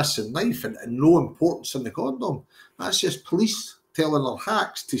the missing knife and no importance in the condom. That's just police telling their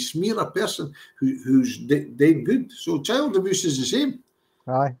hacks to smear a person who's doing good. So child abuse is the same.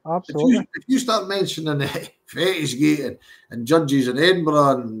 Aye, absolutely. If you start mentioning Fetisgate and judges in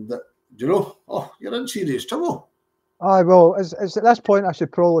Edinburgh, and you know, you're in serious trouble. Aye, well, at this point, I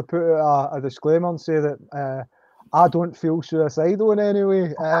should probably put out a disclaimer and say that I don't feel suicidal in any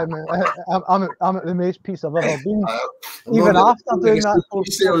way. I'm at the most peace I've ever been, even after doing that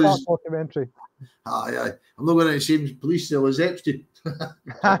documentary. Aye. I'm not going to say police cell as Epstein.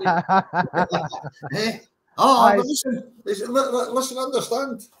 Listen,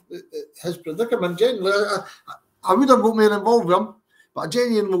 understand his predicament. Genuinely, I would have got more involved with him, but I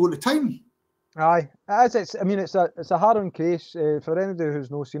genuinely got the time. Aye, it's a harrowing case. For anybody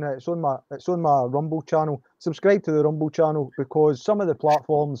who's not seen it, it's on my Rumble channel. Subscribe to the Rumble channel because some of the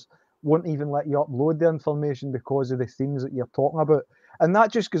platforms won't even let you upload the information because of the themes that you're talking about, and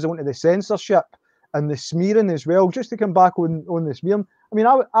that just goes on to the censorship and the smearing as well. Just to come back on the smearing, I mean,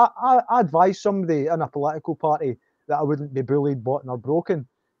 I advised somebody in a political party that I wouldn't be bullied, bought, or broken,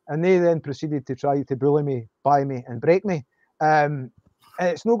 and they then proceeded to try to bully me, buy me, and break me. And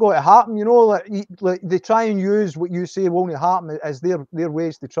it's not going to happen, you know. Like they try and use what you say won't happen as their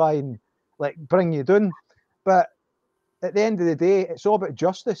ways to try and like bring you down. But at the end of the day, it's all about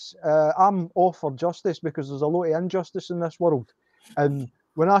justice. I'm all for justice because there's a lot of injustice in this world. And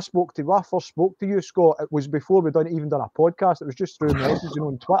when I first spoke to you, Scott, it was before we'd even done a podcast. It was just through messaging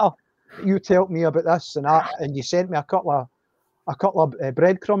on Twitter. You told me about this and you sent me a couple of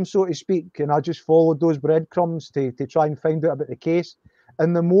breadcrumbs, so to speak, and I just followed those breadcrumbs to try and find out about the case.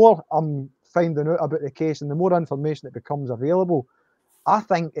 And the more I'm finding out about the case and the more information that becomes available, I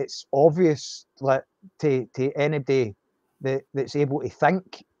think it's obvious that to anybody that's able to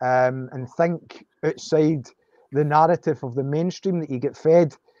think and think outside the narrative of the mainstream that you get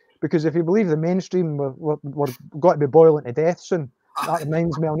fed. Because if you believe the mainstream, we're got to be boiling to death soon. That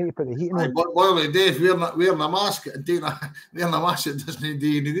reminds me, I'll need to put the heating on. Boiling to death, wearing a mask, wearing a mask, it doesn't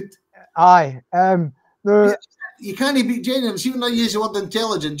do any good. Aye. No. You can't be genuine. Even though I use the word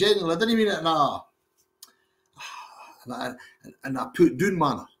intelligent, genuine, I didn't mean it in a put down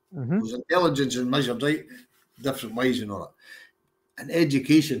manner. Because intelligence is measured right different ways and all that. And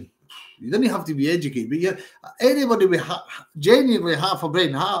education, you didn't have to be educated, but anybody with genuinely half a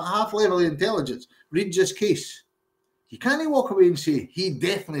brain, half level of intelligence, reads this case. You can't walk away and say he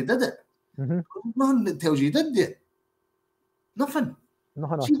definitely did it. Nothing that tells you he did it. Nothing.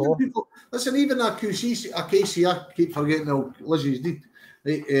 Nothing See at all. people, listen, even a Casey, I keep forgetting how Lizzie's did.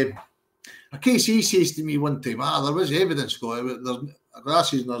 A Casey says to me one time, there was evidence, Scott, there's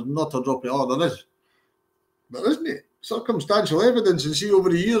grasses and there's not a drop of there is. But isn't it? Circumstantial evidence, and see over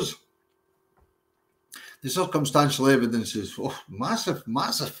the years, the circumstantial evidence is massive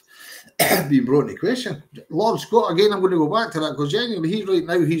being brought into question. Lord Scott, again, I'm going to go back to that because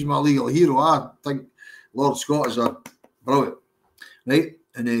genuinely, he's my legal hero. I think Lord Scott is a brilliant, right?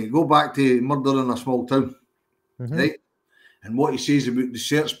 And go back to murder in a small town, right? And what he says about the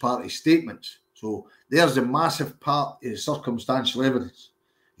search party statements. So there's a massive part of circumstantial evidence.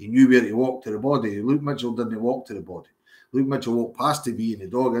 He knew where to walk to the body. Luke Mitchell didn't walk to the body. Luke Mitchell walked past the V and the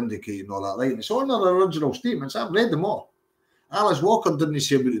dog indicating all that, right? And it's on their original statements. I've read them all. Alice Walker didn't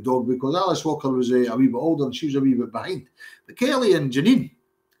say about the dog because Alice Walker was a wee bit older and she was a wee bit behind. But Kelly and Janine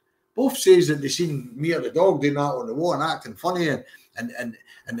both says that they seen me or the dog doing that on the wall and acting funny and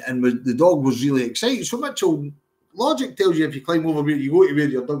the dog was really excited. So Mitchell, logic tells you if you climb over where you go to where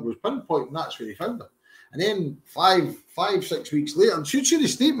your dog was pinpointing, that's where he found her. And then 6 weeks later, and should see the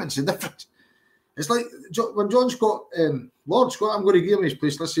statements are different. It's like when John Scott, Lord Scott, I'm going to give him his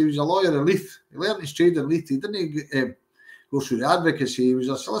place. Let's say he was a lawyer in Leith. He learned his trade in Leith. He didn't go through the advocacy. He was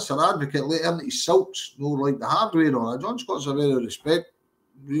a solicitor advocate, learned his silks, no like the hardware on it. John Scott's a very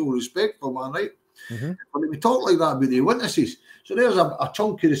real respectful man, right? But we talk like that about the witnesses. So there's a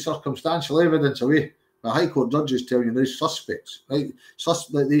chunk of the circumstantial evidence away. The High Court judges tell you there's suspects, right?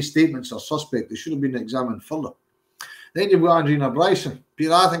 These statements are suspect. They should have been examined further. Then you've got Andrina Bryson.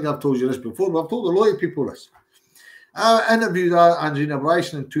 Peter, I think I've told you this before, but I've told a lot of people this. I interviewed Andrina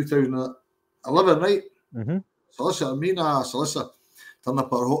Bryson in 2011, right? Solicitor, solicitor, turned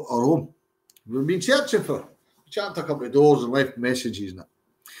up at her home. We've been searching for her. We chatted a couple of doors and left messages and that.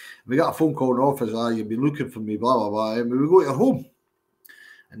 We got a phone call in the office, you've been looking for me, blah, blah, blah. And we go to her home.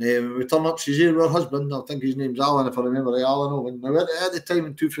 And when we turn up, she's here with her husband. I think his name's Alan, if I remember right, Alan Owens. Now, at the time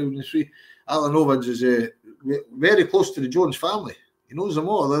in 2003, Alan Owens is very close to the Jones family. He knows them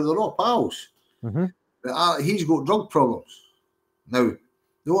all. They're all pals. But he's got drug problems. Now,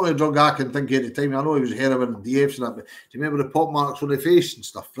 the only drug I can think of at the time, I know he was heroin and DFs and that, but do you remember the pop marks on the face and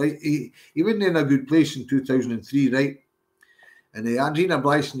stuff, right? He wasn't in a good place in 2003, right? And Andrina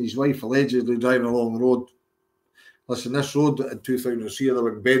Bryson, his wife, allegedly driving along the road. Listen, this road in 2003, there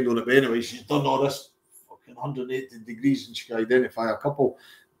was a bend on it, but anyway, she's done all this fucking 180 degrees and she can identify a couple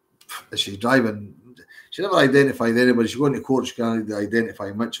as she's driving. She never identified anybody. She went to court, she can't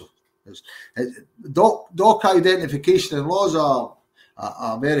identify Mitchell. Doc identification in laws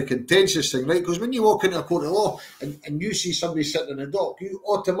are very contentious thing, right? Because when you walk into a court of law and you see somebody sitting in a dock, you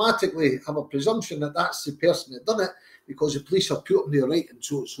automatically have a presumption that that's the person that done it because the police are put on their right, and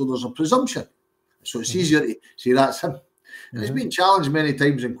so there's a presumption. So it's easier to say that's him. And it's been challenged many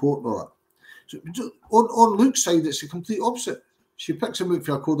times in court and all that. So on Luke's side, it's the complete opposite. She picks him out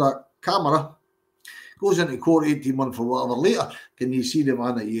for a Kodak camera, goes into court 18 months or whatever later. Can you see the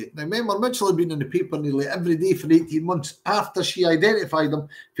man that you... Now, remember, Mitchell had been in the paper nearly every day for 18 months after she identified him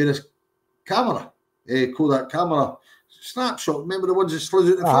for his camera, Kodak camera snapshot. Remember the ones that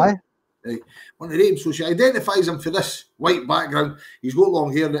slid out the front? Right. One of them. So she identifies him for this white background. He's got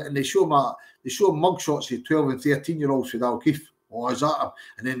long hair, and they show him mugshots of 12 and 13-year-olds with O'Keefe. Oh, is that him?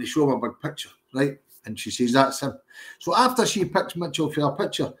 And then they show him a big picture, right? And she says that's him. So after she picks Mitchell for a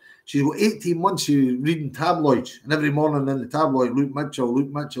picture, she's got 18 months of reading tabloids, and every morning in the tabloid, Luke Mitchell, Luke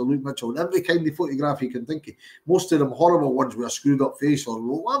Mitchell, Luke Mitchell, and every kind of photograph you can think of. Most of them horrible ones with a screwed up face or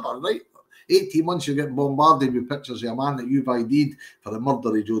whatever, right? 18 months you're getting bombarded with pictures of a man that you've ID'd for the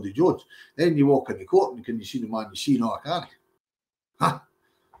murder of Jodi Jones. Then you walk into court and can you see the man you see? No, I can't. Huh?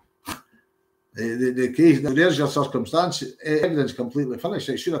 The case, there's your circumstance, evidence completely finished.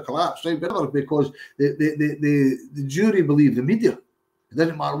 It should have collapsed, right? But because the jury believed the media. It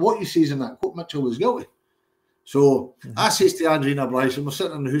didn't matter what he says in that court, Mitchell was guilty. So I says to Andrina Bryson, we're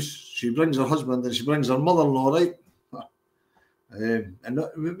sitting in the house, she brings her husband and she brings her mother-in-law, right? And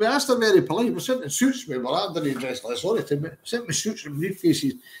we asked her very polite, we're sitting in suits, we were I didn't dress like sorry to me, sitting in suits and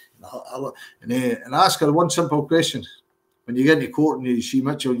briefcases, and ask her one simple question. When you get into court and you see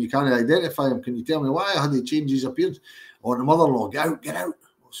Mitchell and you can't identify him, can you tell me why? Had he changed his appearance? Or the mother-in-law, get out.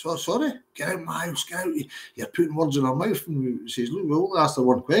 So sorry, get out of my house, get out. You're putting words in her mouth. And we says, look, we only asked her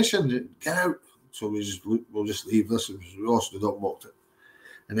one question, get out. So we'll just leave this. We all stood up and walked it.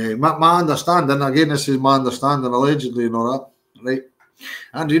 And my understanding, again, this is my understanding, allegedly and all that, right?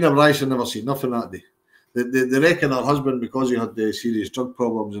 Andrina Bryson never seen nothing that day. They reckon her husband, because he had serious drug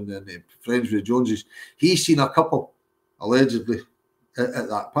problems and friends with Joneses, he's seen a couple, allegedly, at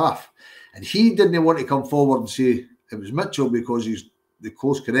that path. And he didn't want to come forward and say it was Mitchell because he's the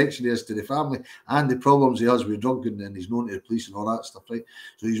close connection he has to the family and the problems he has with drug and he's known to the police and all that stuff, right?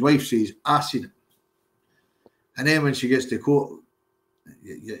 So his wife says, I seen it. And then when she gets to court,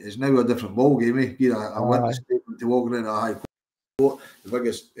 it's now a different ballgame, eh? A witness statement to walking into a high court, the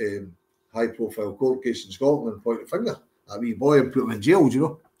biggest high-profile court case in Scotland, point the finger at a wee boy and put him in jail, you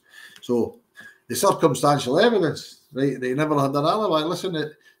know? So the circumstantial evidence, right? They never had an alibi.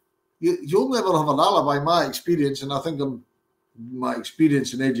 Listen, you'll never have an alibi. My experience, and I think my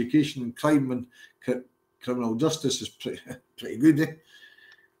experience in education and crime and criminal justice is pretty good. Eh?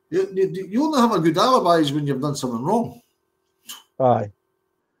 You only have a good alibis when you've done something wrong. Aye.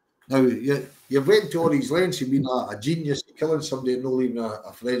 Now you've went to all these lengths. You've been a genius killing somebody and not leaving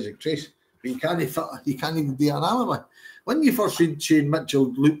a forensic trace. But you can't even do an alibi. When you first read Shane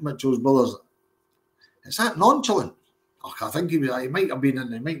Mitchell, Luke Mitchell's brothers, it's that nonchalant. Oh, I think he might have been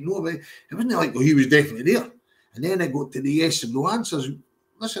in, he might know, but it wasn't like, oh, he was definitely there. And then I got to the yes and no answers.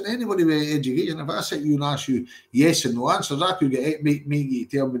 Listen, anybody with education, if I sit you and ask you yes and no answers, I could make you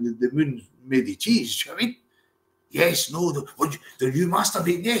tell me that the moon made of cheese. You know what I mean? Yes, no. Do you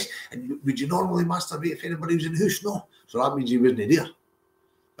masturbate? Yes. And would you normally masturbate if anybody was in the house? No. So that means he wasn't there.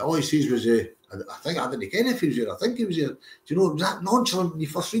 All he says was, I think I didn't care if he was there. I think he was there. Do you know, that nonchalant when you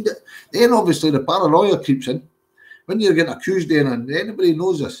first read it? Then obviously the paranoia creeps in. When you're getting accused then, and anybody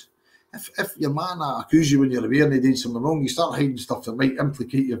knows this, if your man accuse you when you're aware and he did something wrong, you start hiding stuff that might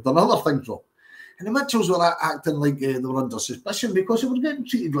implicate you've done other things wrong. And the Mitchells were acting like they were under suspicion because they were getting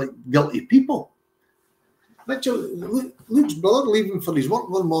treated like guilty people. Mitchell, Luke's brother leaving for his work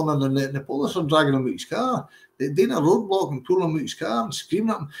one morning and the police are dragging him out his car. They're doing a roadblock and pulling him out his car and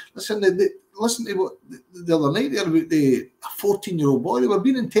screaming at him. Listen to what the other night there about a 14-year-old boy. They were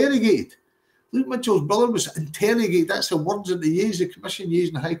being interrogated. Luke Mitchell's brother was interrogated. That's the words that they use, the commission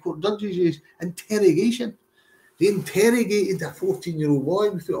used, and the High Court judges use. Interrogation. They interrogated a 14-year-old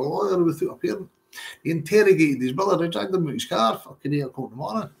boy without a lawyer, without a parent. They interrogated his brother. They dragged him out his car fucking 8 o'clock in the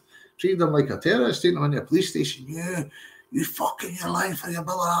morning. Treated him like a terrorist, taking him into a police station. Yeah, you fucking your life for your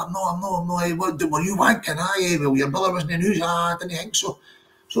brother. No, I'm not. Were you wanking? Well, your brother wasn't in the news. I didn't think so.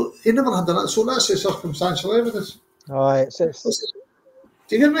 So he never had that. So that's the circumstantial evidence. Aye,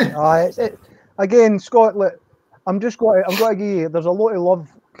 do you get me? Aye, again, Scott. Look, I'm going to give you. There's a lot of love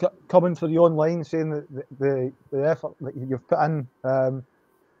coming for you online, saying that the effort that you've put in.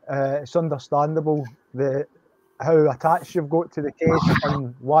 It's understandable how attached you've got to the case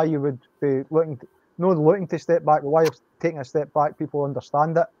and why you would be looking to step back, but why you're taking a step back. People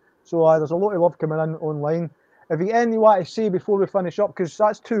understand it. So there's a lot of love coming in online. If you any want to say before we finish up, because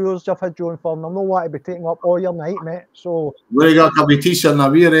that's 2 hours I've had you on for, and I'm not want to be taking up all your night, mate. So we got a bit teacher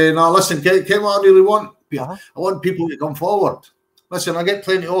now here. Now listen, what I really want. I want people to come forward. Listen, I get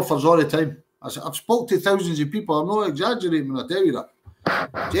plenty of offers all the time. I've spoke to thousands of people. I'm not exaggerating when I tell you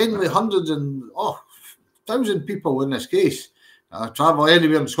that. Genuinely hundreds and 1,000 people in this case. I travel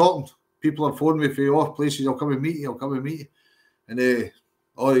anywhere in Scotland. People are phoning me for places. I'll come and meet you. And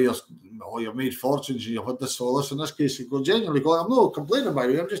you've made fortunes. You've had this or this in this case. You go genuinely. I'm not complaining about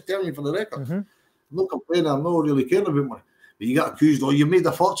it. I'm just telling you for the record. I'm not complaining. I'm not really caring about money. But you get accused. You made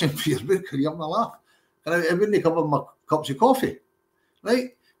a fortune for your book. You're having a laugh. And I wouldn't cover my cups of coffee,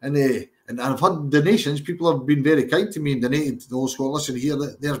 right? And I've had donations. People have been very kind to me and donated to those who listen here.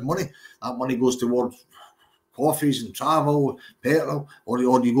 There's money. That money goes towards coffees and travel, petrol, or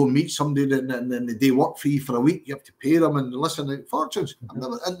you go meet somebody and they work for you for a week. You have to pay them and listen. Fortunes.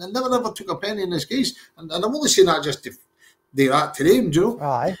 I never ever took a penny in this case, and I'm only saying that just to do that to them, do you know?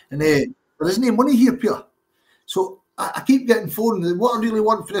 Aye. And there isn't any money here, Peter. So I keep getting phoned. What I really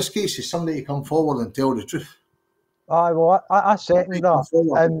want for this case is somebody to come forward and tell the truth. Aye, well, I second that.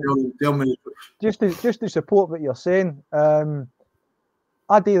 And tell me the truth. Just to support what you're saying,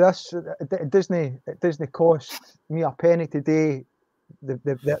 I do this. It doesn't cost me a penny today.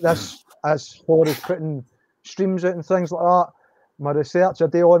 This, as far as putting streams out and things like that, my research I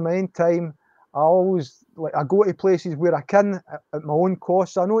do on my own time. I go to places where I can at my own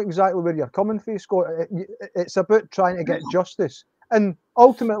cost. I know exactly where you're coming from, Scott. It's about trying to get justice, and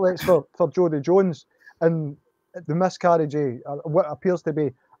ultimately it's for Jodi Jones and the miscarriage of what appears to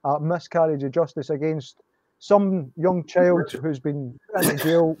be a miscarriage of justice against some young child who's been put in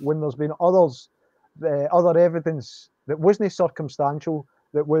jail when there's been other evidence that wasn't circumstantial,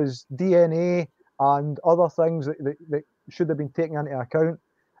 that was DNA and other things that should have been taken into account.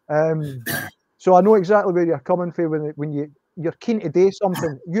 So I know exactly where you're coming from when you're keen to do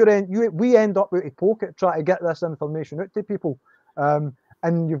something. We end up out of pocket trying to get this information out to people,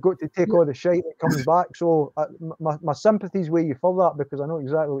 and you've got to take all the shite that comes back. So my sympathies with you for that, because I know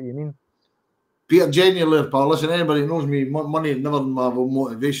exactly what you mean. Peter, genuinely, pal, listen, anybody knows me, money never my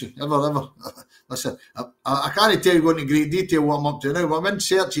motivation, ever. Listen, I can't tell you going into great detail what I'm up to now, but I'm in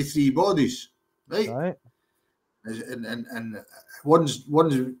search of 3 bodies, right? And one's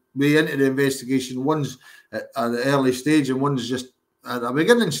way into the investigation, one's at the early stage, and one's just at the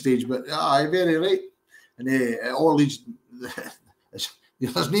beginning stage. But very right. And all these,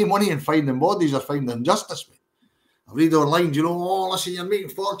 there's no money in finding bodies or finding justice, mate. I read online, you know, listen, you're making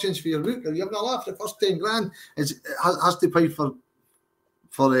fortunes for your book. You're having a laugh. The first 10 grand has to pay for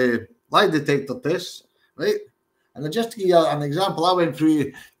lie detector tests, right? And just to give you an example, I went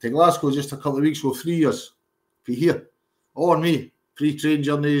through to Glasgow just a couple of weeks ago, 3 years for here, all on me. 3 train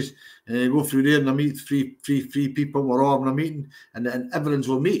journeys, go through there and I meet three people. We're all having a meeting, and everyone's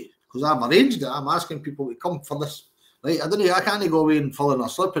with me because I've arranged it. I'm asking people to come for this, right? I can't go away and fill in a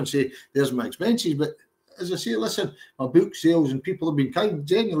slip and say there's my expenses, but as I say, listen, my book sales and people have been kind.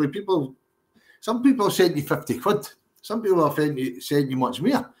 Genuinely, some people have sent you 50 quid. Some people have sent you much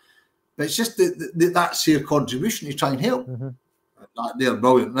more. But it's just that's their contribution to try and help. They're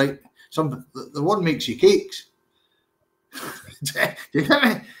brilliant, right? The one makes you cakes. Do you get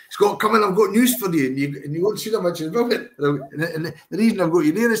me? Scott, come in, I've got news for you. And you won't see that much as brilliant. And the reason I've got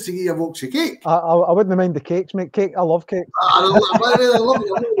you there is to give you a box of cake. I wouldn't mind the cakes, mate. Cake, I love cake. I love it. I'm not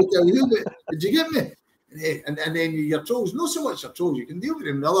going to tell you, but did you get me? And then your trolls, not so much your trolls, you can deal with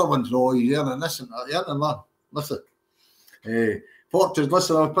them. The other ones, he's earning this and that. Listen, Fortunes,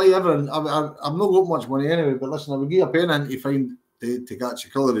 listen, I'll play everything. I've not got much money anyway, but listen, I will give you a pen in to find to catch a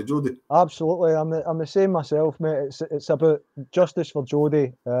colour of Jodi. Absolutely, I'm the same myself, mate. It's about justice for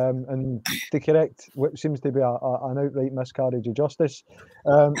Jodi, and to correct what seems to be an outright miscarriage of justice.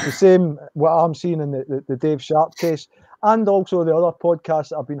 The same what I'm seeing in the Dave Sharp case, and also the other podcasts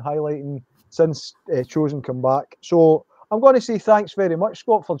that I've been highlighting since Chosen come back. So I'm going to say thanks very much,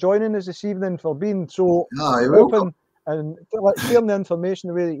 Scott, for joining us this evening, for being so open and sharing the information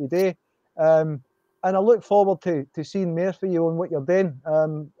the way that you do. And I look forward to seeing more for you on what you're doing.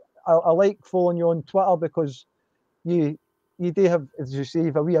 I like following you on Twitter because you do have, as you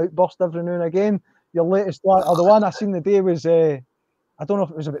say, a wee outburst every now and again. Your latest one, or the one I seen the day was, I don't know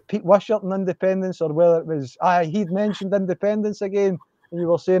if it was about Pete Wishart and independence, or whether it was, he'd mentioned independence again, and you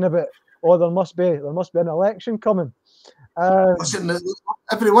were saying about, there must be an election coming. Listen,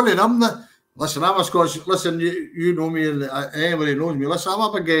 every one of them. Listen, I'm a Scottish. Listen, you know me, and anybody knows me. Listen,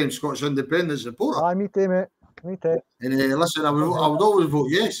 I'm a big Scottish independence supporter. Me too, mate. Me too. And listen, I would always vote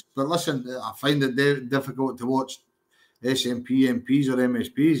yes, but listen, I find it difficult to watch SNP MPs or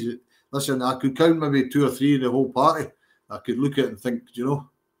MSPs. Listen, I could count maybe 2 or 3 in the whole party. I could look at it and think, you know,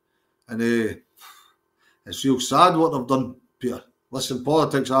 and it's real sad what they've done, Peter. Listen,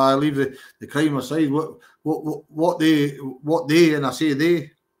 politics. I leave the crime aside. What they and I say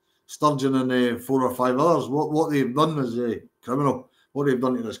they, Sturgeon and 4 or 5 others, what they've done is criminal. What they've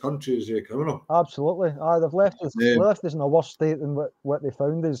done to this country is criminal. Absolutely. They've left us in a worse state than what they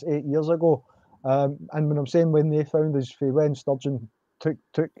found us 8 years ago. And when I'm saying when they found us, when Sturgeon took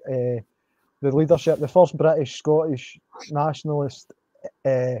the leadership, the first British Scottish nationalist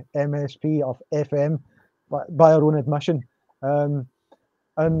MSP of FM, by her own admission. And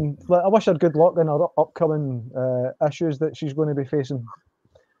I wish her good luck in her upcoming issues that she's going to be facing.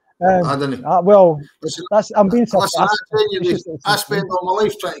 I don't know. Well, listen, I'm being sarcastic. I spend all my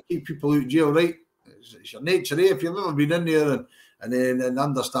life trying to keep people out of jail, right? It's your nature, eh? If you've ever been in there and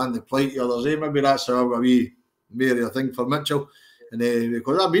understand the plight of others, maybe that's a wee merrier thing for Mitchell. And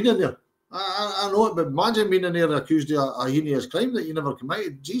because I've been in there, I know it, but imagine being in there accused of a heinous crime that you never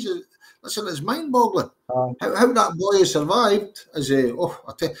committed. Jesus, listen, it's mind-boggling. How that boy has survived is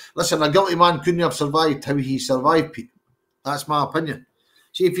listen, a guilty man couldn't have survived how he survived, Pete. That's my opinion.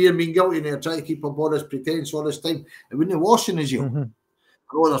 See, if you'd been guilty and you're trying to keep up all this pretense all this time, it wouldn't have washed in his jail. I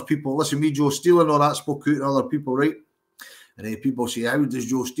know there's people, listen, me, Joe Steele and all that spoke out to other people, right? And people say, how does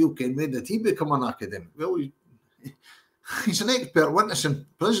Joe Steele ken? When did he become an academic? Well, he's an expert witness in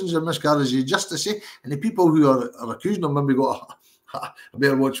prisons and miscarriages of justice, and the people who are accusing him maybe got I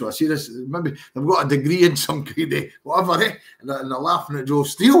better watch what I see this. Maybe they've got a degree in some kind of whatever, and they're laughing at Joe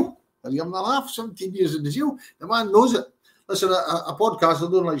Steele. Are you having a laugh? 17 years in the jail. The man knows it. Listen, a podcast,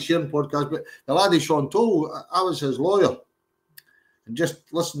 I don't like sharing podcasts, but the laddie Sean Toll, I was his lawyer. And just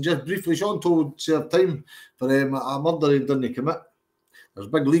briefly, Sean Toll served time for a murder he didn't commit. There's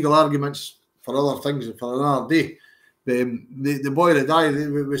big legal arguments for other things for another day. The boy that died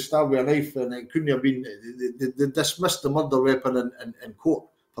was stabbed with a knife, and it couldn't have been. They dismissed the murder weapon in court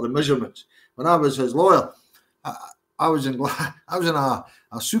for the measurements. When I was his lawyer, I was in a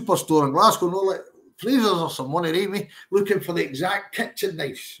superstore in Glasgow, like Fraser's or someone at Amy, looking for the exact kitchen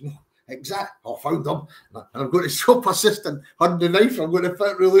knives. Exactly. I found him. And I'm going to stop assisting on the knife. I'm going to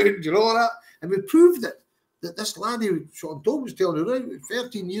fit really in. Do you know that? And we proved it. That this lad, Sean Tom was telling you, right,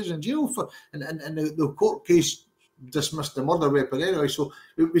 13 years in jail for, and the court case dismissed the murder weapon anyway. So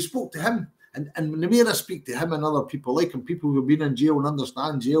we spoke to him. And the more I speak to him and other people like him, people who've been in jail and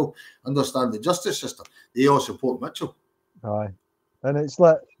understand the justice system, they all support Mitchell. Aye. And it's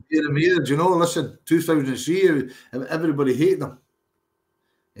like, do you know, listen, 2003, everybody hated him.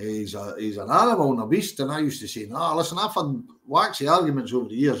 He's an animal and a beast. And I used to say, no, listen, I've had waxy arguments over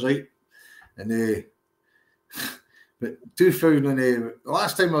the years, right? And but 2000, the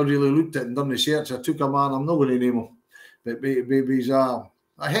last time I really looked at and done research, I took a man, I'm not going to name him, but he's a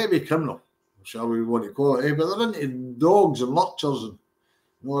heavy criminal, shall we want to call it. But they're into dogs and lurchers and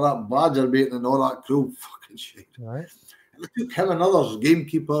all that badger baiting and all that cruel fucking shit. right. And I took him and others,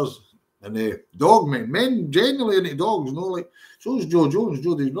 gamekeepers, and dog men genuinely into dogs, you know, like, so is Jodi Jones,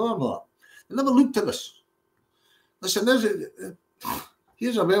 Jodi's brother and all that. They never looked at this. Listen,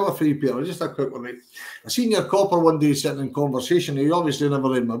 here's a bella for you, Peter, just a quick one, right? I seen your copper one day sitting in conversation. He obviously never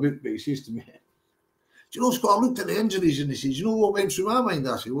read my book, but he says to me, do you know, Scott, I looked at the injuries and he says, you know what went through my mind?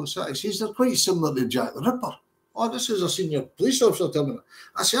 I said, what's that? He says, they're quite similar to Jack the Ripper. Oh, this is a senior police officer telling me that.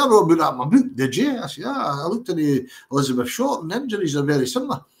 I said, I wrote about that in my book, did you? I said, yeah, I looked at the Elizabeth Short and injuries are very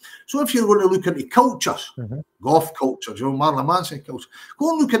similar. So if you're going to look into cultures, golf culture, you know, Marlon Manson culture, go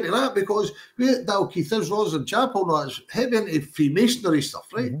and look into that, because we at Dalkeith is Roslyn Chapel, no, it's heavy into Freemasonry stuff,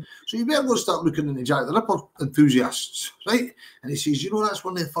 right? So you better go start looking into Jack the Ripper enthusiasts, right? And he says, you know, that's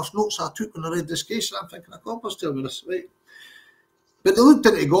one of the first notes I took when I read this case. And I'm thinking, of course, tell me this, right? But they looked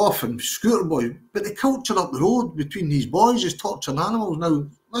into golf and scooter boy, but the culture up the road between these boys is torturing animals. Now,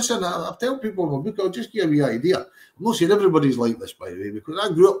 listen, I've told people in my book, I'll just give you an idea. I'm not saying everybody's like this, by the way, because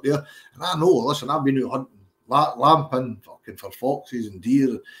I grew up there and I know, listen, I've been out hunting, lamping, fucking for foxes and deer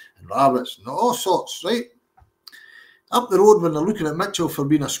and rabbits and all sorts, right? Up the road when they're looking at Mitchell for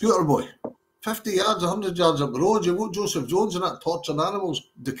being a scooter boy, 50 yards, 100 yards up the road, you've got Joseph Jones and that torturing animals,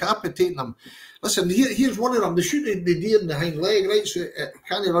 decapitating them. Listen, here's one of them. They shoot the deer in the hind leg, right, so it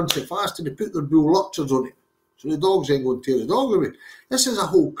can't run so fast, and they put their bull lurchers on it, so the dogs ain't going to tear the dog away. This is a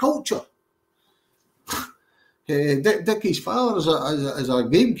whole culture. Dickie's father is a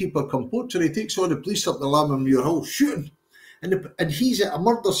gamekeeper come poacher. He takes all the police up the Lammermuir Hill shooting. And he's at a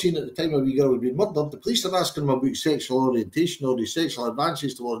murder scene at the time a wee girl had been murdered. The police are asking him about sexual orientation or his sexual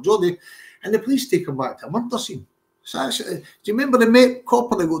advances towards Jodi, and the police take him back to a murder scene. So actually, do you remember the mate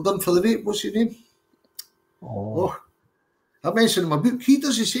copper that got done for the rape? What's his name? Oh, I mentioned in my book, he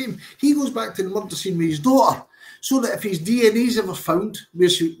does the same. He goes back to the murder scene with his daughter, so that if his DNA is ever found, where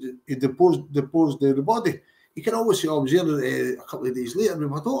he deposed the body, he can always say, I was there a couple of days later with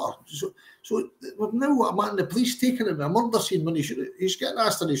my daughter. So we've now got a man in the police taking him to a murder scene when he's getting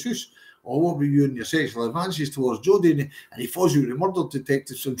asked in his house, oh, what were you and your sexual advances towards Jodi? And he falls out the murder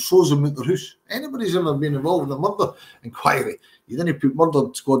detectives and throws him out their house. Anybody's ever been involved in a murder inquiry, you didn't put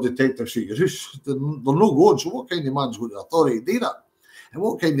murder squad detectives out your house. They're no going. So what kind of man's got the authority to do that? And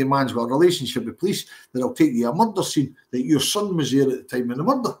what kind of man's got a relationship with police that'll take you to a murder scene that your son was there at the time of the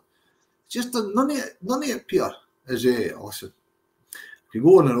murder? Just none of it, Peter, is listen. I could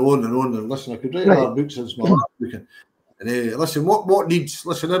go on and on and on and listen. I could write another book since my last book. And listen, what needs?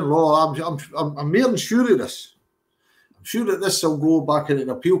 Listen, in law, I'm more than sure of this. I'm sure that this will go back into an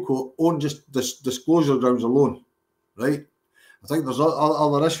appeal court on just disclosure grounds alone, right? I think there's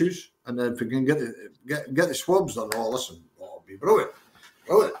other issues, and if we can get the swabs done, listen, it'll be brilliant.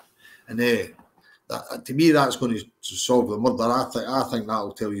 And to me, that's going to solve the murder. I think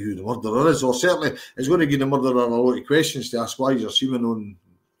that'll tell you who the murderer is, or certainly it's going to give the murderer a lot of questions to ask. Why is your semen on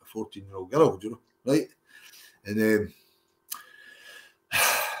a 14-year-old girl? Do you know, right? And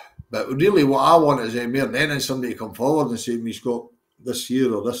but really, what I want is more than anything, somebody to come forward and say to me, Scott, this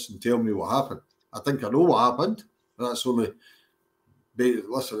year or this, and tell me what happened. I think I know what happened. That's only.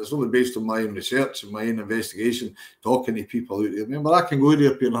 Listen, it's only based on my own research and my own investigation, talking to people out there. Remember, I can go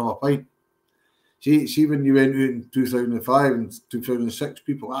there and have a pint. See, when you went out in 2005 and 2006,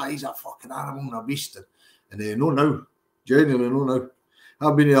 people, he's a fucking animal and a beast. And they know now, genuinely know now.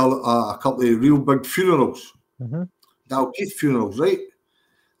 I've been to a couple of real big funerals, Dalkeith funerals, right?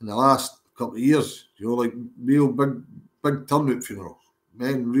 In the last couple of years, like real big turnout funerals.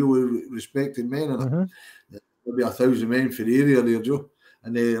 Men, really respected men in it. Maybe 1,000 men for the area there, Joe.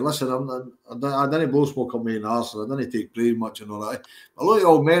 And listen, I didn't blow smoke on me in arse, I didn't take praise much and all that. A lot of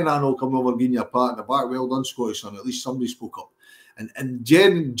old men I know come over giving you a pat in the back. Well done, Scottish son. At least somebody spoke up. And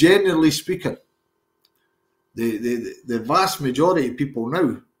generally speaking, the vast majority of people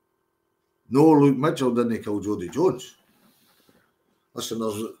now know Luke Mitchell didn't kill Jodi Jones. listen,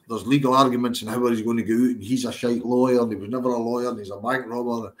 there's legal arguments and how he's going to go out, and he's a shite lawyer, and he was never a lawyer, and he's a bank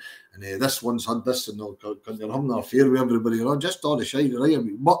robber, and this one's had this, and can you're having an affair with everybody, just all the shite, right? I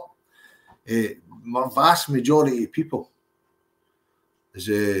mean, but my vast majority of people is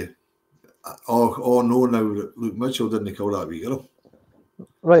all know now that Luke Mitchell didn't kill that wee girl.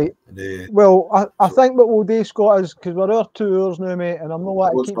 Right. Well, I think what we'll do, Scott, is because we're 2 hours now, mate, and I'm not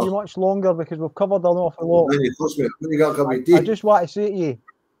want to keep you much longer because we've covered an awful lot. I just want to say to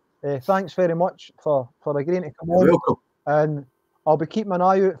you, thanks very much for agreeing to come on. You're welcome. And I'll be keeping an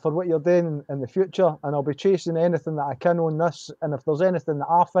eye out for what you're doing in the future, and I'll be chasing anything that I can on this. And if there's anything that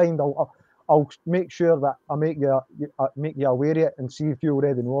I find, I'll make sure that I make you aware of it and see if you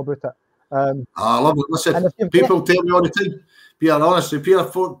already know about it. I love it. Listen, people tell me all the time, Pierre, honestly, Pierre,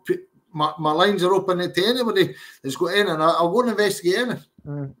 my lines are open to anybody that's got in, and I'll go and investigate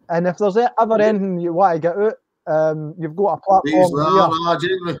anything. And if there's ever anything you want to get out, you've got a platform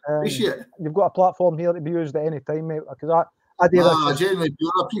here. Appreciate it. You've got a platform here to be used at any time, mate, because I do this genuinely,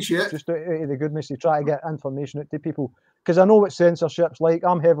 I appreciate it. Just out of the goodness to try to get information out to people, because I know what censorship's like.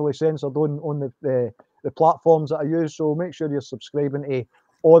 I'm heavily censored on the platforms that I use, so make sure you're subscribing to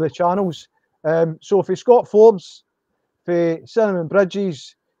all the channels. So for Scott Forbes, for Cinnamon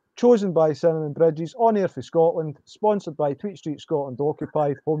Bridges, chosen by Cinnamon Bridges, on air for Scotland, sponsored by Tweet Street Scotland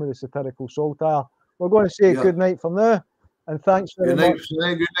Occupied, home of the satirical saltire. We're going to say good night from now, and thanks very much. Good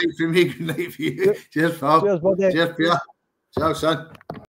night for me, good night for you. Cheers, pal. Cheers, buddy. Cheers, Pierre. Ciao, son.